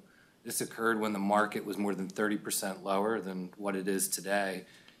 2022. This occurred when the market was more than 30% lower than what it is today.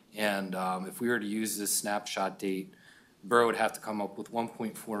 And if we were to use this snapshot date, the borough would have to come up with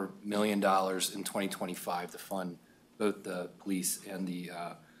 $1.4 million in 2025 to fund both the police and the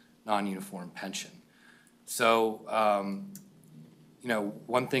non-uniform pension. So,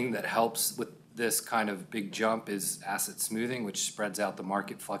 one thing that helps with this kind of big jump is asset smoothing, which spreads out the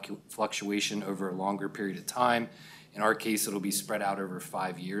market fluctuation over a longer period of time. In our case, it'll be spread out over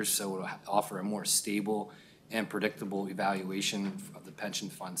 5 years, so it'll offer a more stable and predictable evaluation of the pension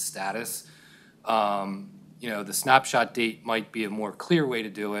fund status. The snapshot date might be a more clear way to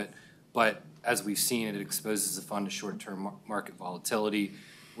do it, but as we've seen, it exposes the fund to short-term market volatility,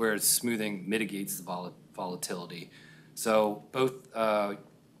 whereas smoothing mitigates the volatility. So both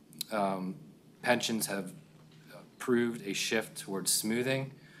pensions have approved a shift towards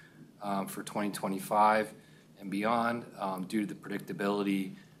smoothing for 2025 and beyond due to the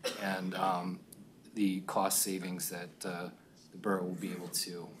predictability and the cost savings that the borough will be able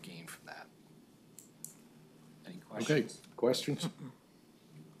to gain from that. Any questions? Okay, questions?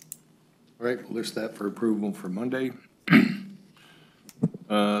 All right, we'll list that for approval for Monday.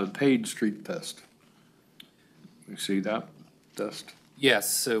 Paid street test. You see that test? Yes,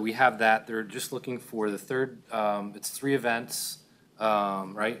 so we have that. They're just looking for the third, it's 3 events,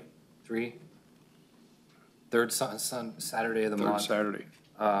 right? 3? Third Saturday of the month. Third Saturday.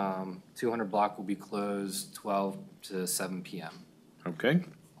 200 block will be closed 12 to 7 p.m. Okay.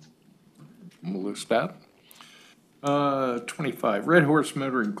 We'll list that. 25, Red Horse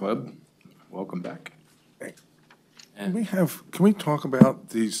Motoring Club. Welcome back. Can we talk about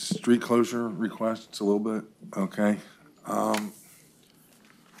these street closure requests a little bit? Okay.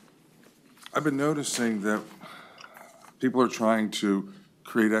 I've been noticing that people are trying to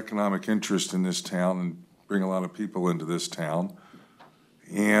create economic interest in this town and bring a lot of people into this town.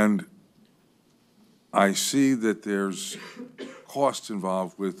 And I see that there's costs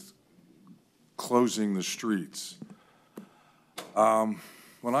involved with closing the streets.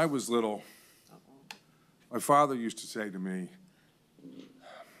 When I was little, my father used to say to me,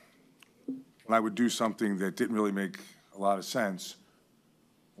 when I would do something that didn't really make a lot of sense,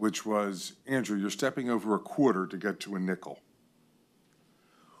 which was, Andrew, you're stepping over a quarter to get to a nickel.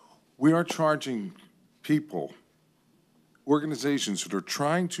 We are charging people, organizations that are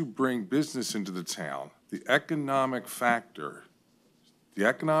trying to bring business into the town, the economic factor, the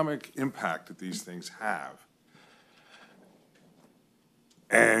economic impact that these things have.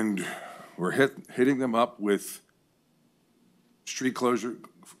 And we're hitting them up with street closure,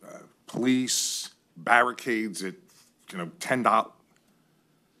 police, barricades at, $10.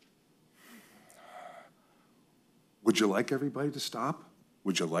 Would you like everybody to stop?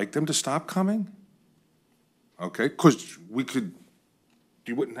 Would you like them to stop coming? Okay, because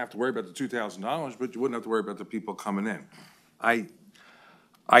you wouldn't have to worry about the $2,000, but you wouldn't have to worry about the people coming in.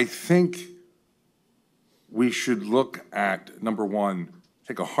 I think we should look at, number one,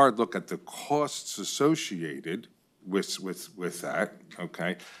 take a hard look at the costs associated with that,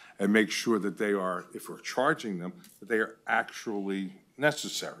 okay, and make sure that they are, if we're charging them, that they are actually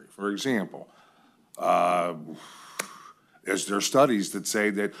necessary. For example, there are studies that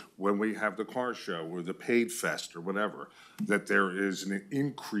say that when we have the car show or the paid fest or whatever, that there is an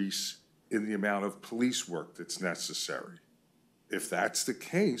increase in the amount of police work that's necessary if that's the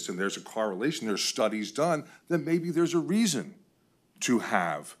case, and there's a correlation, there's studies done, then maybe there's a reason to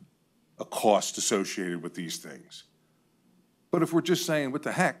have a cost associated with these things. But if we're just saying, what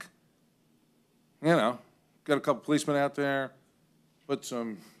the heck, you know, got a couple policemen out there, put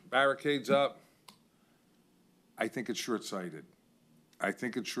some barricades up, I think it's short-sighted. I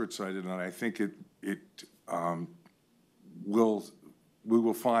think it's short-sighted, and I think we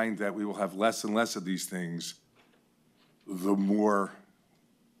will find that we will have less and less of these things the more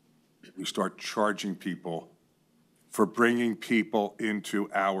we start charging people for bringing people into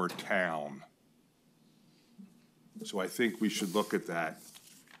our town. So I think we should look at that,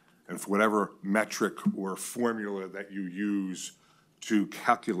 and for whatever metric or formula that you use to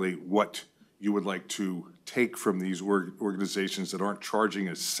calculate what you would like to take from these organizations that aren't charging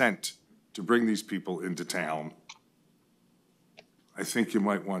a cent to bring these people into town, I think you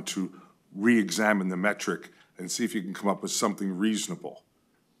might want to re-examine the metric and see if you can come up with something reasonable.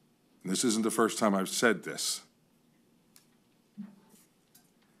 And this isn't the first time I've said this.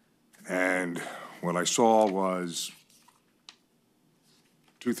 And what I saw was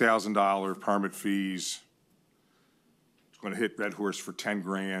 $2,000 permit fees. It's going to hit Red Horse for 10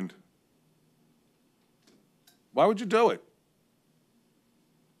 grand. Why would you do it?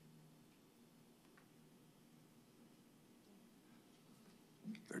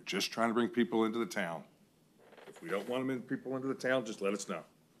 They're just trying to bring people into the town. If we don't want people into the town, just let us know.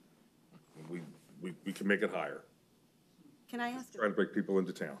 We can make it higher. Can I ask Trying to bring people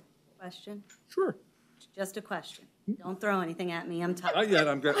into town. a question? Sure. Just a question. Don't throw anything at me. I'm tired. Not yet,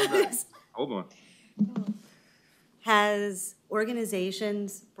 I'm ready. Hold on. Has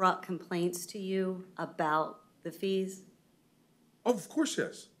organizations brought complaints to you about the fees? Oh, of course,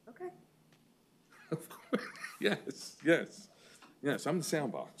 yes. Okay. Of course. Yes, I'm the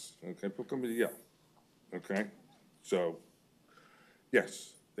sound box, okay, people come to yell, okay? So,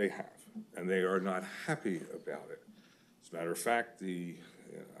 yes, they have, and they are not happy about it. As a matter of fact, the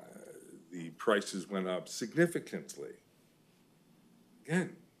prices went up significantly.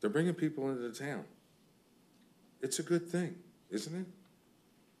 Again, they're bringing people into the town. It's a good thing, isn't it?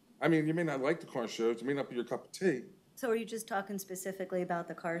 I mean, you may not like the car shows, it may not be your cup of tea. So are you just talking specifically about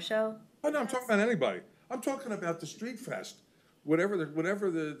the car show? Oh, no, I'm talking about anybody. I'm talking about the street fest, whatever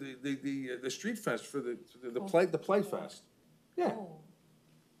the street fest for the play fest. Yeah.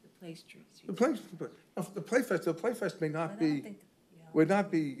 The Play Street. The play fest may not be, would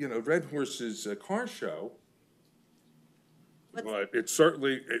not be, you know, Red Horse's car show. But it's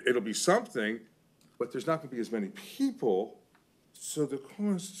certainly, it'll be something, but there's not gonna be as many people, so the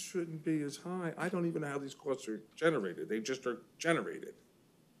cost shouldn't be as high. I don't even know how these costs are generated. They just are generated.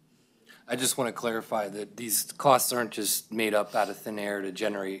 I just want to clarify that these costs aren't just made up out of thin air to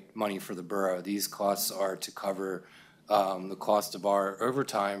generate money for the borough. These costs are to cover the cost of our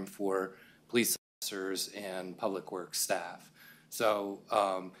overtime for police officers and public works staff. So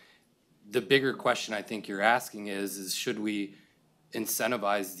the bigger question I think you're asking is should we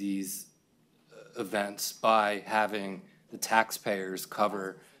incentivize these events by having the taxpayers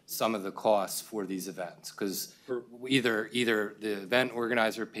cover some of the costs for these events? Because either the event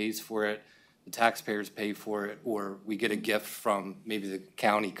organizer pays for it, the taxpayers pay for it, or we get a gift from maybe the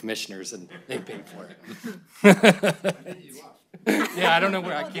county commissioners and they pay for it. Yeah, I don't know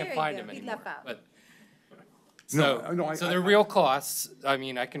where, I can't find them anymore. But so they're real costs. I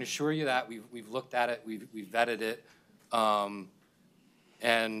mean, I can assure you that we've looked at it, we've vetted it.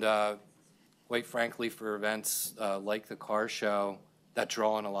 And quite frankly, for events like the car show that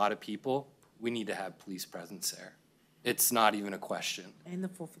draw in a lot of people, we need to have police presence there. It's not even a question. And the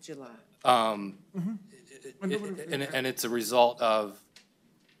 4th of July. And it's a result of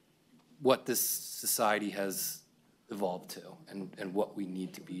what this society has evolved to and what we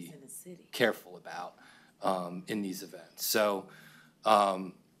need to be careful about in these events. So,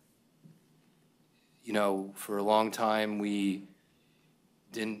 you know, for a long time, we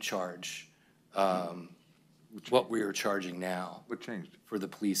didn't charge what we are charging now. What changed? For the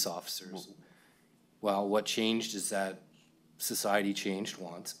police officers. Well, what changed is that society changed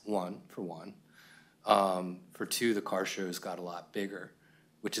for one. For two, the car shows got a lot bigger,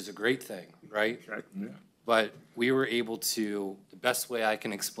 which is a great thing, right? Yeah. But we were able to, the best way I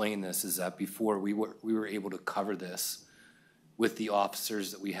can explain this is that before we were able to cover this with the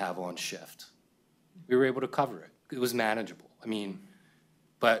officers that we have on shift. We were able to cover it. It was manageable. I mean,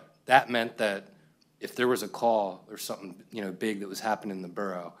 but that meant that if there was a call or something, you know, big that was happening in the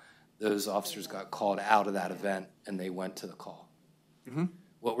borough, those officers got called out of that event and they went to the call. Mm-hmm.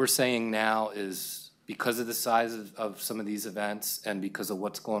 What we're saying now is because of the size of some of these events and because of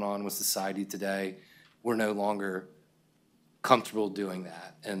what's going on with society today, we're no longer comfortable doing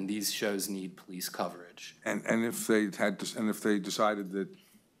that, and these shows need police coverage. And if they and if they decided that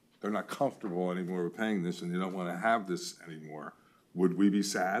they're not comfortable anymore with paying this and they don't want to have this anymore, would we be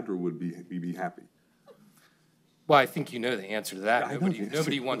sad or would we be happy? Well, I think you know the answer to that. I know the answer.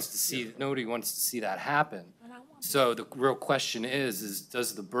 Nobody wants to see that happen. So the real question is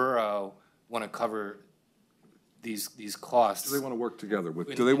does the borough want to cover these costs? Do they want to work together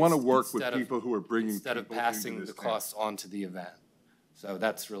with, do they want to work with instead of- people who are bringing Instead of people into passing this the town? costs on to the event. So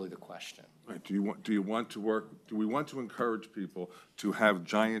that's really the question. Right, do we want to encourage people to have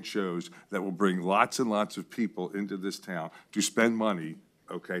giant shows that will bring lots and lots of people into this town to spend money,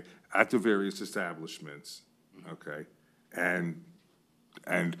 okay, at the various establishments, okay, and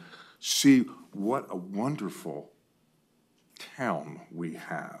see what a wonderful town we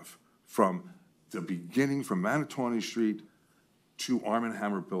have from the beginning, from Manatawny Street to Arm &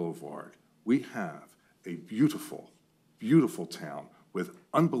 Hammer Boulevard. We have a beautiful, beautiful town with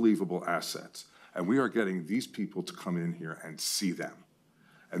unbelievable assets. And we are getting these people to come in here and see them.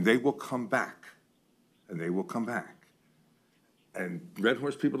 And they will come back. And they will come back. And Red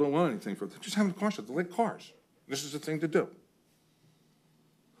Horse people don't want anything for it. They're just having a car show. They like cars. This is the thing to do.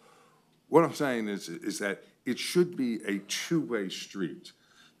 What I'm saying is that it should be a two-way street.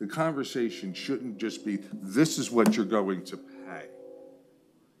 The conversation shouldn't just be, this is what you're going to pay.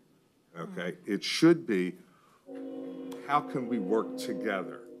 Okay? It should be, how can we work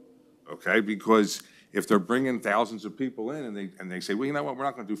together? Okay, because if they're bringing thousands of people in and they say, well, you know what, we're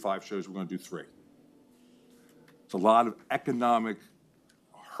not going to do 5 shows, we're going to do 3. It's a lot of economic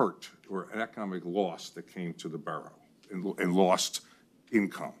hurt or an economic loss that came to the borough and lost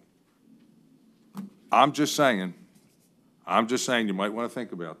income. I'm just saying you might want to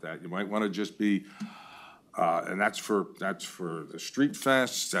think about that. You might want to just be, and that's for the street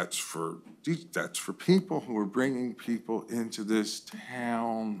fests, that's for people who are bringing people into this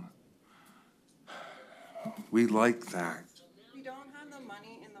town. We like that. We don't have the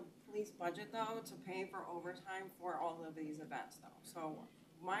money in the police budget, though, to pay for overtime for all of these events, though. So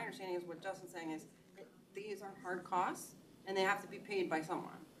my understanding is what Justin's saying is these are hard costs, and they have to be paid by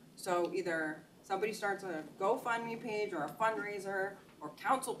someone. So either somebody starts a GoFundMe page or a fundraiser, or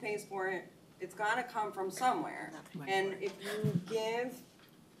council pays for it. It's got to come from somewhere. And if you give,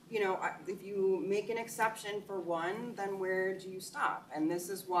 if you make an exception for one, then where do you stop? And this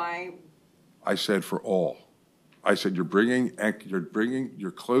is why. I said for all. I said we're bringing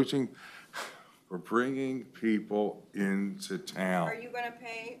people into town. Are you going to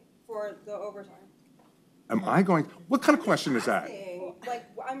pay for the overtime? Am I going, what kind of question is that? Like,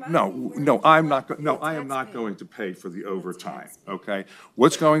 I'm No, I am not going to pay for the overtime, okay?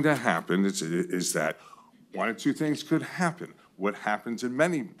 What's going to happen is that one or two things could happen. What happens in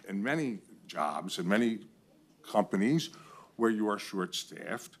many jobs, in many companies where you are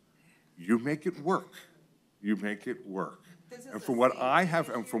short-staffed, you make it work. You make it work. And from what I have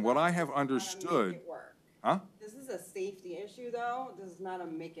understood, huh? This is a safety issue, though. This is not a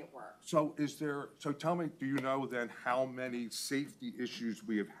make it work. So tell me, do you know then how many safety issues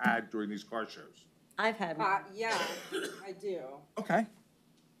we have had during these car shows? I've had one. Yeah, I do. Okay.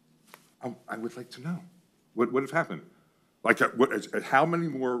 I would like to know. What have happened? Like, how many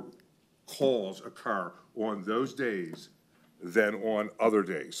more calls occur on those days than on other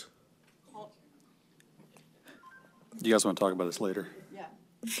days? You guys want to talk about this later? Yeah.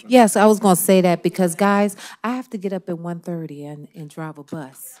 Yes, I was going to say that because, guys, I have to get up at 1:30 and drive a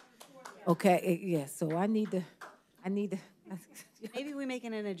bus. Okay, yes, so I need to. Maybe we make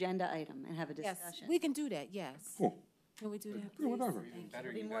it an agenda item and have a Yes, discussion. we can do that, yes. Cool. Can we do that, Yeah, please? whatever. Better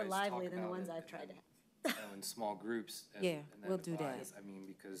It'll be you more guys lively talk than the about ones it I've tried to. in small groups. And Yeah, then we'll do that. advise. I mean,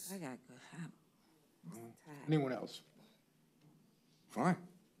 because I got good. I'm tired. Anyone else? Fine.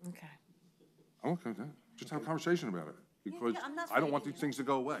 Okay. I'm okay with that. Just have a conversation about it. Because I'm not I don't want fighting these things to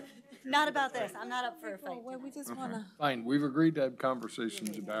go away. Not about this. I'm not up for a fight. Well, we just want to. Fine, we've agreed to have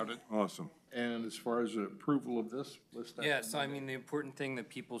conversations about it. Awesome. And as far as the approval of this, list that. Yeah, so I mean, the important thing that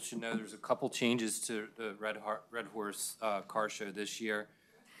people should know, there's a couple changes to the Red Horse car show this year.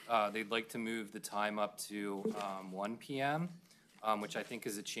 They'd like to move the time up to 1 p.m., which I think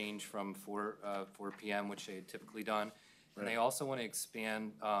is a change from 4 p.m., which they had typically done. And they also want to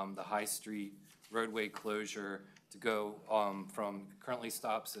expand the High Street roadway closure to go from currently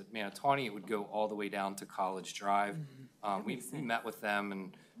stops at Manatawny, it would go all the way down to College Drive. We met with them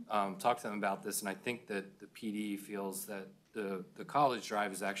and talked to them about this, and I think that the PD feels that the College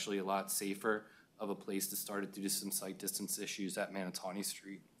Drive is actually a lot safer of a place to start it due to some site distance issues at Manatawny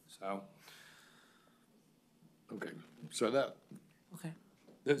Street, so. Okay, so that Okay.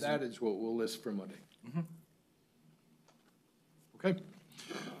 is what we'll list for Monday. Okay.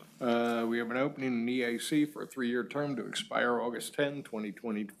 We have an opening in EAC for a 3-year term to expire August 10,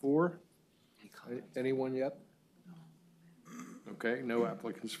 2024. Anyone yet? Okay, no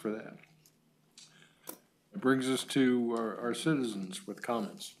applicants for that. It brings us to our citizens with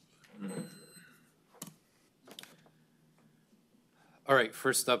comments. All right,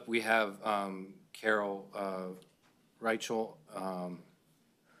 first up, we have Carol Reichel.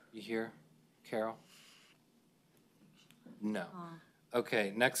 You here, Carol? No.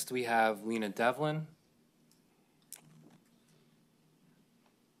 Okay, next we have Lena Devlin.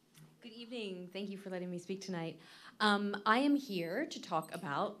 Good evening. Thank you for letting me speak tonight. I am here to talk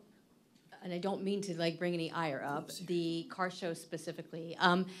about, and I don't mean to like bring any ire up, the car show specifically.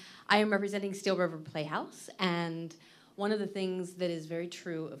 I am representing Steel River Playhouse, and one of the things that is very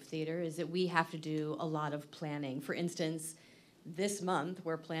true of theater is that we have to do a lot of planning. For instance, this month,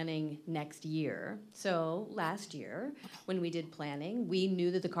 we're planning next year. So last year, when we did planning, we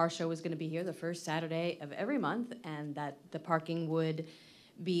knew that the car show was going to be here the first Saturday of every month and that the parking would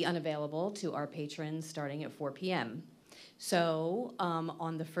be unavailable to our patrons starting at 4 p.m. So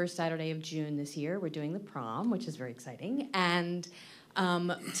on the first Saturday of June this year, we're doing the prom, which is very exciting. And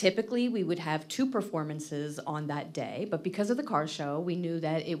typically, we would have 2 performances on that day. But because of the car show, we knew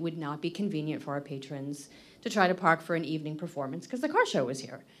that it would not be convenient for our patrons to try to park for an evening performance because the car show was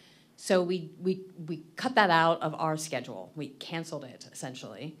here. So we cut that out of our schedule. We canceled it,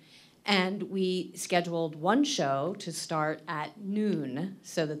 essentially. And we scheduled one show to start at noon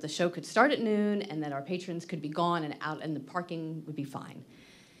so that the show could start at noon and that our patrons could be gone and out and the parking would be fine.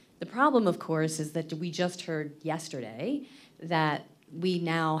 The problem, of course, is that we just heard yesterday that we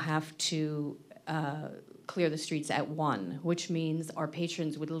now have to clear the streets at 1, which means our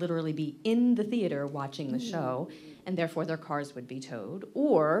patrons would literally be in the theater watching the show, and therefore their cars would be towed,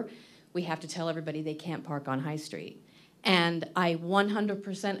 or we have to tell everybody they can't park on High Street. And I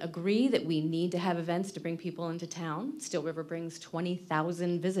 100% agree that we need to have events to bring people into town. Steel River brings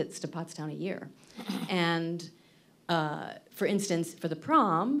 20,000 visits to Pottstown a year. And for instance, for the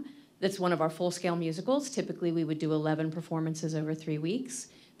prom, that's one of our full-scale musicals. Typically, we would do 11 performances over 3 weeks.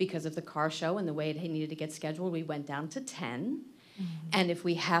 Because of the car show and the way it needed to get scheduled, we went down to 10. And if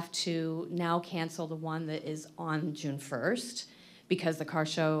we have to now cancel the one that is on June 1st, because the car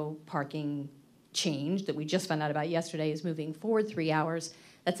show parking change that we just found out about yesterday is moving forward 3 hours,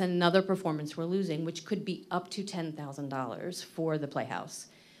 that's another performance we're losing, which could be up to $10,000 for the Playhouse.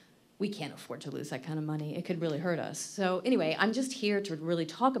 We can't afford to lose that kind of money. It could really hurt us. So anyway, I'm just here to really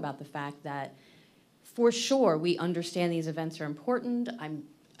talk about the fact that for sure we understand these events are important.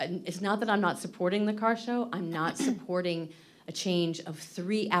 It's not that I'm not supporting the car show. I'm not supporting a change of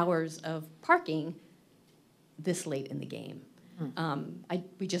 3 hours of parking this late in the game.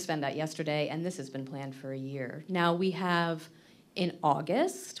 We just found out yesterday, and this has been planned for a year. Now we have, in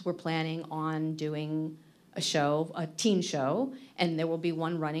August, we're planning on doing a show, a teen show, and there will be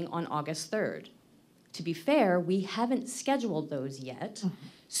one running on August 3rd. To be fair, we haven't scheduled those yet.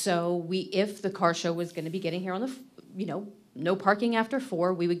 So if the car show was going to be getting here on the, no parking after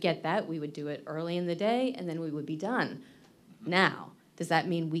 4, we would get that. We would do it early in the day, and then we would be done. Now, does that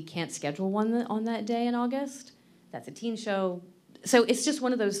mean we can't schedule one on that day in August? That's a teen show. So it's just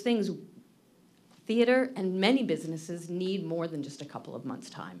one of those things. Theater and many businesses need more than just a couple of months'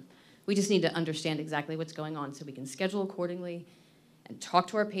 time. We just need to understand exactly what's going on so we can schedule accordingly and talk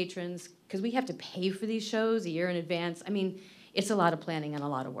to our patrons, because we have to pay for these shows a year in advance. I mean, it's a lot of planning and a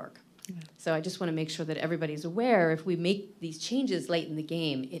lot of work. So I just want to make sure that everybody's aware if we make these changes late in the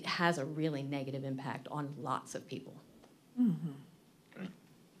game, it has a really negative impact on lots of people. Okay.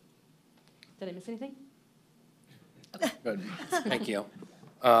 Did I miss anything? Okay. Good. Thank you.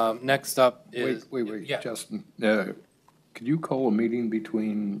 Next up is... Wait, yeah. Justin. Could you call a meeting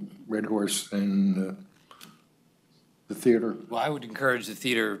between Red Horse and the theater? Well, I would encourage the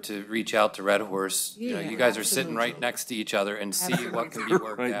theater to reach out to Red Horse. You guys are sitting right next to each other and see what can be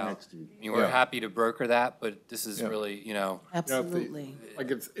worked out. We're happy to broker that, but this is really, Absolutely.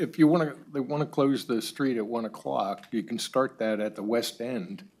 If you they want to close the street at 1 o'clock, you can start that at the west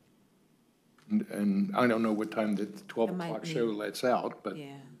end. And I don't know what time the 12 o'clock show lets out, but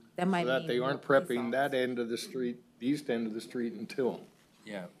that might so that mean they aren't prepping that end of the street, the east end of the street until.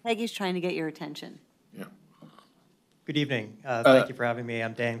 Yeah. Peggy's trying to get your attention. Yeah. Good evening. Thank you for having me.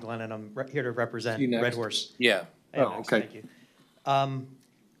 I'm Dan Glenn, and I'm here to represent Red Horse. Yeah. Okay. Thank you.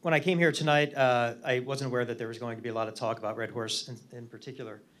 When I came here tonight, I wasn't aware that there was going to be a lot of talk about Red Horse in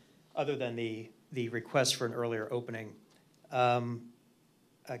particular, other than the request for an earlier opening.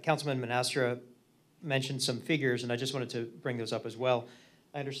 Councilman Manastra mentioned some figures, and I just wanted to bring those up as well.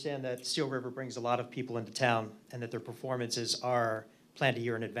 I understand that Steel River brings a lot of people into town and that their performances are planned a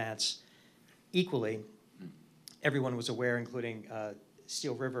year in advance. Equally, everyone was aware, including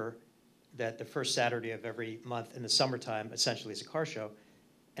Steel River, that the first Saturday of every month in the summertime essentially is a car show.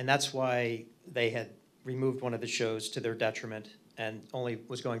 And that's why they had removed one of the shows to their detriment and only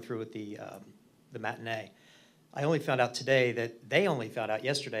was going through with the matinee. I only found out today that they only found out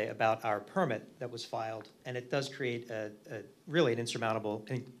yesterday about our permit that was filed, and it does create really an insurmountable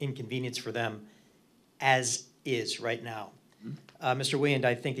inconvenience for them as is right now. Mr. Williams,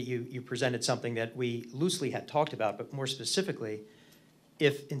 I think that you presented something that we loosely had talked about, but more specifically,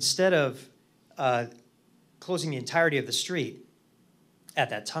 if instead of closing the entirety of the street at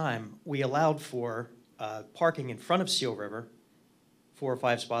that time, we allowed for parking in front of Steel River, 4 or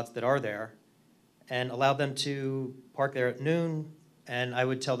 5 spots that are there, and allowed them to park there at noon, and I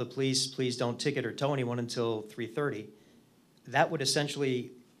would tell the police, please don't ticket or tow anyone until 3:30. That would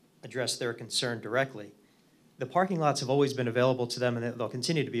essentially address their concern directly. The parking lots have always been available to them, and they'll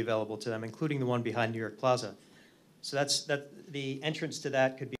continue to be available to them, including the one behind New York Plaza. So the entrance to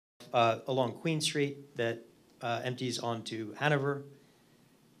that could be along Queen Street that empties onto Hanover.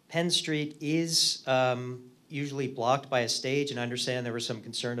 Penn Street is usually blocked by a stage, and I understand there was some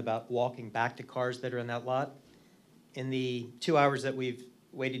concern about walking back to cars that are in that lot. In the 2 hours that we've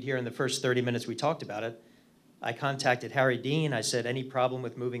waited here, in the first 30 minutes we talked about it, I contacted Harry Dean. I said, any problem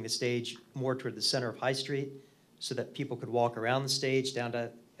with moving the stage more toward the center of High Street so that people could walk around the stage down to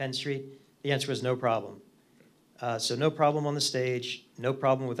Penn Street? The answer was no problem. So no problem on the stage, no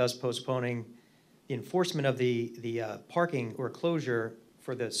problem with us postponing the enforcement of the parking or closure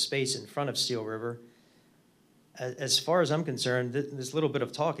for the space in front of Steel River. As far as I'm concerned, this little bit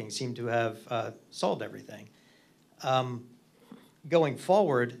of talking seemed to have solved everything. Going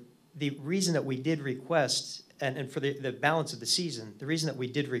forward, the reason that we did request, and for the balance of the season, the reason that we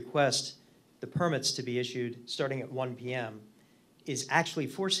did request the permits to be issued starting at 1 p.m. is actually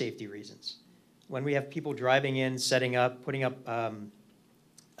for safety reasons. When we have people driving in, setting up, putting up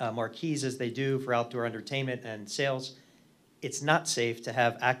marquees as they do for outdoor entertainment and sales, it's not safe to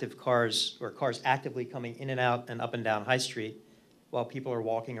have active cars or cars actively coming in and out and up and down High Street while people are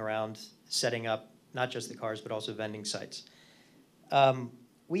walking around setting up not just the cars but also vending sites.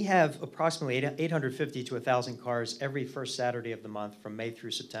 We have approximately 850 to 1,000 cars every first Saturday of the month from May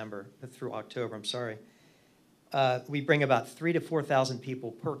through October, I'm sorry. We bring about 3,000 to 4,000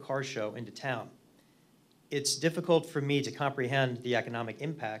 people per car show into town. It's difficult for me to comprehend the economic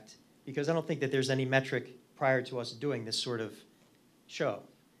impact because I don't think that there's any metric prior to us doing this sort of show.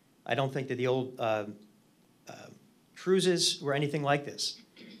 I don't think that the old cruises were anything like this.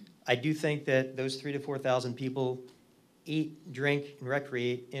 I do think that those 3,000 to 4,000 people eat, drink, and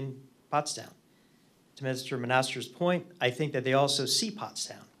recreate in Pottstown. To Mr. Monaster's point, I think that they also see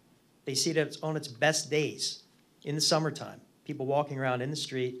Pottstown. They see it on its best days in the summertime. People walking around in the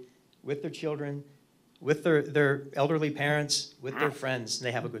street with their children, with their elderly parents, with their friends, and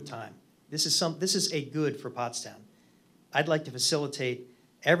they have a good time. This is a good for Pottstown. I'd like to facilitate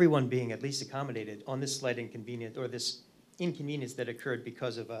everyone being at least accommodated on this slight inconvenience or this inconvenience that occurred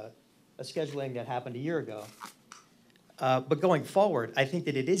because of a scheduling that happened a year ago. But going forward, I think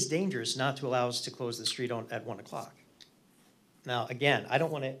that it is dangerous not to allow us to close the street at 1 o'clock. Now, again, I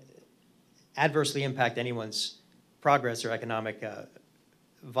don't want to adversely impact anyone's progress or economic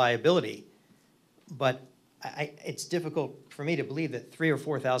viability, but it's difficult for me to believe that 3,000 or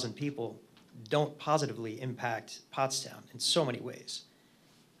 4,000 people don't positively impact Pottstown in so many ways.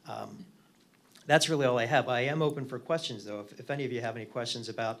 That's really all I have. I am open for questions, though, if any of you have any questions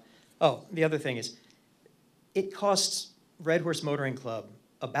about, the other thing is, it costs Red Horse Motoring Club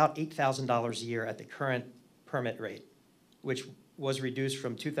about $8,000 a year at the current permit rate, which was reduced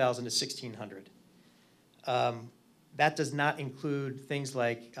from $2,000 to $1,600. That does not include things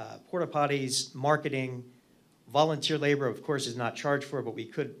like porta potties, marketing, volunteer labor, of course, is not charged for, but we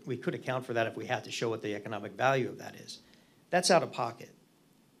could account for that if we had to show what the economic value of that is. That's out of pocket.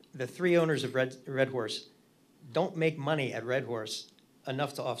 The 3 owners of Red Horse don't make money at Red Horse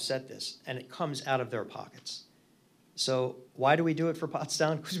enough to offset this, and it comes out of their pockets. So why do we do it for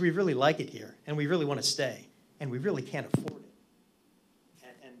Pottstown? Because we really like it here, and we really want to stay, and we really can't afford it.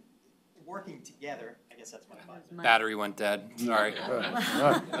 And working together, I guess that's my point. Battery went dead. Sorry.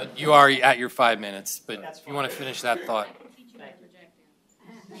 You are at your 5 minutes, but if you want to finish that thought.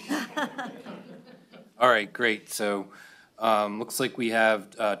 All right, great. So looks like we have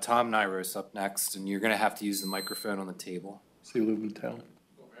Tom Nyros up next, and you're going to have to use the microphone on the table. So you live in town?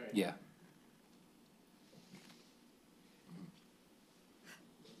 Yeah.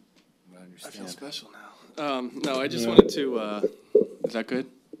 I feel special now. No, I just wanted to Is that good?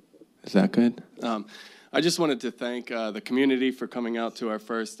 Is that good? I just wanted to thank the community for coming out to our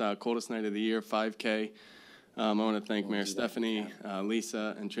first coldest night of the year, 5K. I want to thank Mayor Stephanie,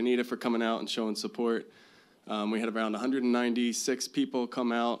 Lisa, and Trinita for coming out and showing support. We had around 196 people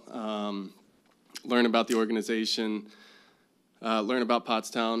come out, learn about the organization, learn about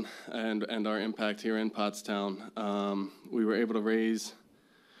Pottstown and our impact here in Pottstown. We were able to raise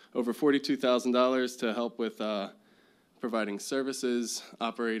over $42,000 to help with providing services,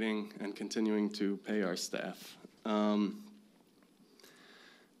 operating, and continuing to pay our staff. I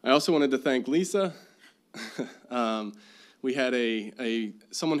also wanted to thank Lisa. We had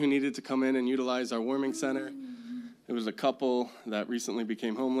someone who needed to come in and utilize our warming center. It was a couple that recently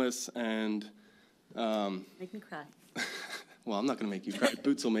became homeless, and Make me cry. well, I'm not going to make you cry.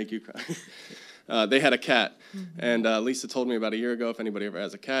 Boots will make you cry. They had a cat, and Lisa told me about a year ago, if anybody ever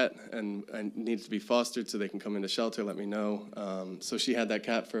has a cat and needs to be fostered so they can come into shelter, let me know. So she had that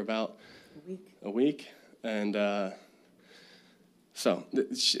cat for about a week, and so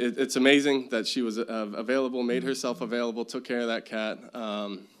it's amazing that she was available, made herself available, took care of that cat,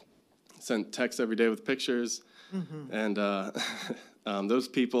 sent texts every day with pictures, and those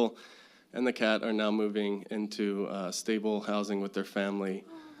people and the cat are now moving into stable housing with their family.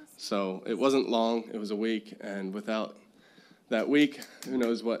 So it wasn't long, it was a week, and without that week, who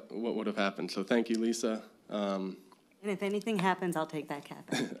knows what would have happened. So thank you, Lisa. And if anything happens, I'll take that cat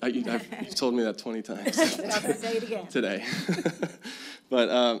back. You've told me that 20 times. I'll say it again. Today.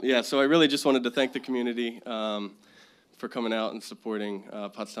 But yeah, so I really just wanted to thank the community for coming out and supporting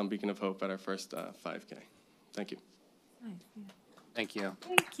Pottstown Beacon of Hope at our first 5K. Thank you. Thank you.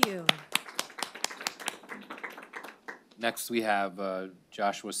 Thank you. Next, we have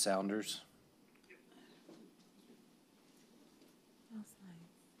Joshua Sounders.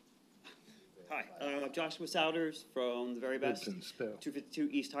 Hi, Joshua Souders from the very best, 252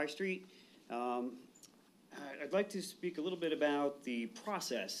 East High Street. I'd like to speak a little bit about the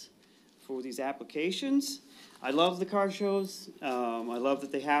process for these applications. I love the car shows. I love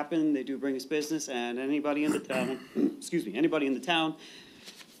that they happen. They do bring us business, and anybody in the town, excuse me, anybody in the town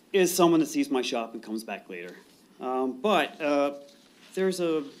is someone that sees my shop and comes back later. But there's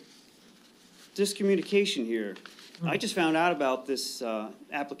a discommunication here. I just found out about this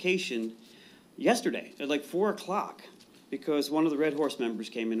application yesterday at like 4 o'clock because one of the Red Horse members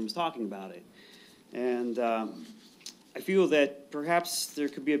came in and was talking about it. And I feel that perhaps there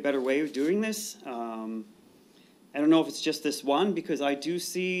could be a better way of doing this. I don't know if it's just this one because I do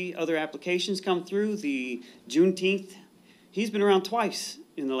see other applications come through. The Juneteenth, he's been around twice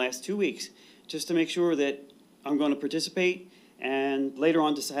in the last 2 weeks just to make sure that I'm going to participate and later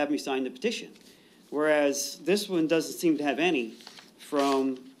on to have me sign the petition. Whereas this one doesn't seem to have any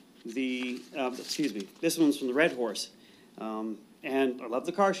from the, this one's from the Red Horse. And I love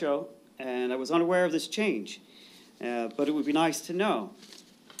the car show, and I was unaware of this change, but it would be nice to know.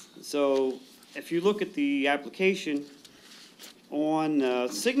 So if you look at the application on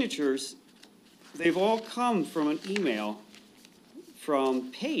signatures, they've all come from an email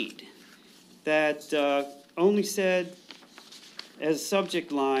from Paid that only said as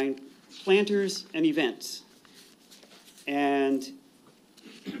subject line, planters and events, and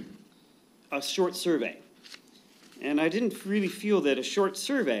a short survey. And I didn't really feel that a short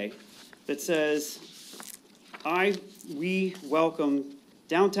survey that says, we welcome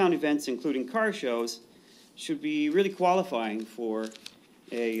downtown events, including car shows, should be really qualifying for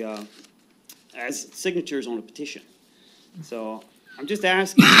as signatures on a petition. So I'm just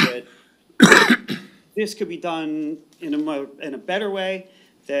asking that this could be done in a better way,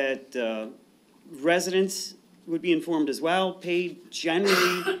 that residents would be informed as well. Paid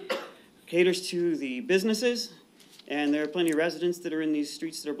generally caters to the businesses, and there are plenty of residents that are in these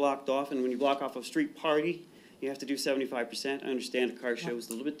streets that are blocked off, and when you block off a street party, you have to do 75%. I understand a car show is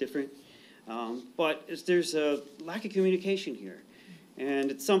a little bit different, but there's a lack of communication here,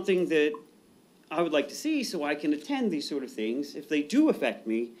 and it's something that I would like to see so I can attend these sort of things if they do affect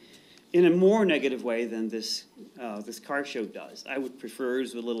me in a more negative way than this this car show does. I would prefer it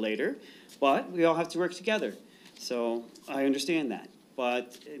was a little later, but we all have to work together. So I understand that.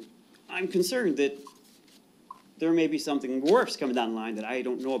 But I'm concerned that there may be something worse coming down the line that I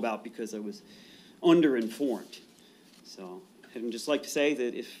don't know about because I was underinformed. So I'd just like to say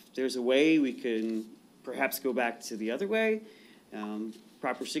that if there's a way we can perhaps go back to the other way,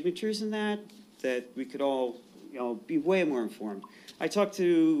 proper signatures in that we could all, be way more informed. I talked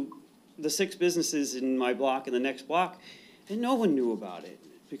to the 6 businesses in my block and the next block, and no one knew about it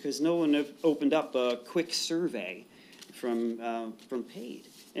because no one opened up a quick survey from Paid.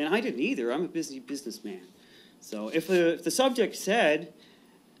 And I didn't either. I'm a busy businessman. So if the subject said,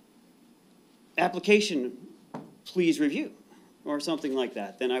 application, please review, or something like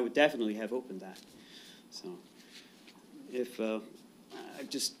that, then I would definitely have opened that. So if, I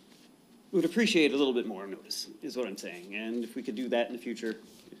just would appreciate a little bit more notice, is what I'm saying. And if we could do that in the future,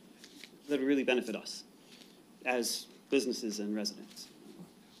 that would really benefit us as businesses and residents.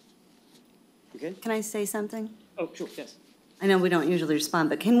 Okay? Can I say something? Oh, sure, yes. I know we don't usually respond,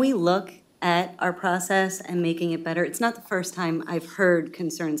 but can we look at our process and making it better? It's not the first time I've heard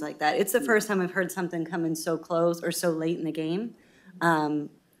concerns like that. It's the first time I've heard something come in so close or so late in the game.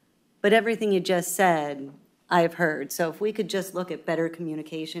 But everything you just said, I've heard. So if we could just look at better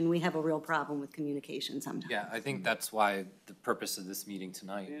communication, we have a real problem with communication sometimes. Yeah, I think that's why the purpose of this meeting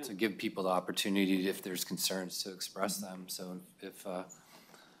tonight, to give people the opportunity, if there's concerns, to express them. So if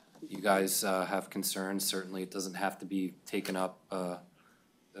you guys have concerns, certainly it doesn't have to be taken up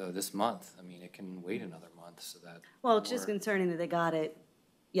this month. I mean, it can wait another month so that. Well, it's just concerning that they got it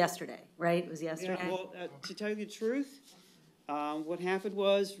yesterday, right? It was yesterday? Yeah, well, to tell you the truth, what happened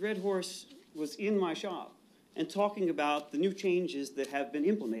was Red Horse was in my shop and talking about the new changes that have been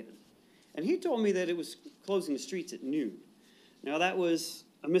implemented. And he told me that it was closing the streets at noon. Now, that was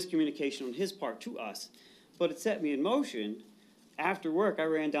a miscommunication on his part to us, but it set me in motion. After work, I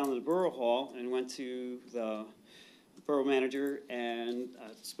ran down to the Borough Hall and went to the borough manager and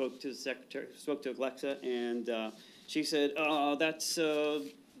spoke to the secretary, spoke to Alexa, and she said,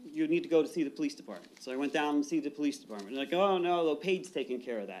 you need to go to see the police department. So I went down and see the police department. Like, oh no, Paid's taking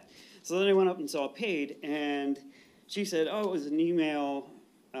care of that. So then I went up and saw Paid, and she said, oh, it was an email.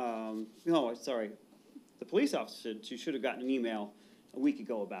 No, sorry. The police officer said she should have gotten an email a week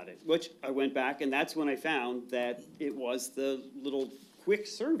ago about it, which I went back, and that's when I found that it was the little quick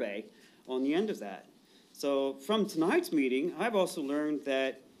survey on the end of that. So from tonight's meeting, I've also learned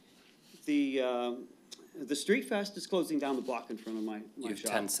that the Street Fest is closing down the block in front of my shop. You have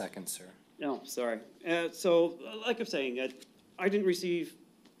 10 seconds, sir. No, sorry. So, like I'm saying, I didn't receive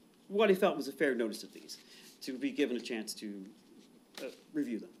what I felt was a fair notice of these, to be given a chance to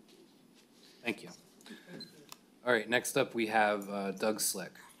review them. Thank you. All right, next up we have Doug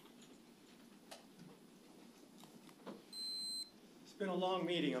Slick. It's been a long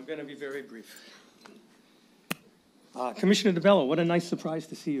meeting. I'm going to be very brief. Commissioner DeBello, what a nice surprise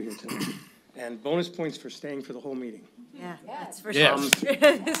to see you here tonight. And bonus points for staying for the whole meeting. Yeah, that's for sure.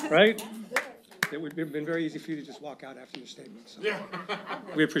 Right? It would have been very easy for you to just walk out after your statement. So.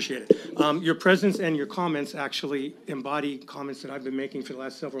 We appreciate it. Your presence and your comments actually embody comments that I've been making for the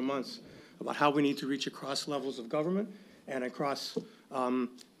last several months about how we need to reach across levels of government and across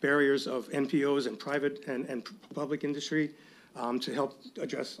barriers of NPOs and private and public industry to help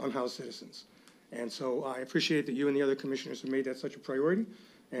address unhoused citizens. And so I appreciate that you and the other commissioners have made that such a priority,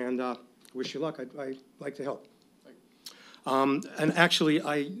 and wish you luck. I'd like to help. And actually,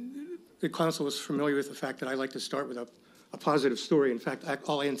 the council was familiar with the fact that I like to start with a positive story. In fact,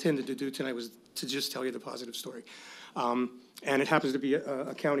 all I intended to do tonight was to just tell you the positive story. And it happens to be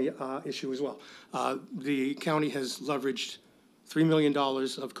a county issue as well. The county has leveraged $3 million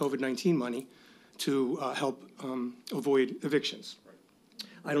of COVID-19 money to help avoid evictions.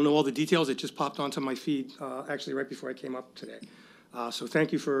 I don't know all the details. It just popped onto my feed actually right before I came up today. So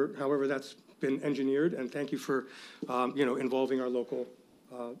thank you for however that's been engineered, and thank you for involving our local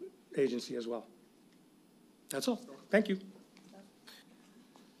agency as well. That's all. Thank you.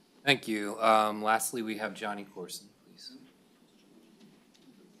 Thank you. Lastly, we have Johnny Corson, please.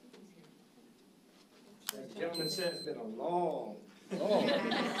 As the gentleman said, it's been a long.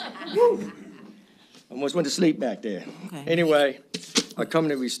 Almost went to sleep back there. Okay. Anyway, I come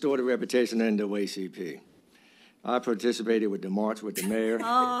to restore the reputation of the NAACP. I participated with the march with the mayor,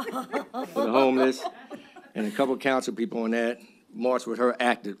 for the homeless, and a couple council people on that. March with her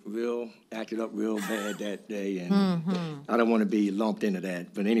acted up real bad that day, and I don't want to be lumped into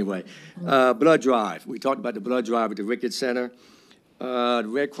that. But anyway, blood drive. We talked about the blood drive at the Ricketts Center. The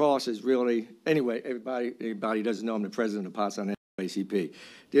Red Cross is really, anyway, everybody doesn't know I'm the president of Pottstown NAACP.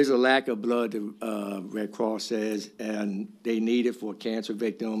 There's a lack of blood, the Red Cross says, and they need it for cancer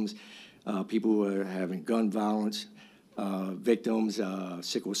victims, people who are having gun violence, victims,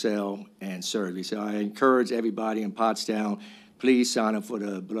 sickle cell, and surgery. So I encourage everybody in Pottstown, please sign up for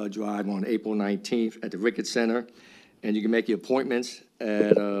the blood drive on April 19th at the Ricketts Center. And you can make your appointments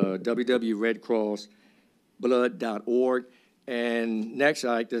at www.redcrossblood.org. And next,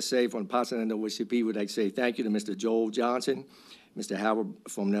 I'd like to say from Pottstown NAACP, would like to say thank you to Mr. Joel Johnson, Mr. Howard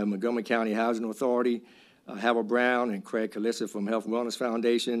from the Montgomery County Housing Authority, Howard Brown and Craig Calissa from Health and Wellness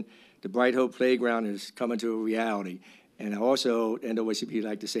Foundation. The Bright Hope Playground is coming to a reality. And I also, NAACP,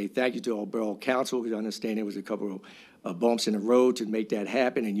 like to say thank you to our borough council, because I understand there was a couple of bumps in the road to make that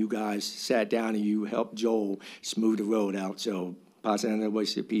happen, and you guys sat down and you helped Joel smooth the road out. So Pottstown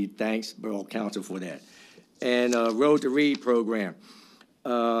NAACP, thanks, borough council, for that. And Road to Read program.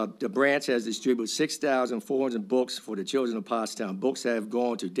 The branch has distributed 6,400 books for the children of Pottstown. Books have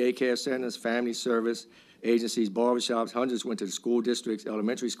gone to daycare centers, family service agencies, barbershops. Hundreds went to the school districts,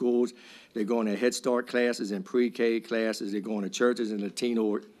 elementary schools. They're going to Head Start classes and pre-K classes. They're going to churches and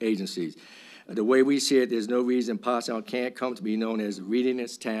Latino agencies. The way we see it, there's no reason Pottstown can't come to be known as the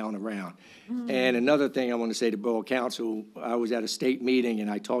readingest town around. And another thing I want to say to Borough Council, I was at a state meeting and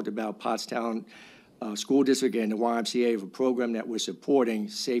I talked about Pottstown School District and the YMCA of a program that we're supporting,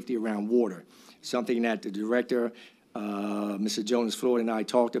 safety around water. Something that the director, Mr. Jonas Floyd, and I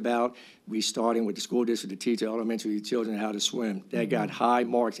talked about. We starting with the school district to teach elementary children how to swim. That got high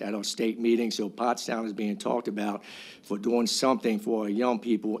marks at our state meeting, so Pottstown is being talked about for doing something for our young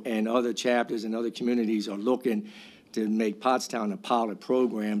people, and other chapters and other communities are looking to make Pottstown a pilot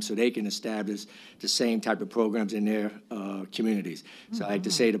program so they can establish the same type of programs in their communities. So I'd like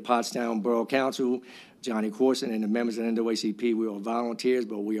to say to Pottstown Borough Council, Johnny Corson and the members of NAACP, we are volunteers,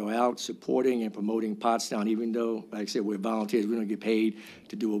 but we are out supporting and promoting Pottstown, even though, like I said, we're volunteers. We don't get paid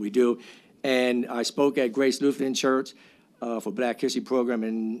to do what we do. And I spoke at Grace Lutheran Church for Black History Program,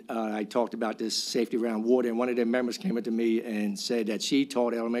 and I talked about this safety around water, and one of their members came up to me and said that she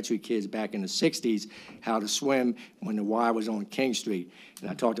taught elementary kids back in the 60s how to swim when the Y was on King Street. And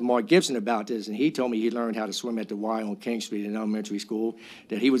I talked to Mark Gibson about this, and he told me he learned how to swim at the Y on King Street in elementary school,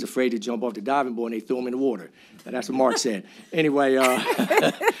 that he was afraid to jump off the diving board and they threw him in the water. And that's what Mark said. Anyway,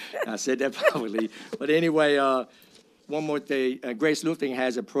 I said that publicly. But anyway, one more thing. Grace Lutheran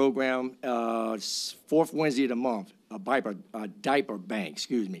has a program, fourth Wednesday of the month, a diaper bank,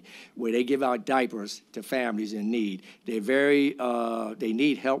 where they give out diapers to families in need. They're they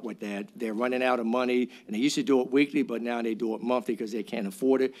need help with that. They're running out of money, and they used to do it weekly, but now they do it monthly because they can't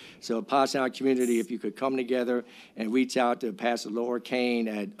afford it. So Pottstown community, if you could come together and reach out to Pastor Laura Kane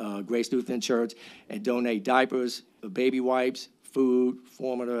at Grace Lutheran Church and donate diapers, baby wipes, food,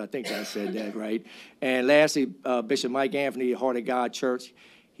 formula, I think I said that right. And lastly, Bishop Mike Anthony, Heart of God Church,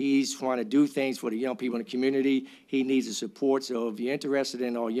 he's trying to do things for the young people in the community. He needs the support. So if you're interested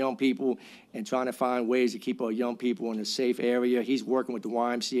in our young people and trying to find ways to keep our young people in a safe area, he's working with the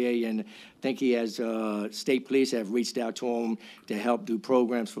YMCA, and I think he has, state police have reached out to him to help do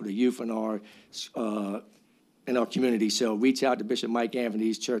programs for the youth in our community. So reach out to Bishop Mike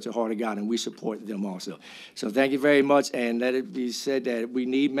Anthony's Church of Heart of God, and we support them also. So thank you very much, and let it be said that we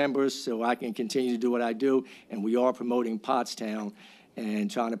need members so I can continue to do what I do, and we are promoting Pottstown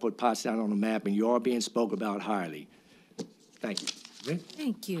and trying to put Pottstown on the map, and you are being spoke about highly. Thank you.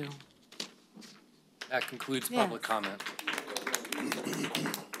 Thank you. That concludes public comment.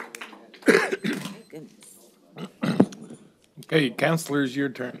 Okay, Counselors, your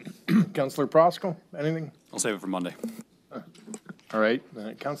turn. Counselor Proskal, anything? I'll save it for Monday. All right,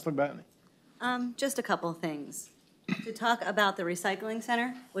 Counselor Batney. Just a couple things. To talk about the recycling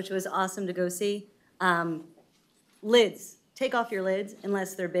center, which was awesome to go see. Lids. Take off your lids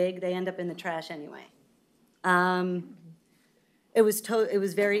unless they're big. They end up in the trash anyway. It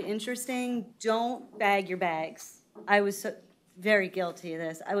was very interesting. Don't bag your bags. I was very guilty of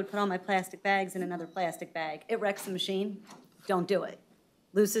this. I would put all my plastic bags in another plastic bag. It wrecks the machine. Don't do it.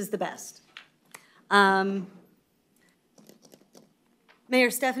 Loose is the best.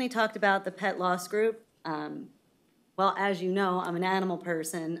 Mayor Stephanie talked about the pet loss group. Well, as you know, I'm an animal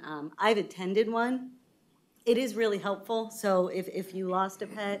person. I've attended one. It is really helpful, so if you lost a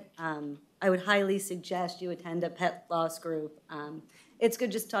pet, I would highly suggest you attend a pet loss group. It's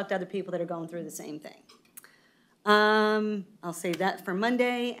good just to talk to other people that are going through the same thing. I'll save that for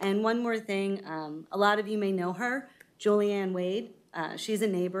Monday. And one more thing, a lot of you may know her, Julianne Wade. She's a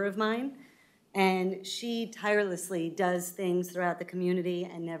neighbor of mine, and she tirelessly does things throughout the community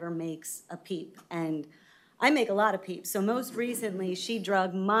and never makes a peep. And I make a lot of peeps. So most recently, she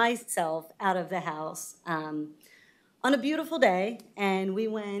drug myself out of the house on a beautiful day, and we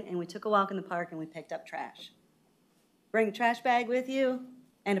went and we took a walk in the park and we picked up trash. Bring a trash bag with you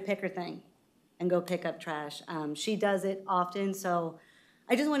and a picker thing and go pick up trash. She does it often, so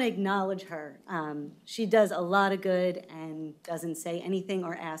I just want to acknowledge her. She does a lot of good and doesn't say anything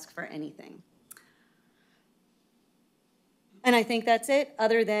or ask for anything. And I think that's it,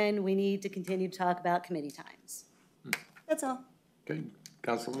 other than we need to continue to talk about committee times. That's all. Okay,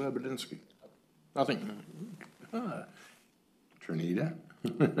 Councilor Lebedinsky. Nothing. Trinita?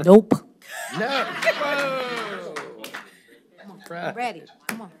 Nope. No. Whoa. Ready,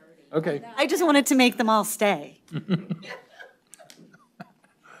 come on. Okay. I just wanted to make them all stay. You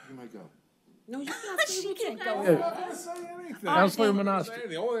might go. No, you can't. She can't I go. wasn't gonna say anything. Counselor I wasn't gonna Manoski. say anything.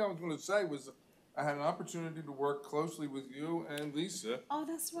 The only thing I was gonna say was I had an opportunity to work closely with you and Lisa. Oh,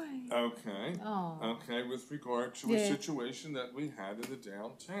 that's right. Okay. Oh. Okay, with regard to a Yeah. situation that we had in the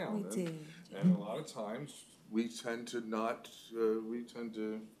downtown. We And- did. And a lot of times, we tend to not, we tend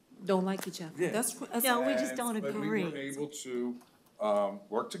to. Don't like each other. Yeah. That's what. No, we just don't But we agree. were able to,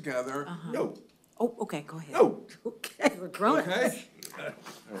 work together. No, Oh, okay, go ahead. no, Okay, we're grown. okay?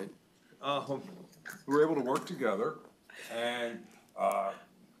 We were able to work together, and,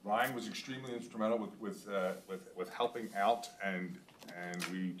 Ryan was extremely instrumental with helping out, and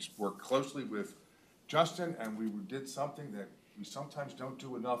we worked closely with Justin, and we did something that we sometimes don't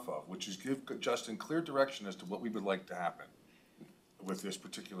do enough of, which is give Justin clear direction as to what we would like to happen with this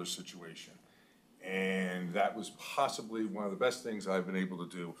particular situation. And that was possibly one of the best things I've been able to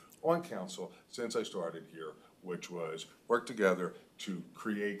do on council since I started here, which was work together to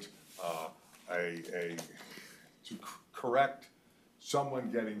create to correct someone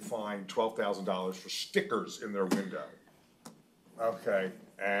getting fined $12,000 for stickers in their window. Okay,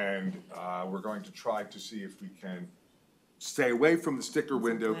 and we're going to try to see if we can stay away from the sticker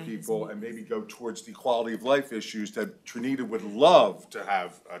window people and maybe go towards the quality of life issues that Trinita would love to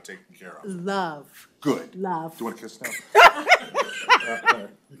have taken care of. Love. Good. Love. Do you want to kiss now?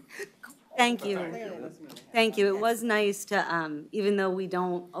 Thank you. Thank you. It was nice to, even though we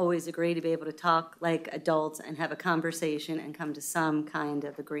don't always agree, to be able to talk like adults and have a conversation and come to some kind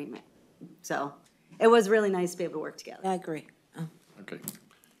of agreement. So it was really nice to be able to work together. I agree. Okay.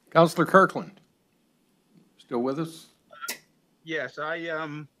 Counselor Kirkland, still with us? Yes, I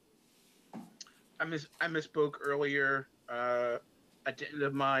misspoke earlier. At the end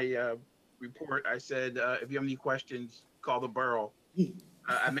of my report, I said, if you have any questions, call the borough.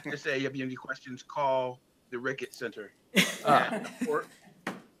 I meant to say, if you have any questions, call the Ricketts Center at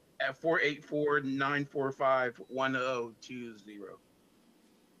 484-945-1020.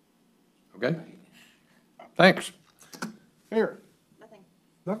 Okay. Thanks. Mayor? Nothing.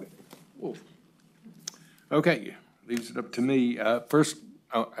 Nothing. Whoa. Okay, leaves it up to me. First,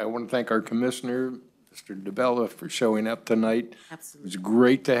 I want to thank our commissioner, Mr. DeBella, for showing up tonight. Absolutely. It was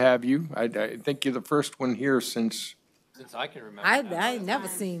great to have you. I think you're the first one here since, I can remember. I ain't never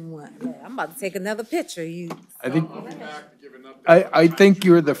seen one. Yeah, I'm about to take another picture. I think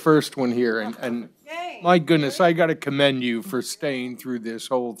you're the first one here, and my goodness, I got to commend you for staying through this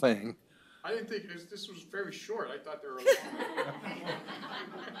whole thing. I didn't think this was very short. I thought there were.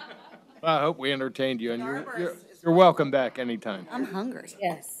 I hope we entertained you, and you're welcome back anytime. I'm hungry.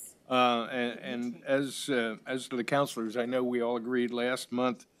 Yes. And as to the counselors, I know we all agreed last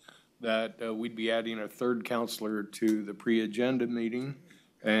month that we'd be adding a third counselor to the pre-agenda meeting,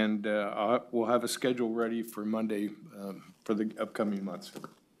 and we'll have a schedule ready for Monday for the upcoming months.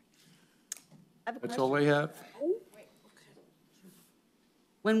 That's all I have.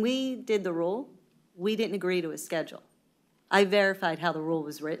 When we did the rule, we didn't agree to a schedule. I verified how the rule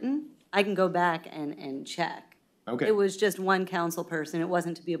was written. I can go back and check. Okay. It was just one council person. It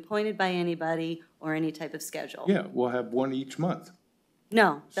wasn't to be appointed by anybody or any type of schedule. Yeah, we'll have one each month.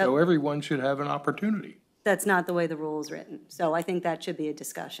 No, So everyone should have an opportunity. that's not the way the rule is written. So I think that should be a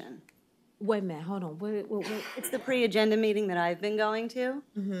discussion. Wait a minute, hold on. Wait. It's the pre-agenda meeting that I've been going to.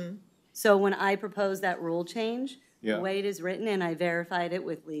 Mm-hmm. So when I proposed that rule change, Yeah. the way it is written, and I verified it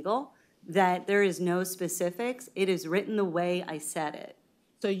with legal, that there is no specifics. It is written the way I said it.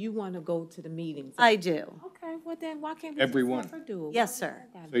 So you want to go to the meetings? I do. Okay, well then why can't we Everyone. just have her do it? Yes, sir.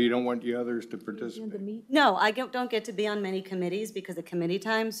 So you don't want the others to participate? No, I don't get to be on many committees because of committee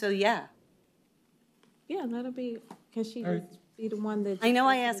time, so yeah. Yeah, let her be, can she All right. just be the one that? I know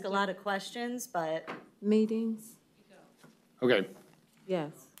I ask a lot of questions, but Meetings? Okay,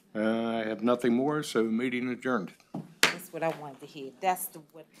 Yes. I have nothing more, so meeting adjourned. That's what I wanted to hear. That's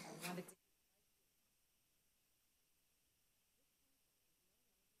what I wanted to